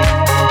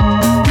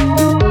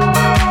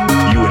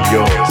you and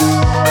yours,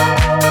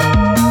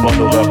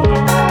 bundled up in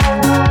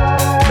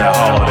that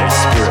holiday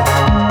spirit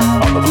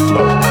on the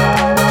floor.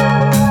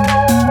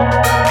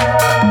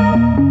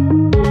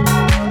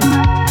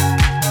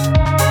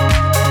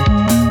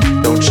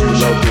 Don't you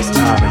love this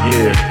time of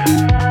year?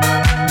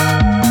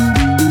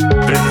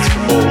 Visits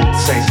from old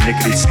St.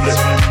 Nickety Split.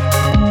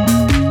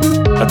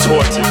 A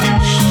tour to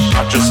each,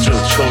 not just to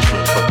the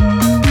children,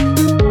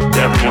 but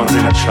everyone's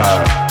in a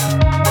tribe.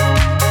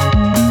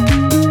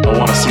 I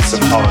wanna see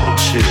some holiday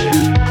cheer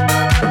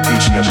from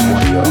each and every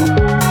one of y'all.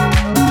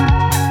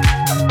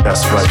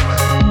 That's right,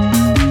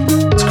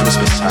 it's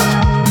Christmas time.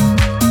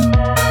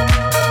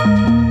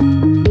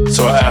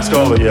 So I ask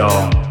all of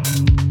y'all,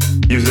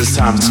 use this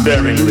time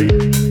sparingly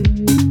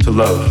to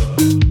love,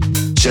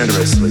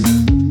 generously,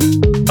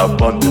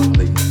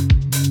 abundantly.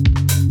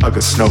 Hug a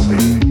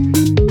snowman.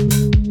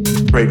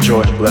 Great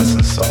joy and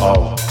blessings to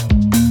all.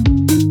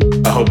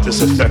 I hope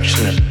this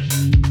affectionate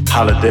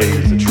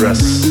holiday's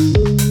address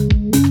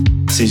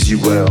sees you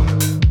well.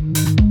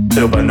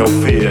 Filled by no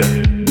fear,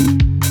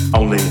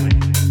 only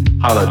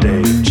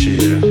holiday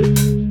cheer.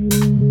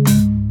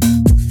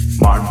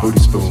 Martin Booty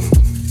Spoon,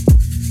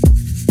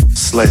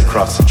 sleigh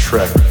across the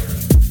trek,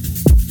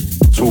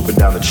 swooping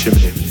down the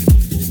chimney.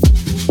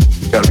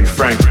 Gotta be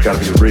frank, gotta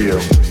be real.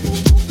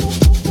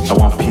 I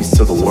want peace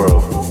to the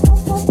world,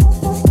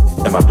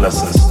 and my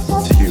blessings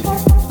to you.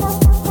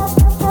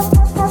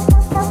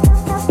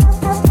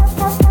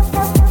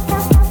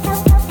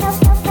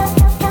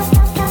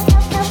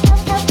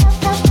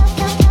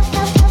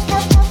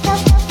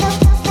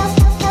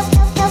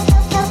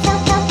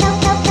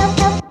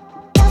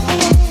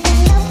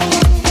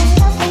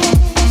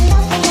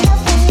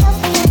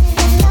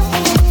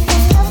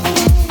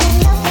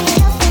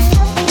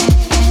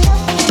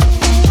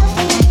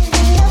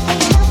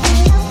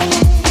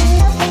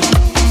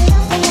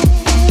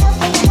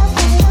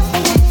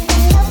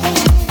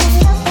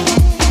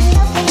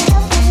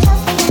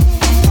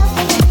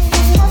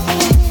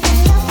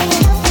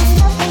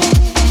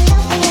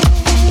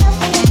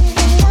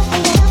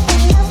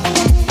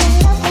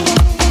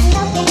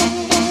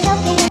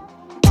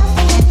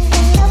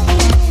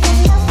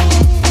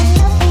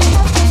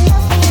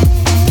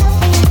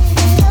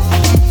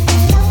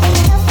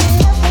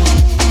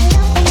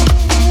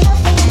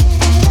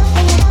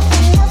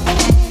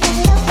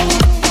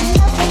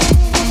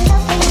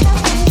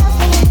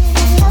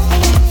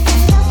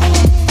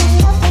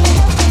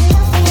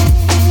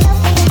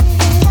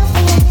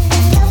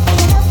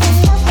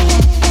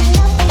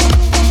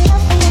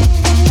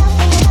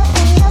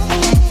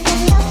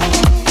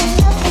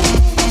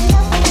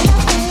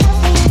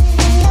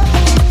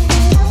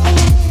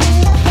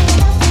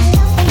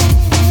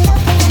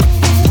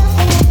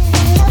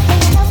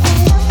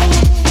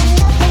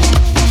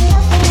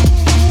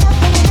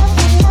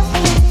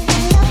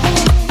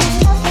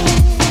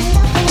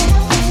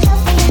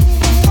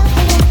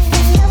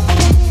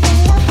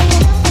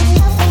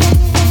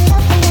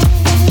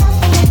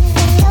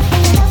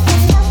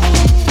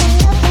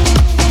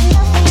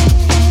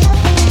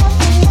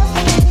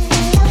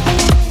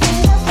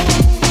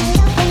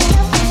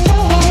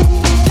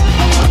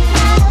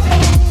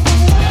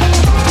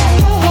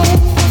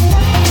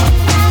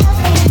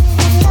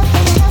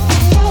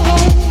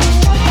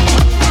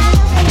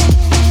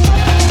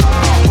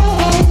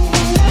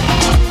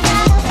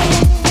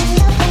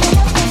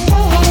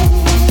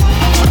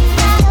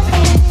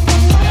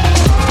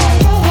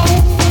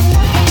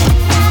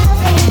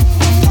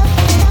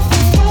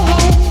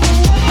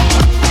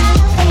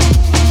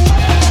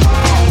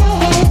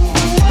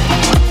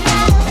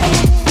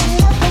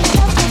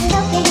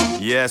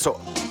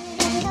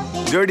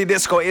 Dirty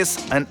Disco is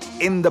an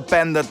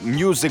independent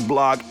music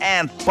blog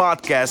and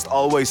podcast,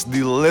 always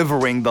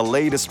delivering the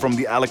latest from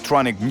the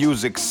electronic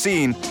music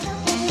scene.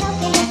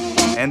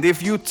 And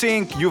if you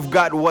think you've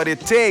got what it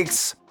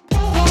takes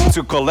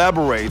to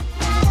collaborate,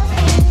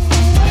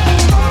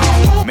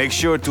 make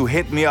sure to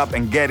hit me up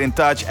and get in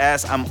touch,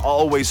 as I'm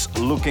always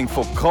looking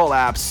for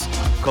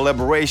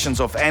collaborations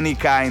of any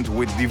kind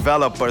with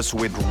developers,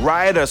 with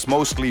writers,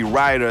 mostly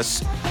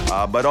writers,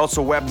 but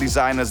also web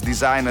designers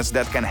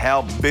that can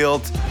help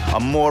build a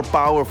more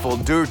powerful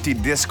Dirty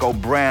Disco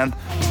brand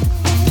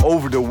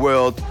over the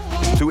world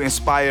to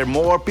inspire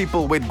more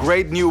people with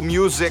great new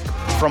music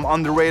from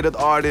underrated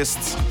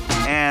artists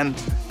and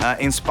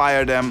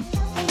inspire them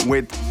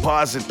with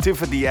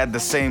positivity at the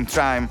same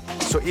time.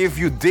 So if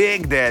you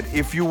dig that,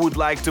 if you would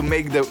like to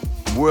make the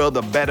world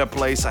a better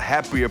place, a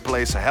happier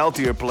place, a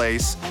healthier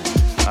place,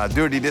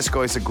 Dirty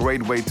Disco is a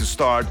great way to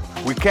start.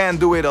 We can't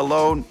do it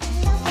alone.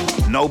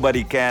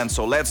 Nobody can.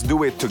 So let's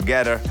do it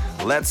together.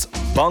 Let's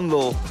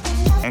bundle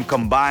and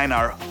combine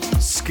our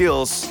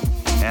skills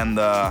and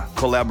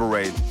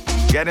collaborate.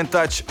 Get in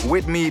touch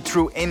with me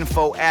through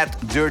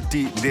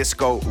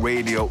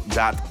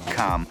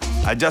info@dirtydiscoradio.com.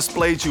 I just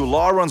played you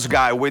Lawrence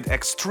Guy with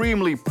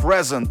Extremely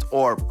Present,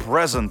 or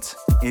Present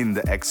in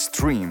the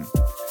Extreme.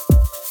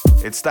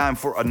 It's time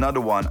for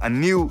another one, a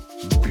new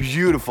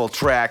beautiful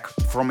track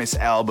from his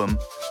album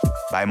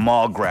by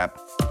Malgrab,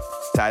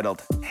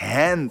 titled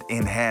Hand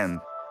in Hand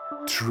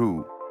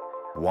Through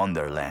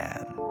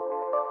Wonderland.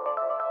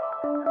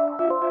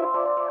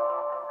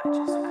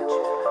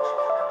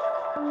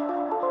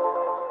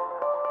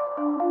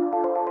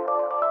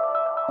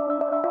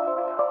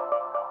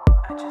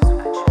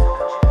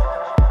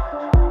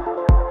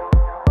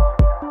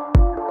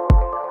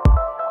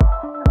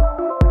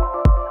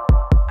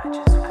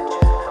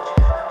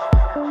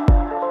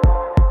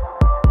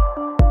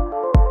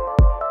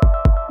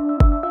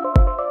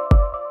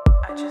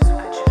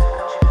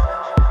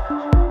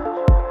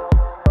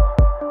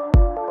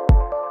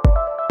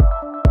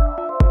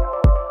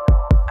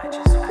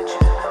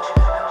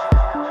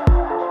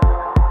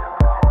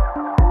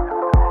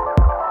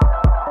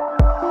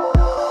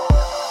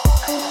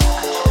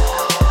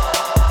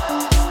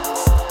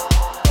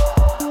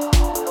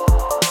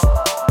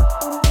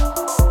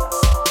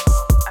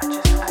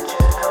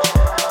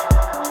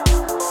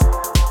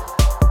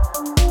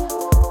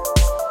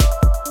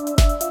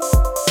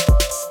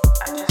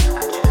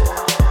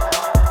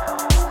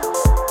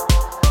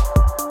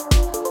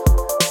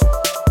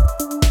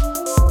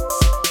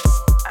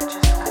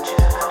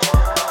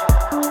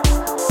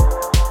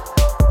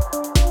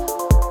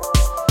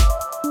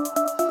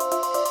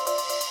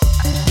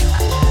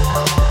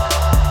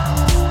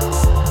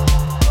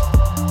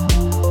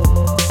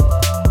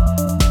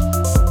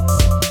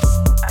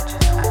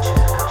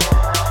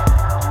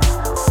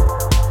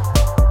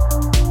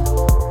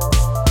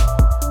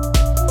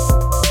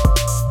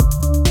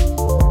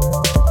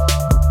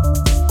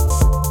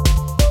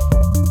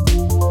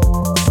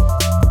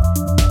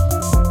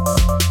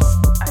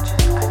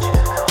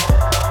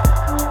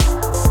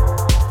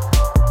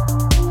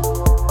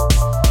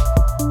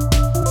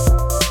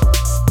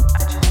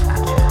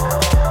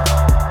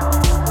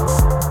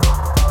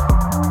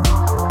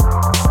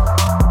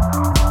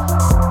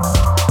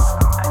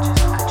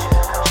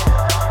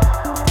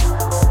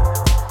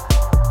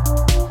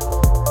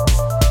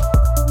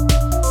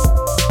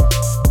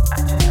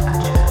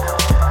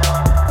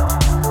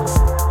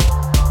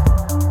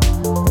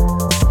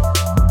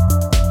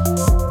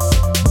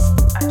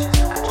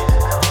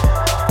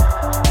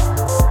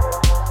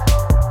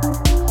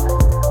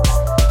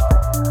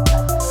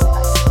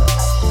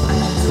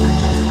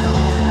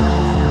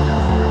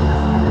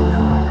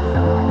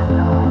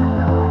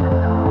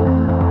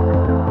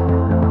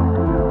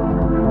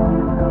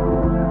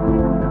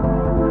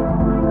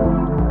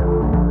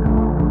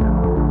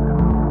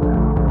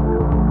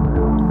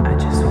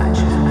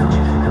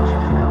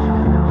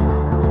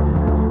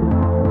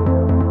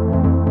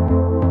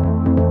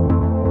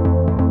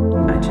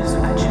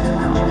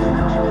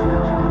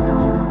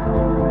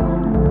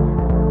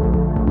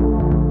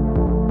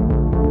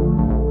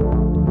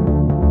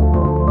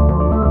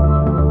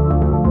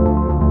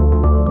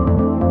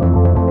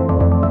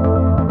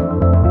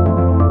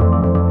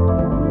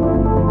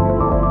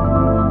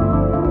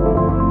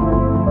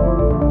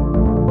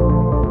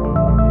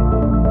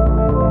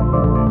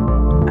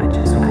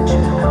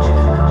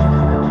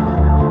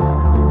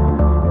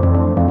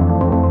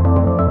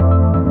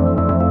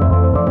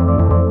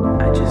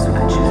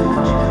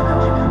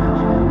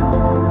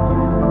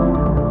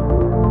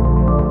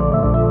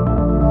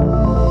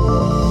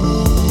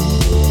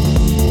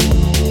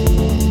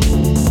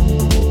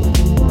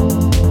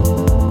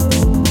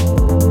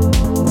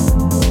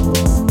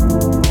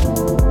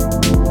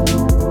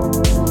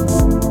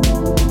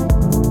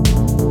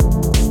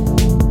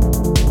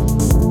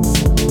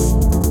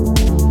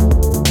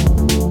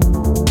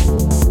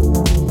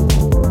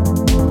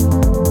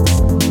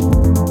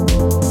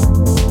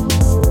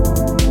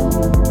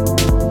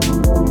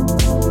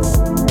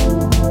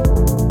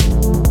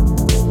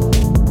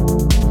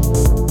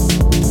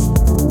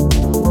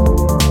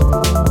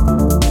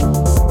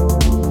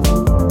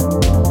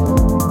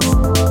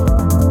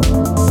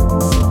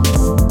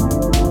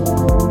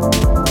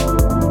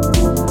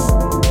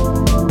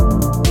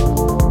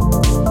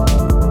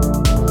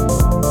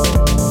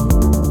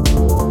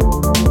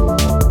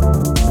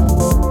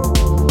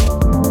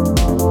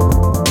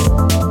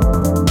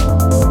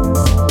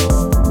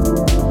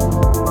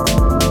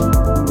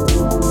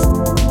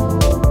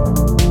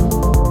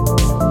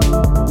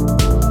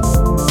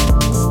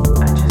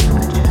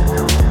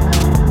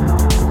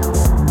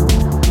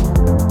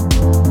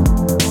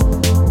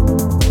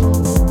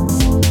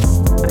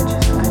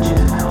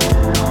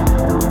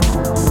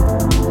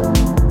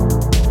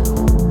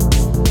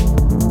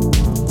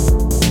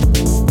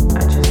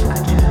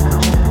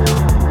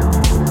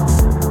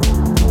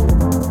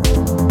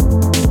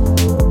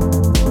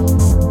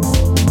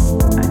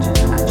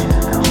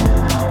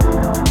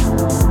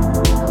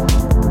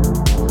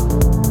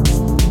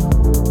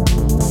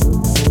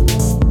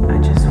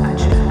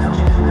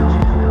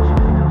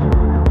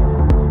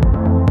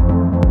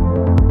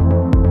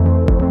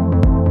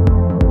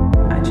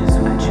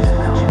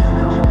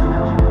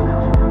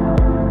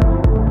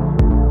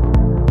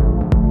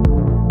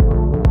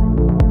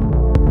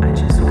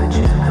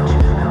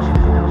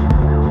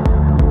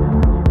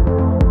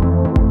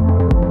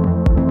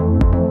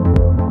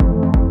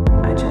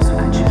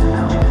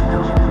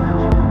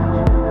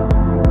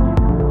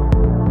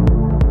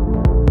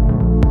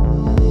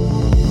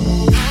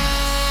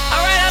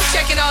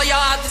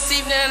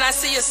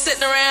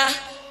 sitting around.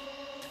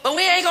 But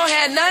we ain't gonna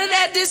have none of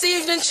that this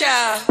evening,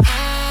 child.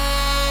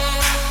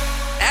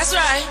 That's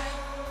right.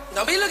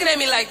 Don't be looking at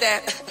me like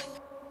that.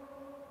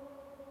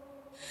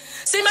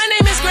 See, my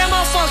name is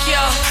Grandma Funk,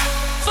 y'all.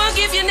 Funk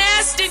if you're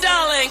nasty,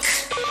 darling.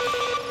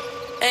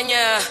 And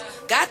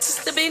you got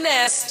to be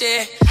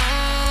nasty.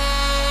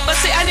 But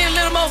see, I need a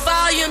little more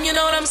volume, you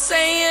know what I'm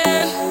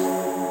saying?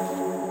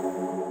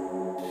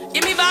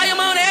 Give me volume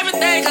on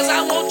everything, cause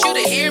I want you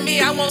to hear me.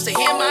 I want to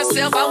hear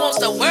myself. I want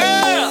the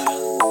world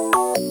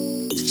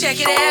to check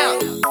it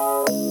out.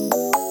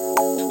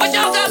 What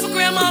y'all got for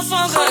Grandma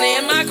Funk, honey,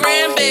 and my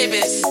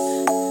grandbabies?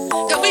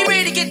 Cause we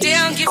ready to get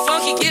down, get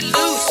funky, get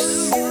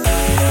loose.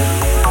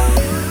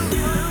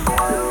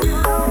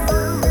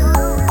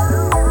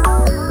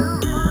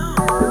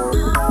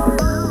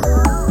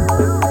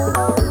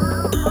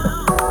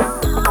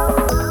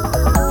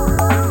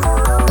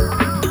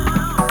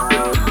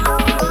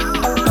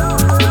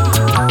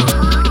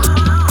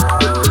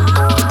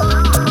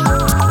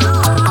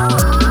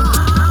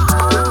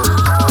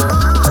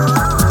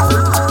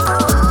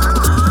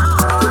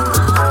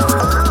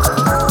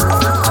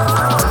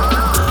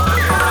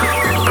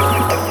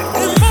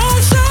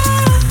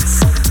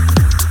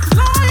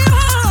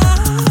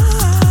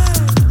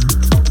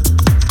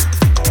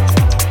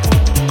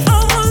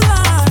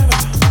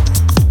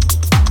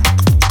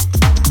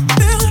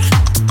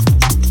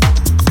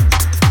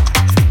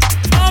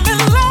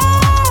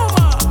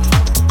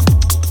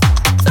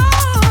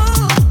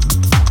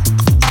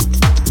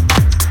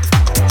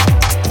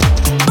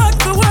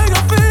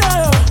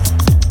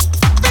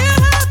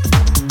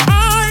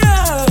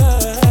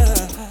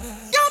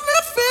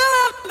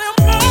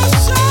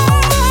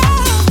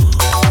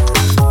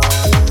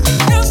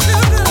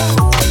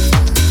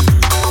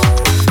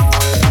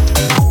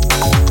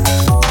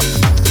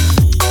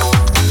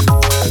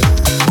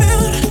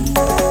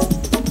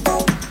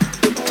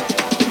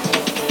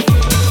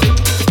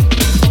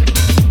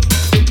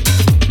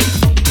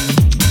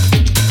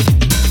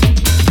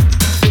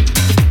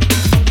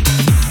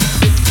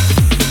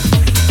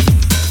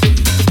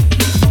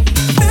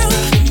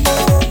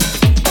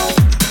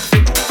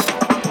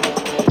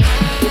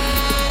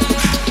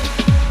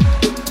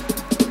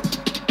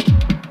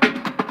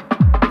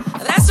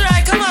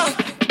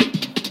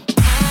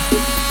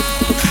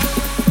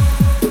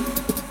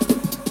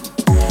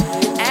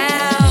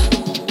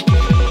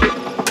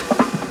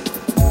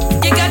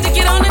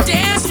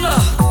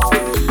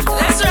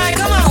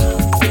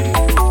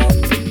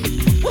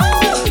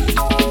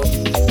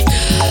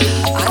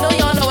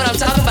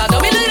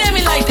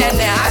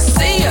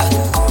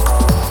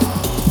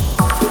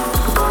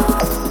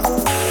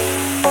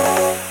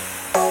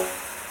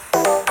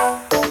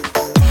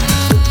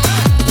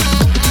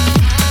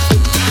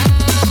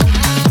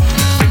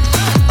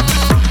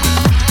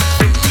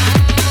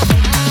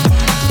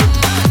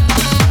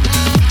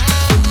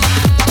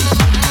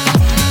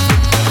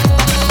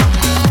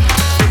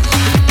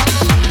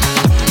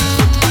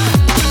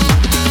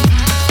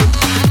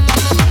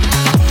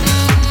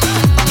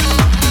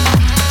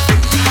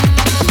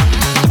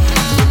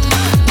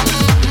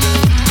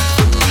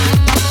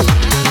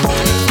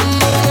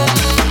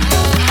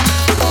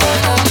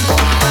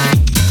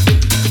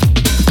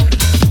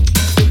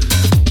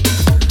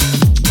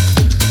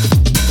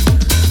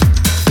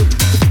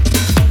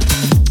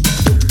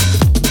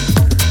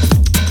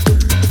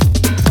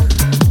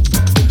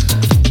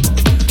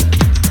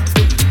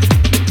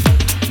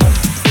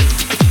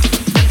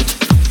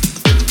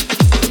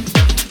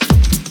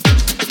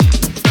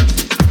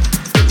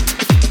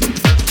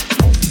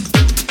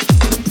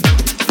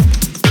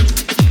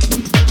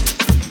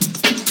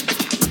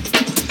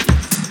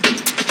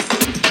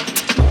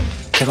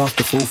 off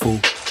the foo-foo,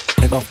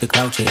 take off the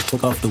cloud chase,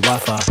 took off the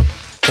Wi-Fi,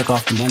 take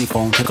off the money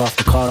phone, take off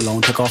the car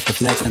loan, take off the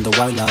flex and the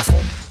white loss,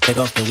 take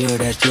off the weird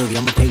ass jewelry.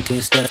 I'ma take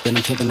 10 steps, then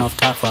I'm taking off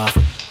top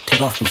 5.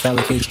 Take off from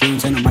fabricated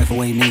dreams and the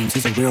microwave memes.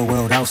 It's a real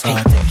world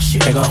outside.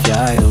 Take off your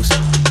idols,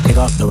 take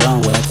off the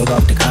runway, take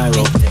off the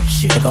Cairo,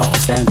 take off the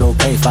Sandro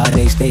Pay,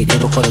 5-day stay,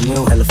 take off for the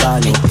meal, hella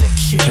follow.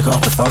 Take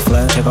off the thought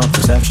flash, take off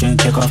perception,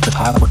 take off the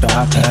pop with the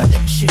iPad,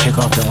 take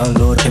off the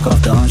unload, take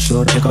off the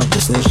unsure, take off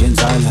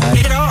decisions I had,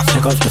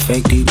 take off the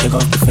fake deep, take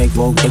off the fake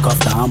woke, take off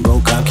the I'm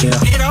broke, I care,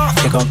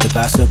 take off the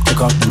gossip,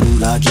 take off the new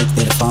logic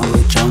that I found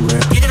with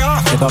younger,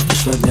 take off the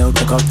shit nail,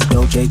 take off the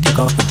doje, take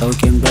off the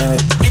broken bag,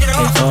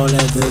 take all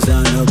that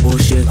designer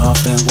bullshit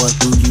off and what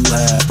do you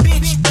have?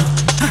 Bitch,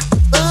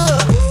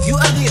 you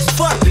ugly as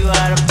fuck, you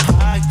out of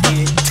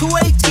pocket. 2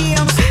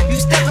 ATMs, you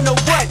stepping to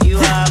what? You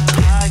out of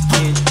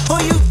pocket. Who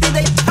you think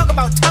they talk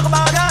about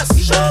us?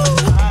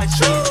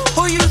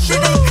 Who you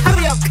think they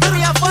carry up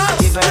us?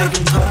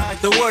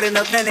 The word more than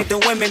a panic. The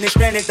women is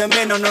stranded, the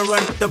men on the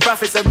run. The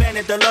profits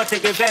abandoned, the law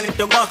take advantage.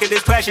 The market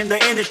is crashing, the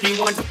industry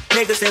wants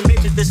niggas and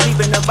bitches to sleep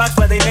in the box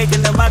while they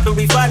making the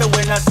mockery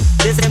following us.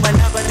 This ain't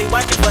monopoly,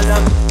 watching for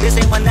love. This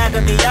ain't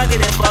monogamy, y'all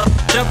getting fucked.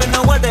 Jumping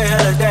on what the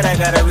hell is that? I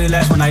gotta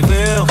relax when I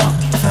feel.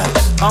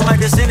 All my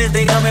descendants,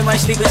 they come in my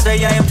sleep and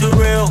say I am too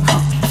real.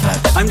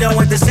 I'm done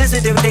with the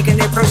sensitive, taking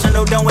it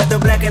personal. Done with the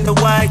black and the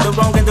white, the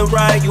wrong and the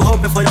right. You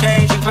hoping for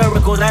change,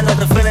 empiricals. I know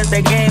the feelings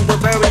that came, the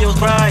burial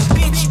cries.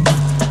 Bitch,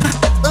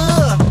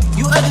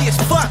 you ugly as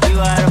fuck.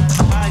 You out of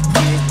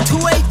pocket. 2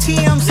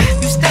 ATMs,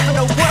 you stepping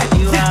to what?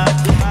 You out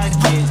of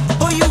pocket.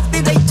 Who you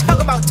think they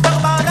talk about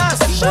us?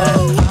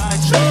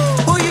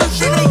 Who you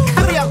think they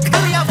carry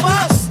out for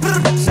us?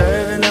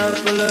 Serving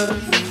up a little,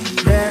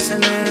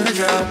 dancing in the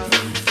drop.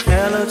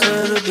 Hello to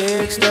the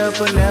big step,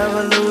 but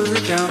never lose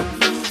the count.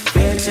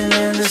 Pension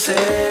in the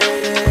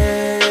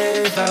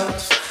safe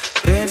house.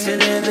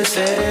 Pension in the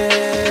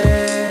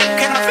safe.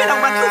 Can I fit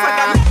on my roof? I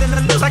got nothing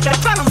to lose. I got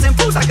problems and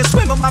fools. I can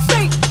swim with my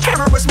feet.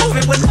 Cameras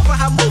moving whenever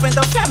I'm moving.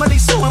 The family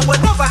suing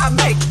whatever I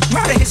make.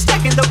 Murder is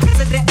stacking. The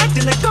president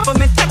acting. The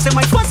government taxing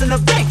my funds in the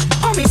bank.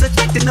 Homies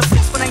ejecting the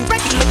fence when I'm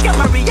breaking. Look at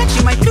my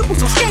reaction. My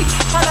pupils will skate.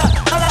 Holla.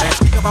 Let's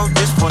speak about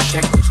this for a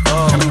second.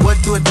 Tell me what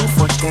do it do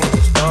for change?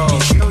 You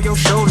show your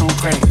show no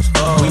credit.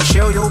 We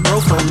show your bro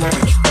for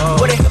marriage.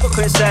 What a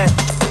hypocrite said.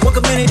 What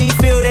community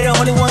feel they the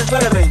only ones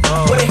relevant?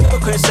 What a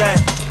hypocrite said.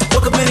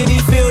 What community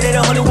feel they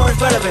the only ones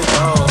relevant?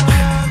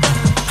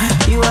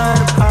 You out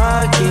of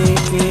pocket,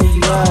 yeah,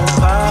 you out of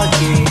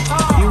pocket.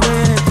 You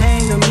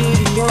entertain the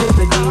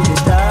mediocre, need to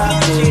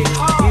stop it.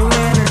 You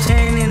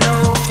entertaining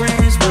old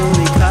friends,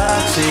 really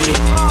toxic.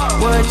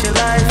 What your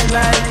life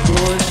like,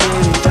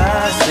 bullshit,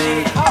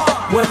 toxic.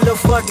 What the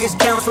fuck is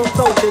council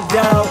culture,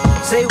 dog?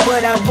 Say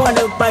what I want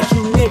about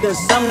you niggas,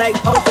 I'm like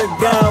poker,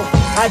 dog.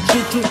 I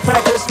treat you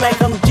practice like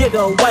I'm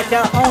Jigga, watch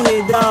I own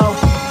it, dog.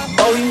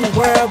 Oh, you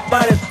worry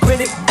about a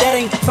critic, that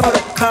ain't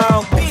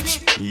protocol, bitch.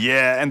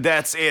 Yeah, and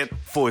that's it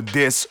for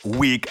this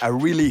week. I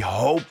really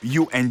hope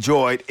you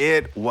enjoyed.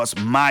 It was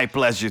my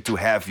pleasure to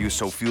have you,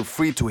 so feel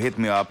free to hit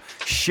me up,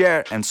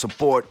 share and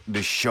support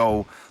the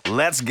show.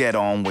 Let's get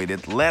on with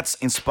it. Let's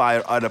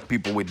inspire other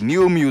people with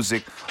new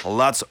music,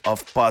 lots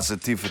of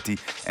positivity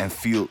and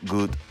feel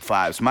good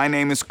vibes. My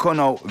name is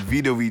Kono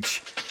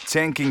Vidovic,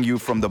 thanking you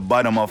from the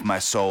bottom of my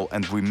soul.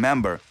 And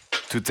remember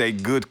to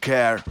take good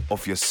care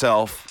of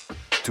yourself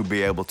to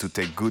be able to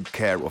take good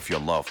care of your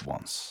loved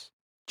ones.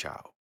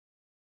 Ciao.